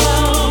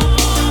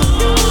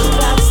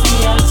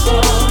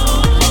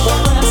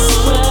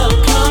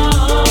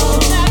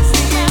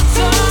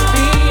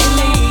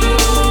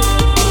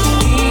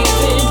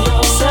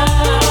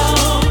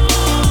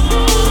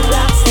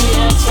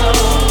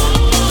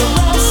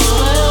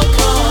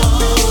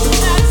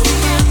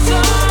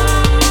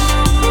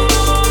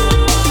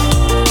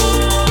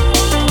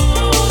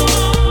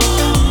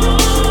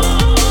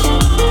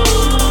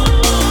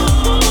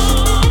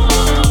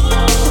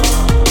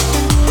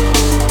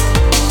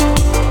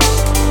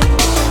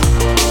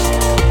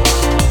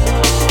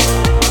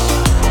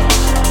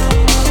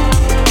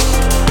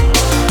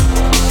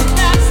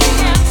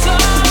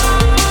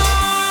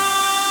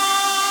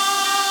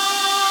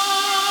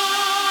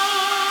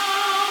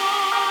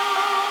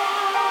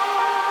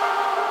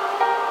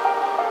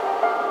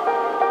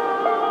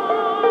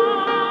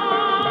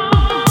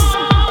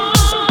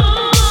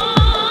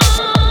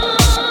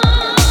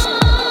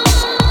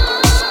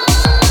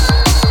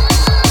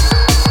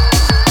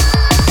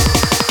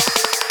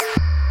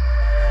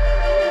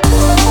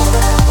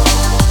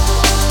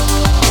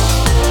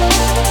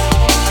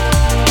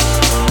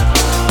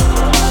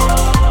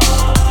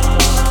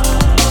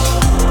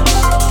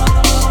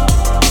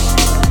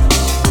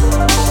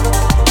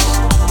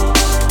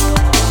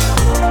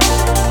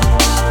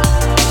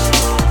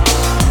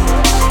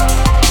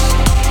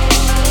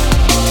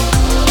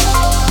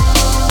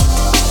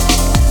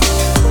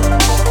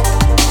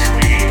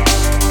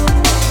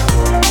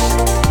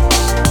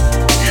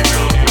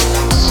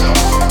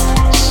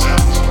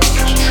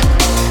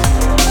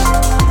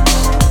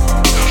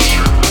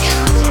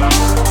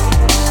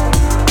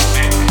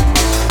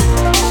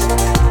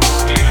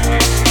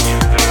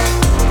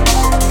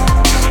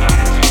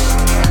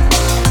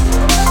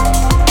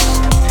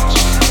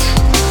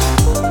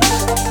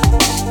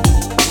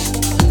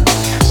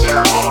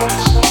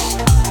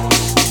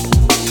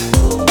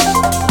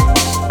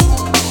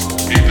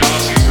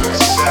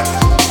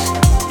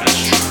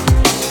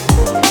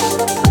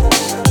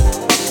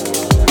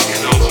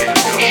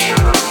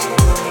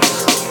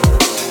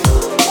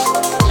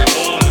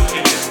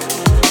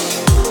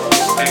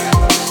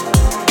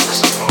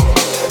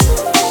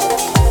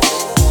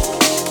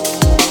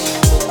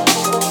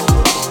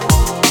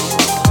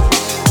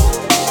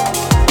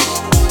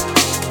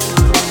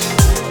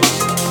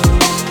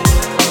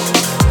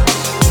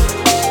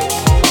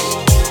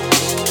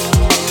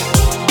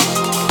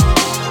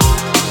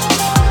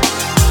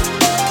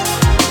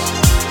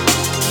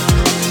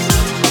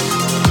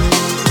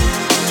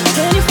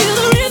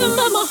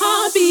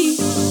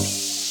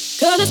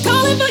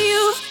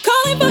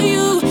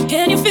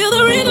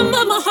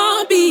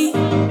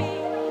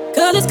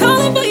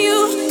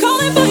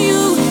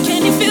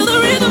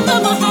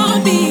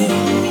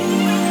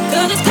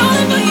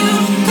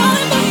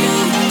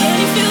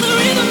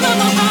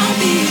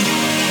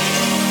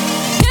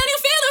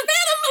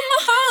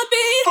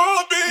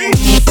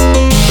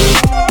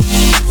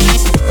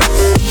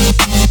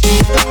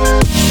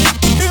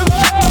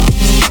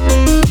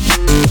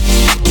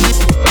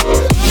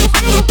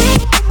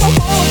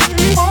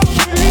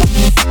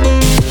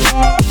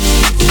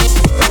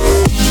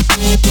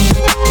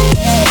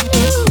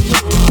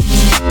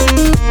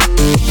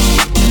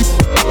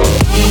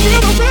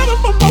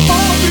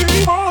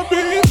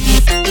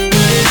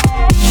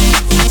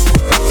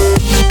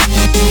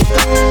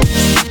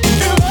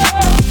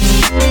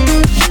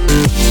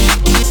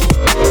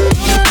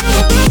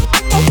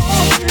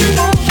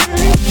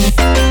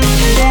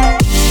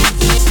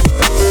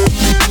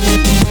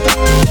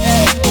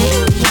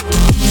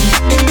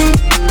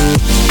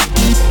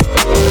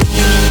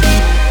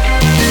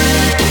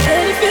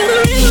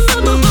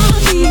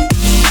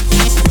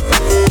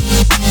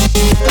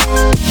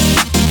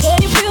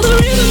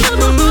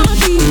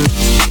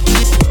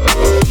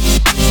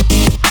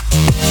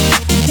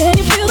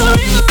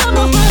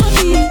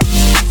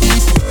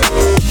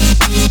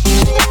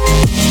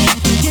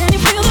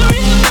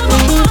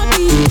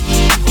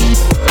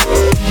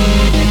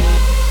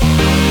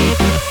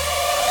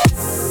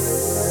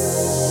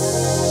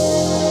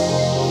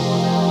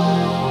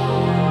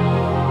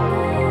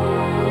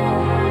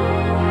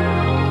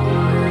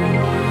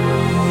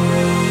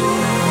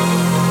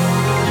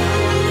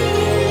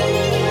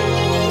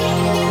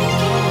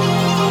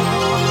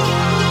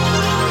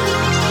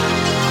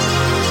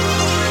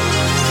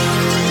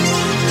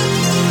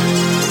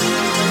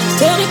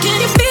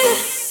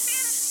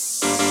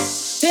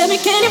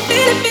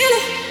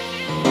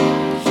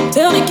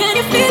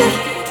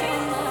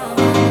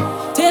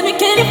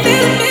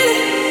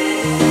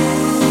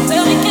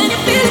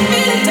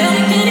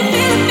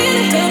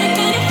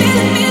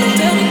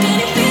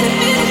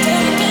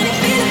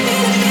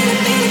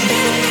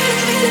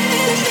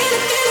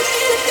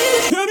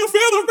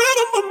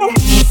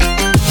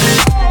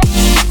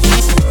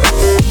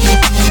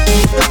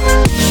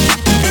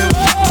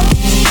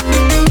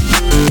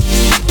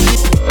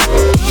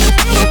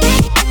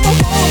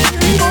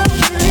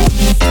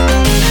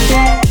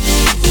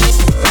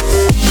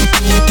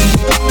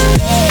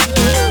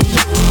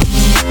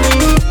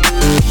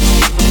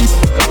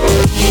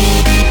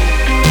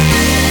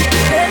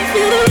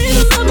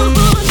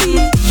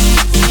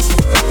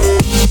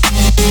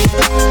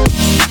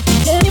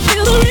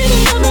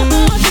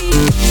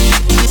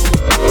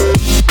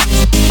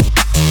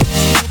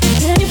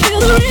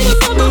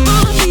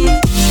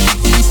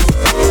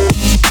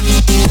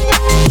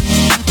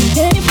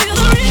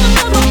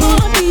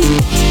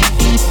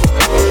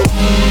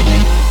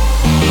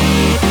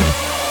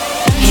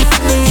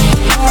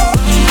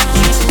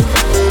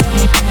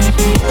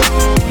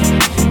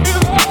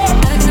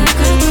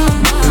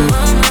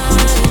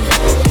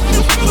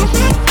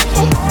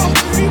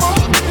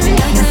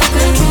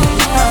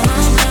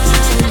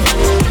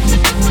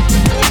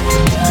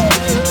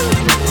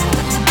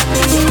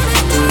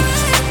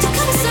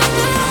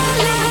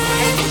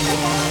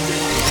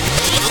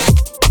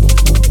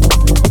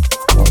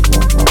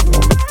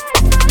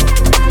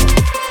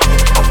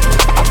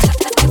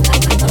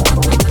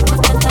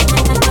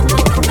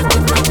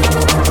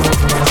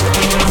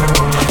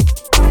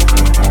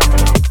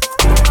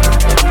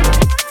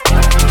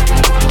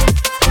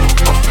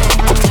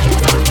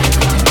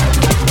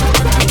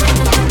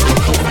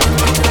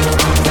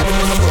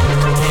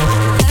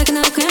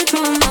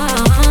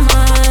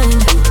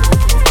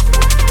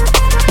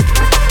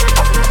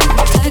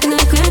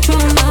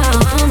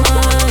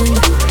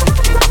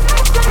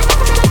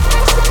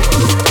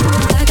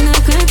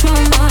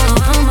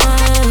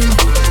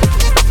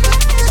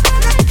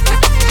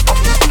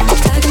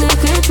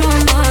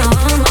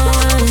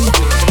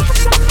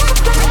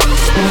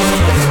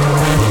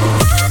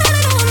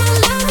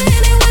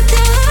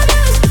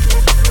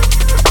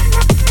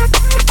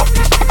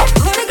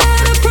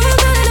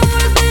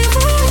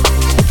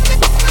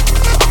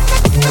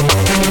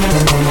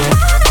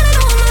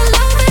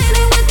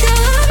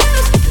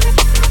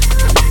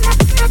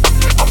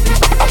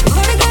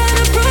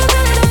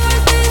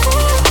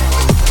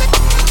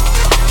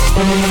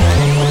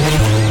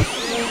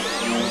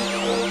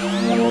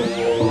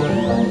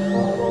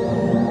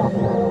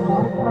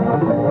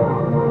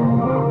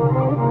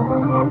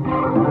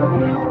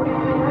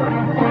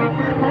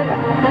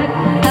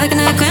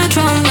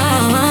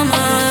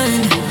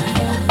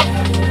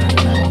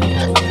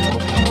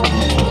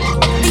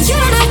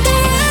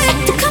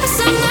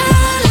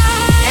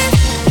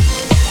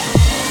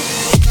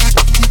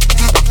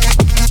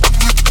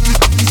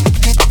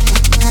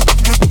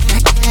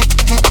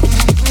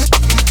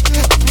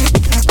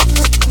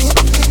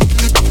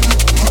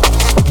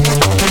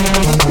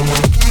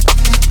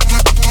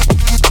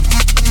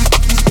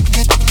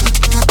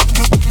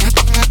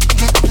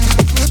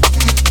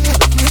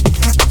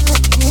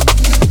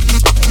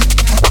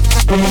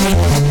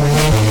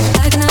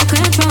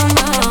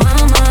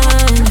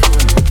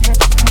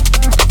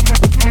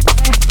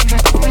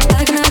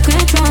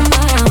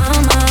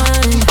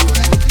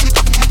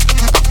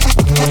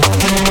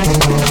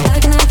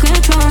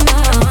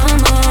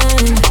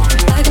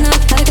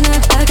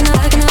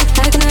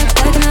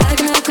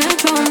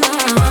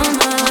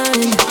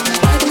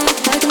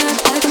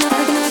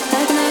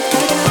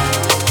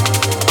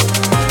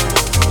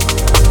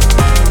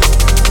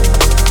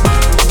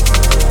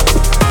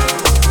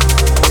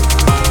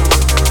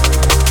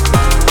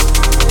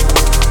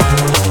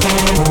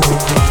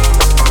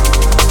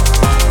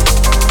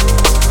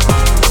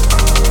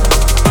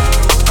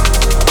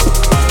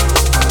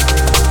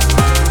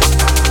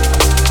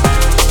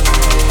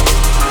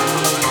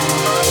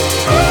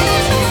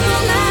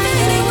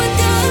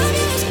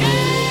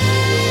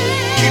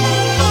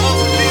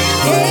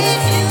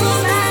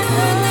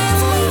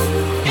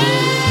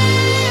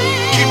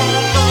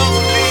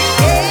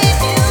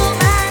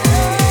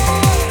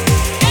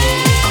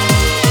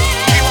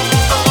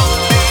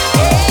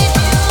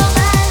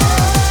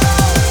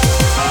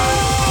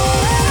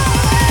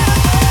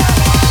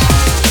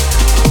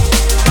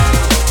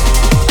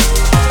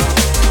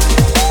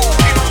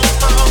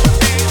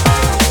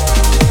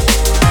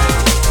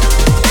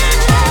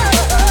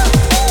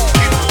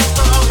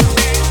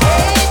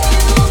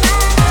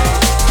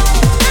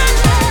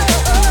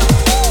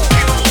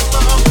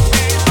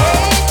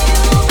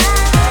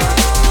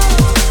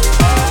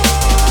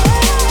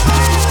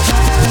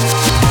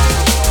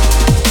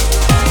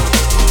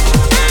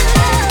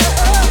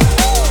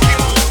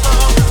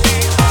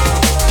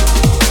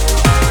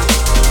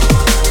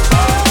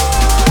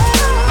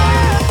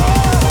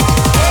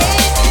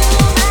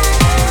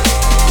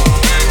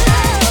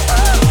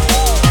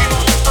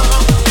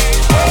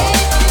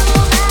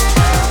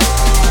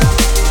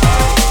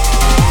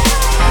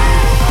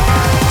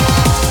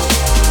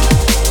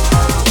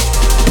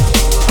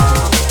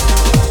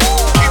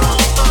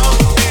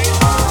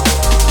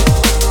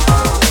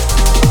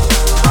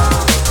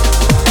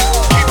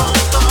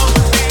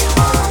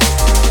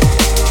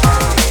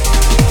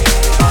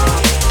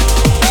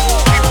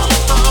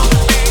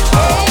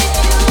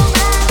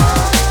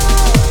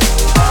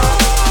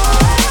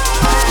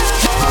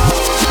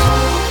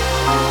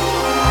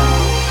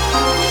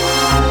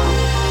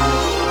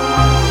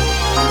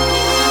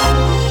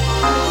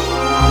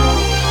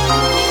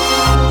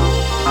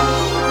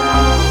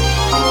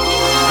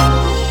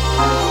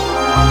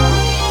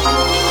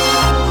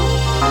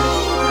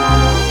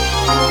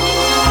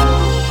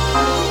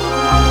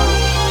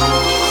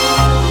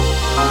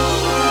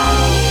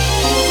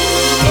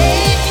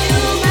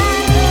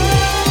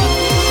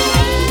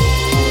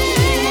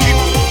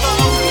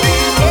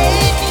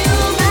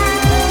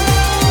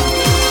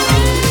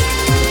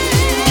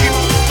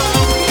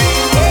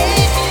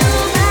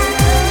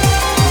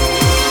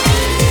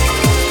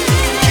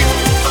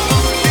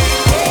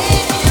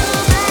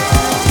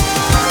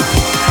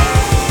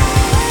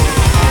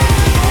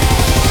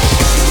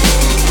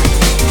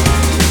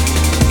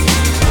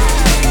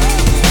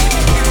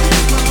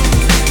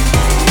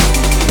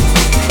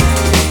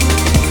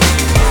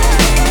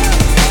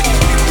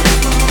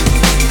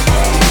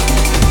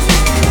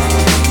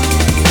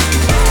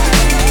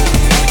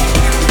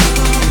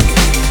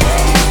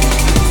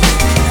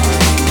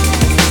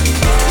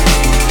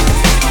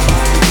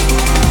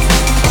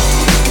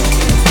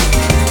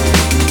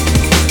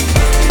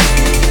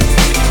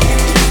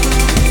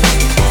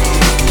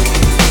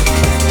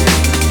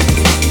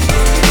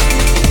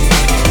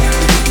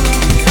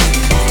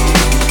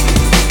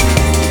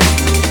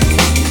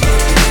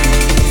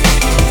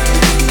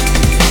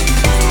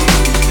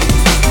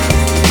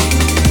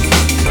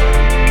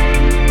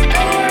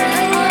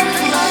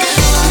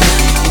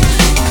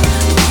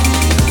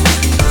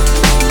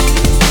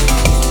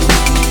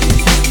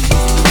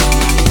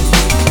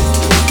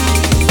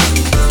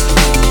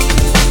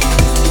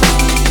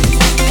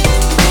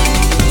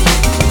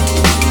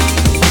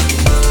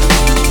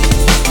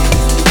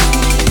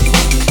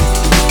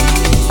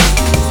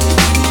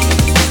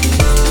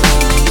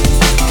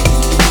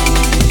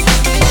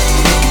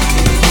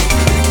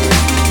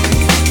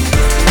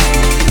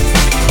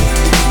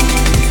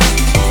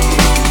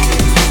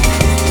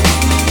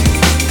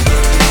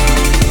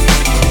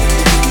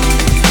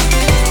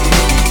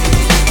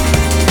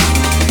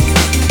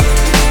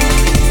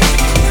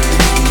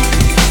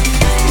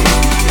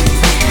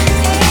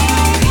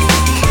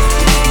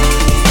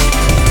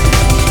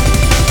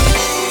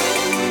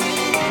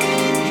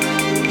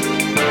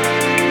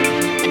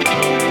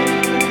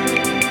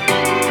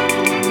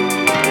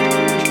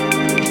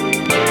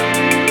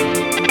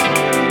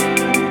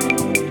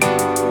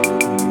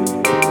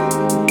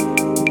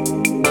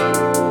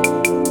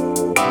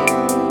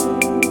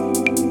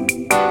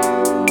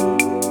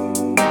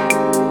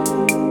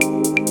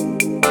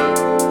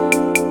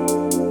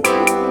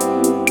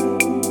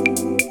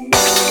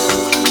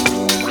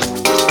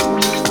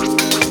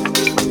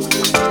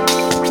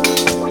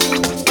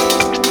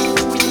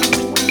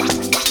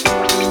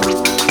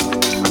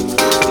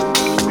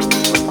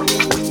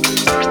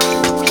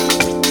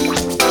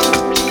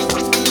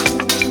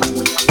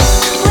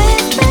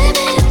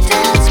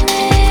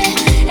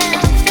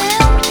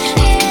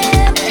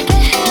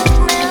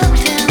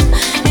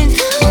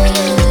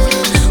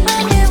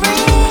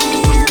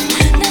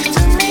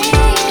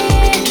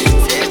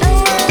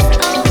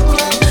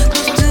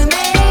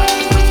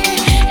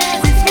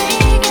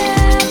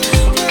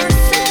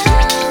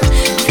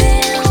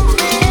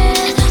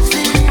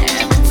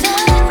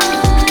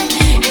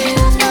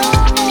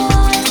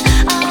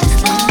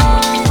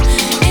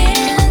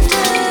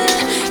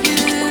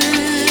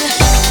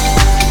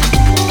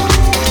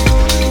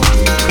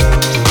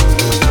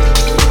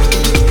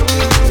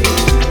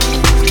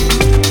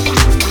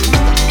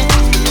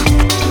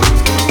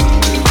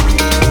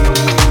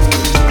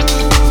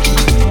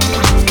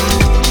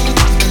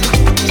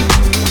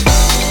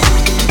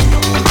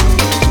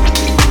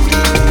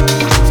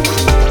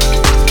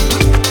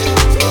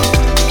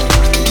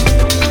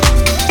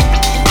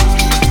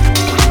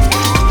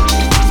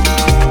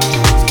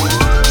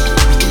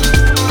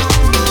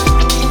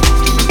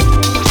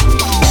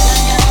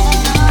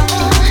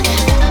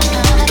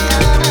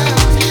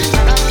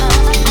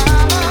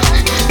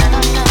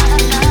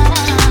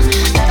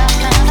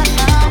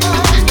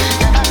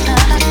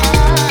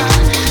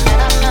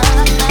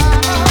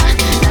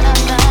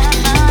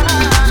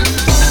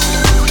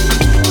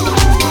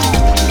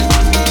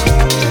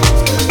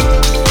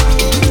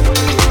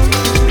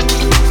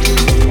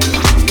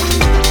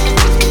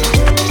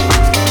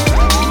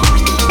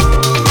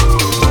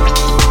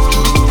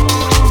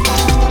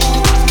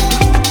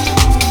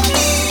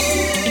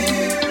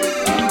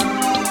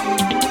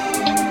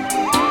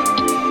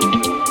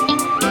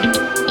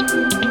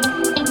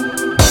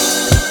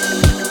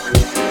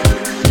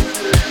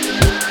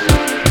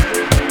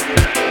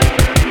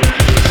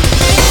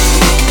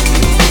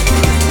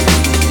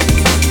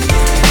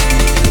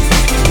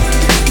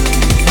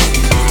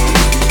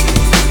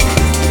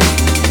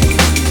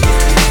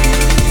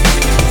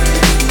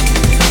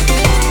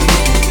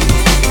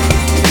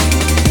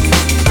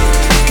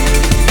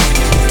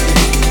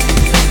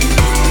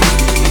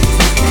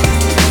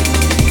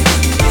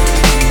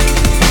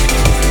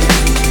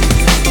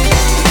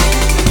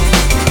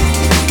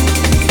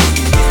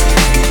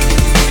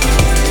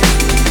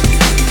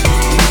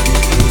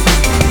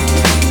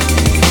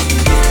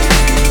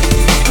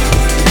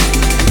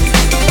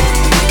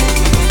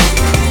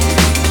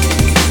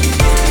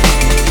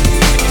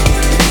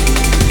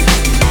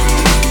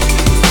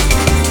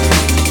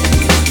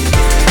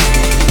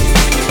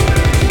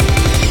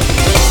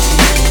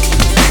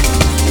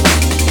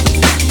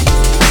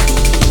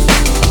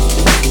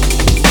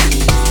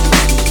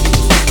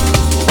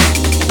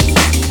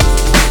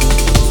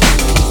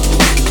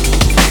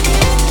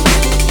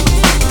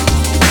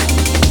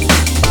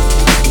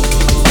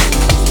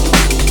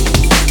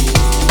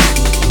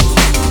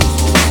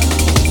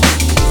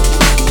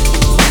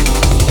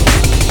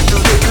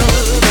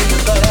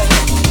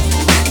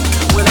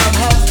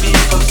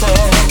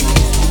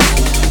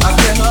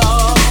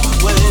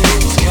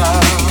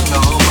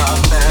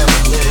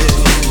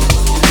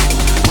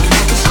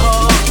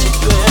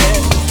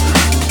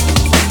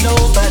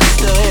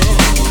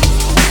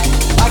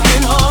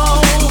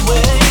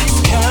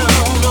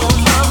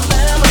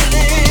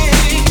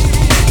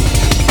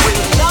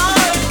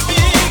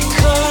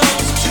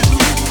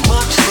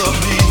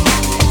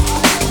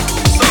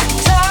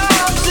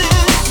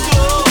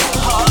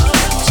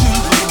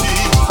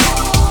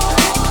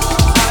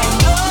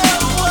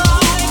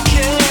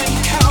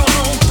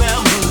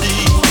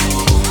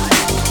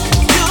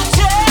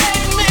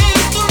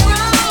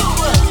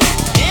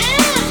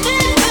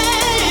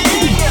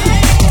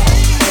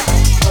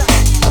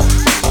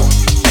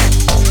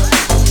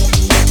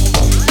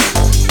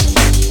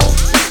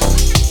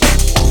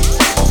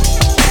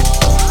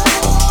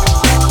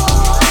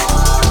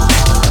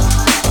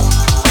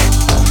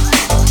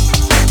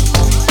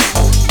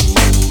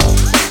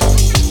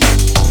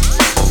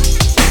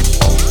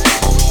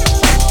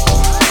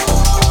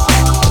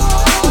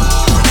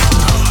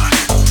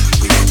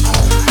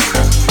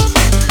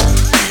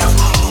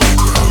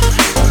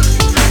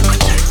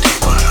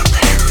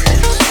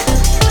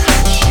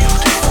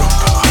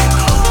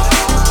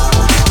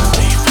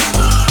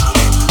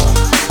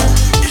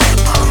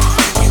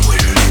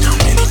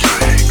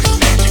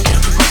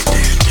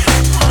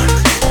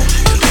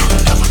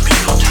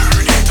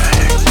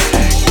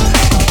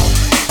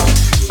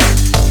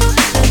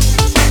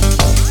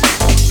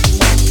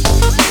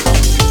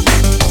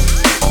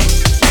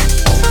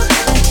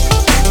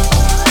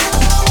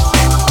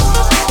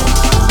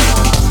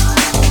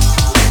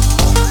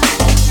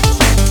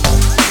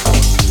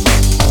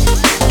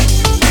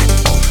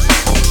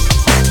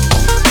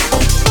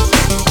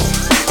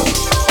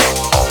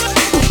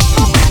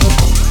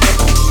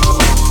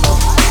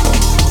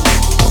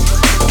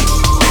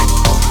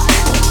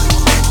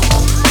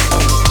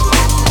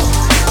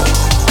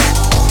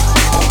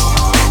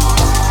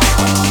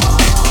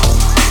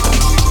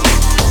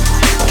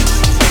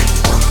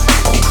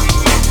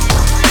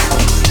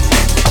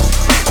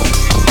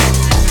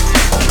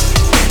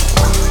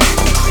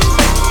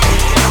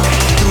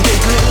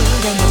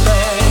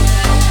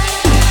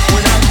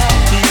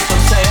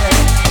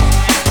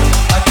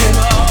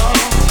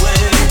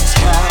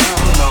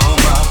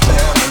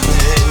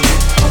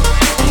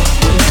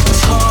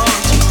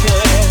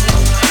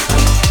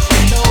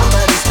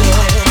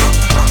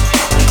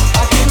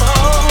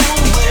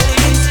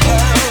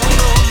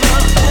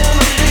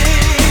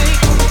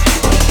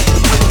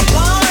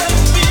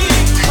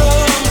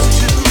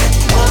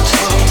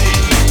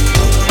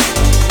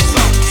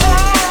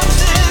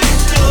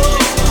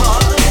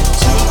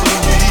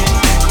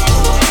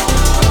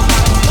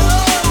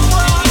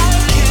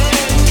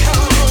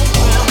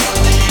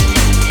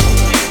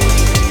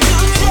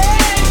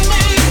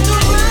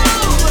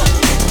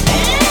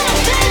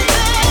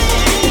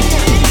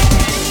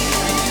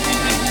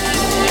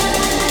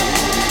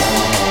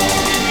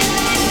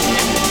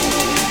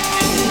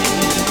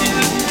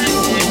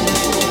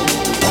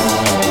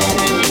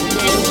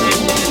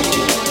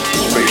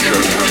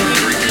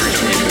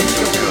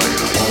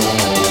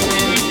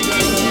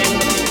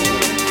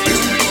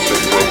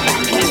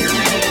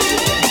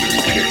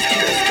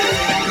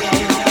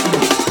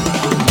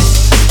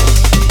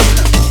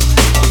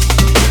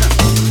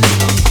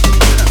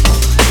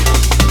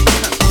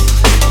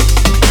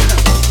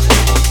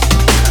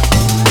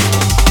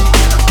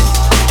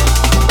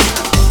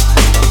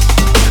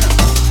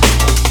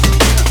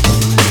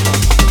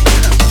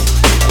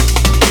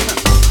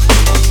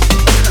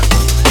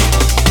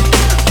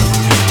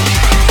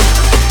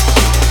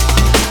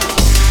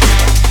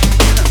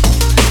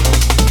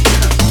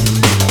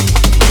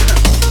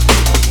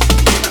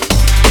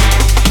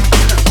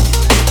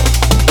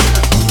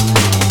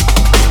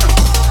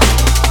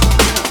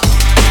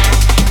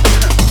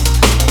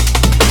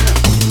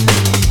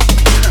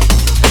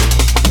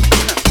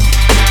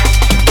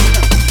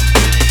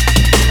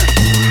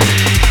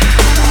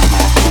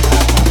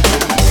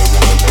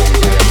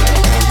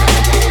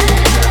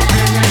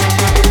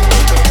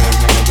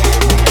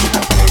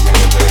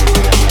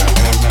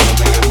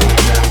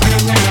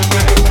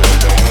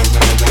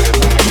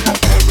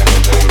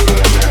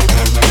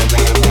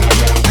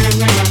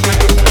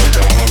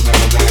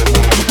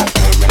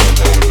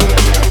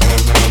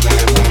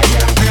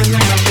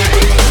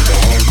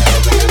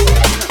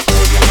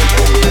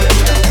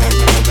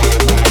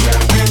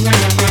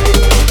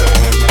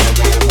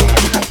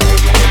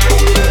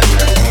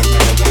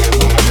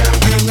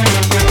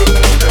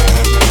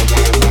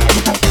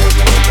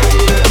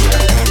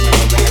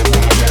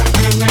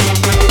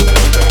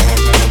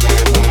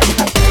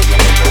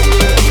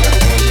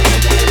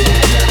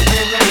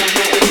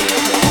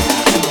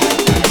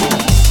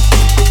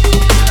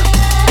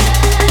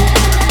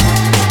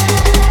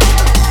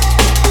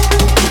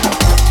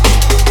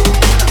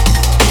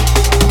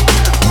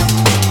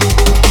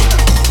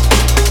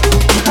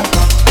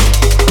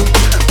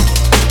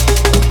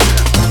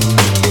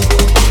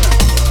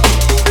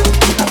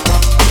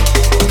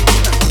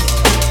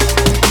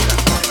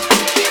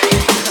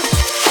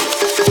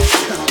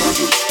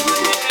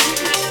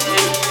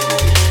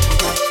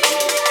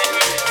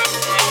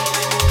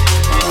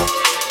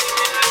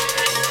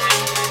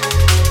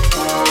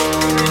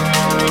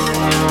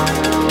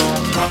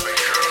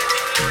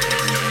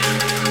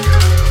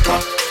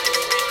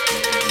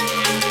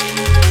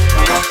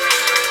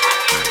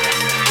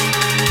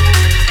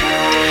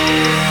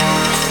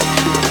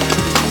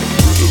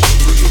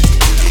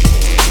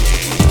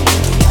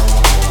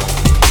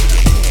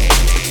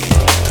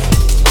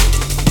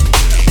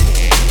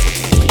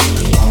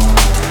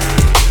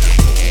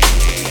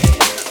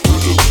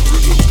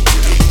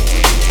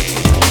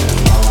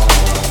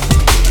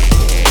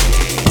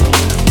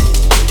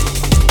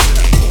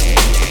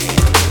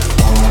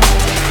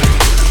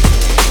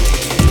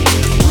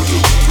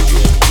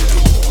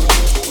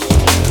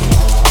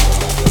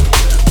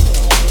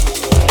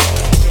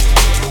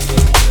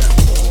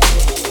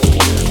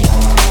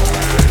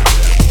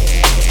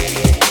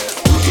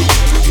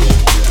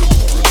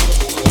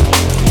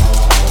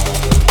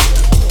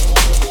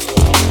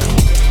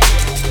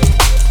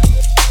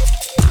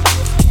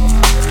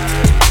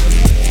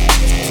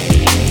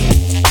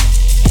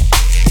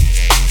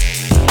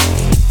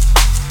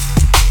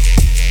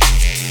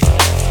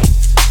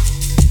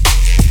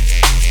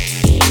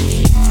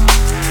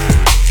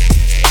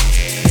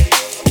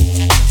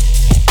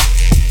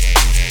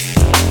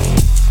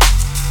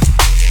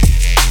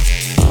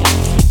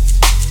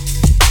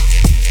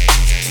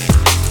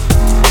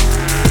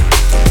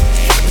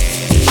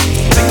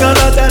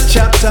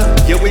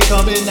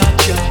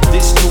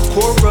 this new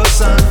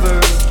chorus and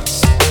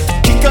verse.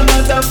 Kick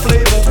another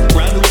flavor,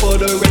 brand new for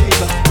the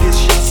raver. This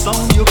your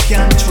song you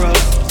can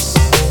trust.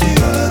 The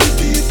other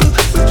people,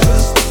 we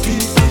trust the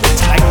people.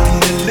 Tighten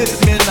the lip,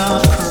 me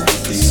not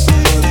curse.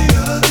 The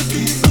other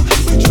people,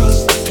 we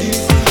trust the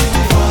people.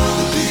 All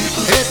the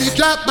people. If you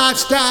drop my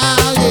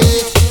style,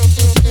 yeah.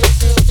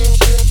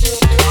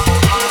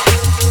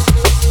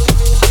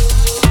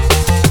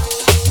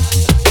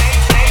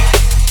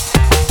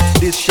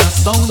 This your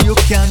song you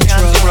can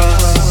trust.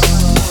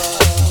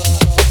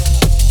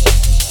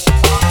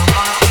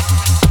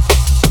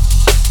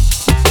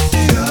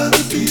 The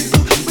other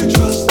people, we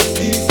trust the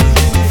people.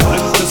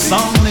 Flip the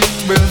song in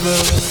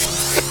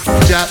reverse.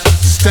 Drop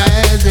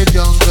style, the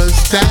jungle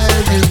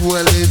style, the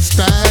wallet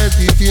style,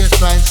 the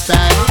baseline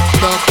style,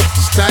 top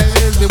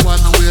style, the one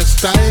wear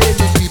style,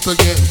 the people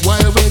get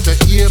wild when they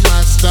hear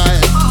my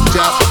style.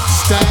 Drop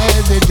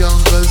style, the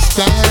jungle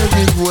style,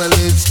 the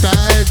wallet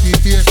style, the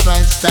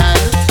baseline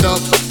style,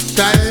 top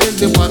style,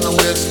 the one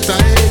wear style,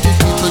 the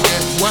people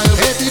get wild.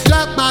 Hey, the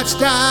drop my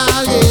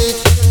style, yeah.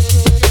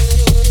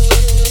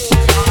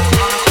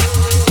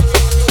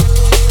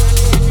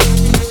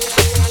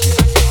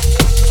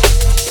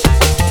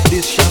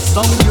 This your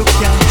song you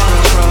can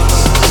trust.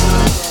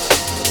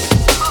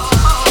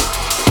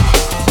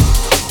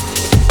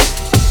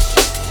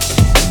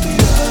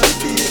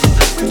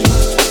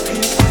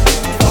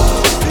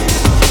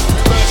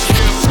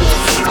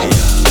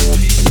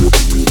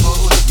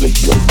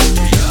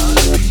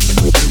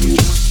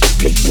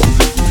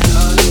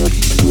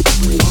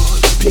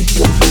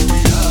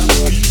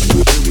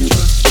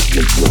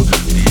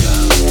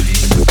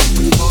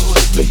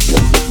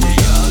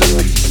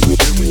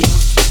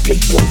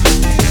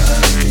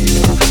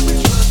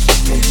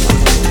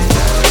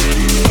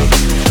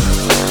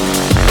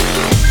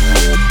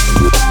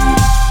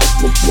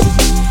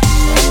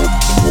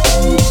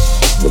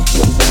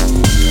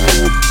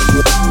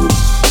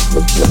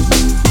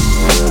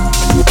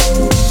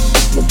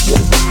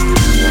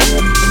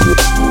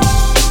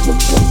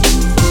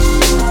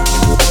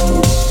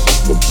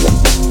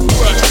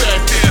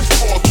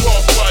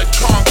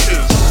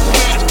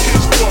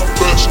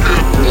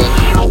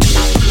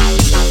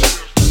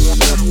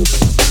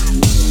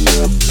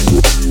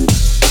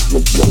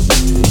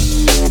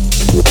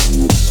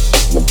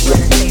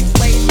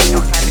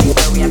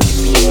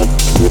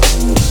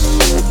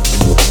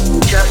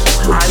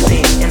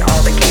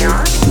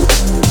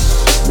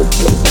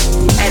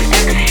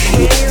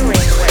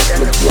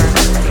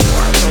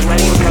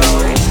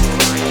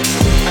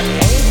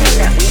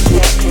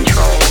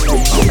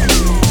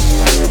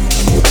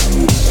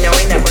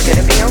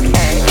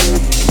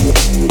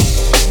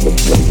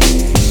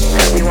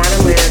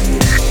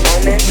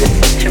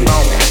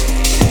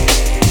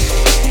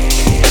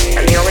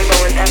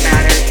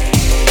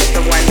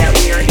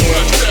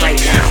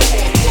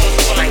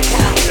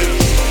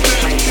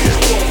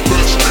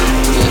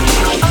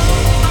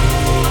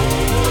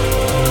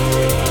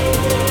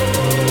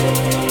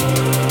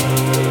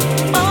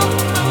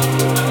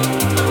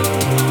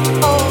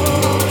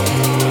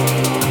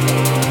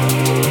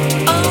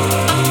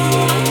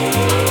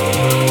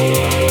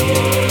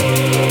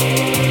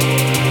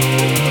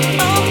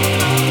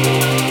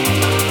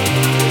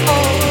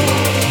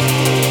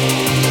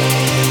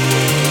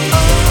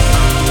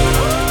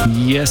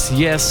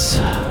 Yes.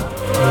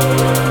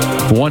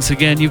 Once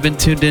again, you've been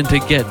tuned in to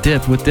Get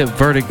Dip with Dip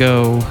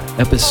Vertigo,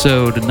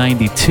 episode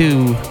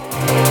 92,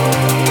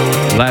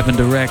 live and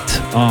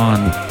direct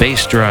on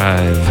Bass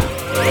Drive.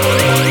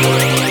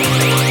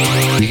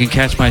 You can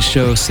catch my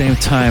show same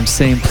time,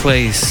 same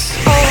place,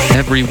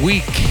 every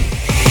week.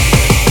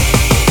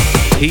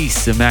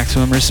 Peace and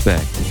maximum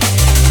respect.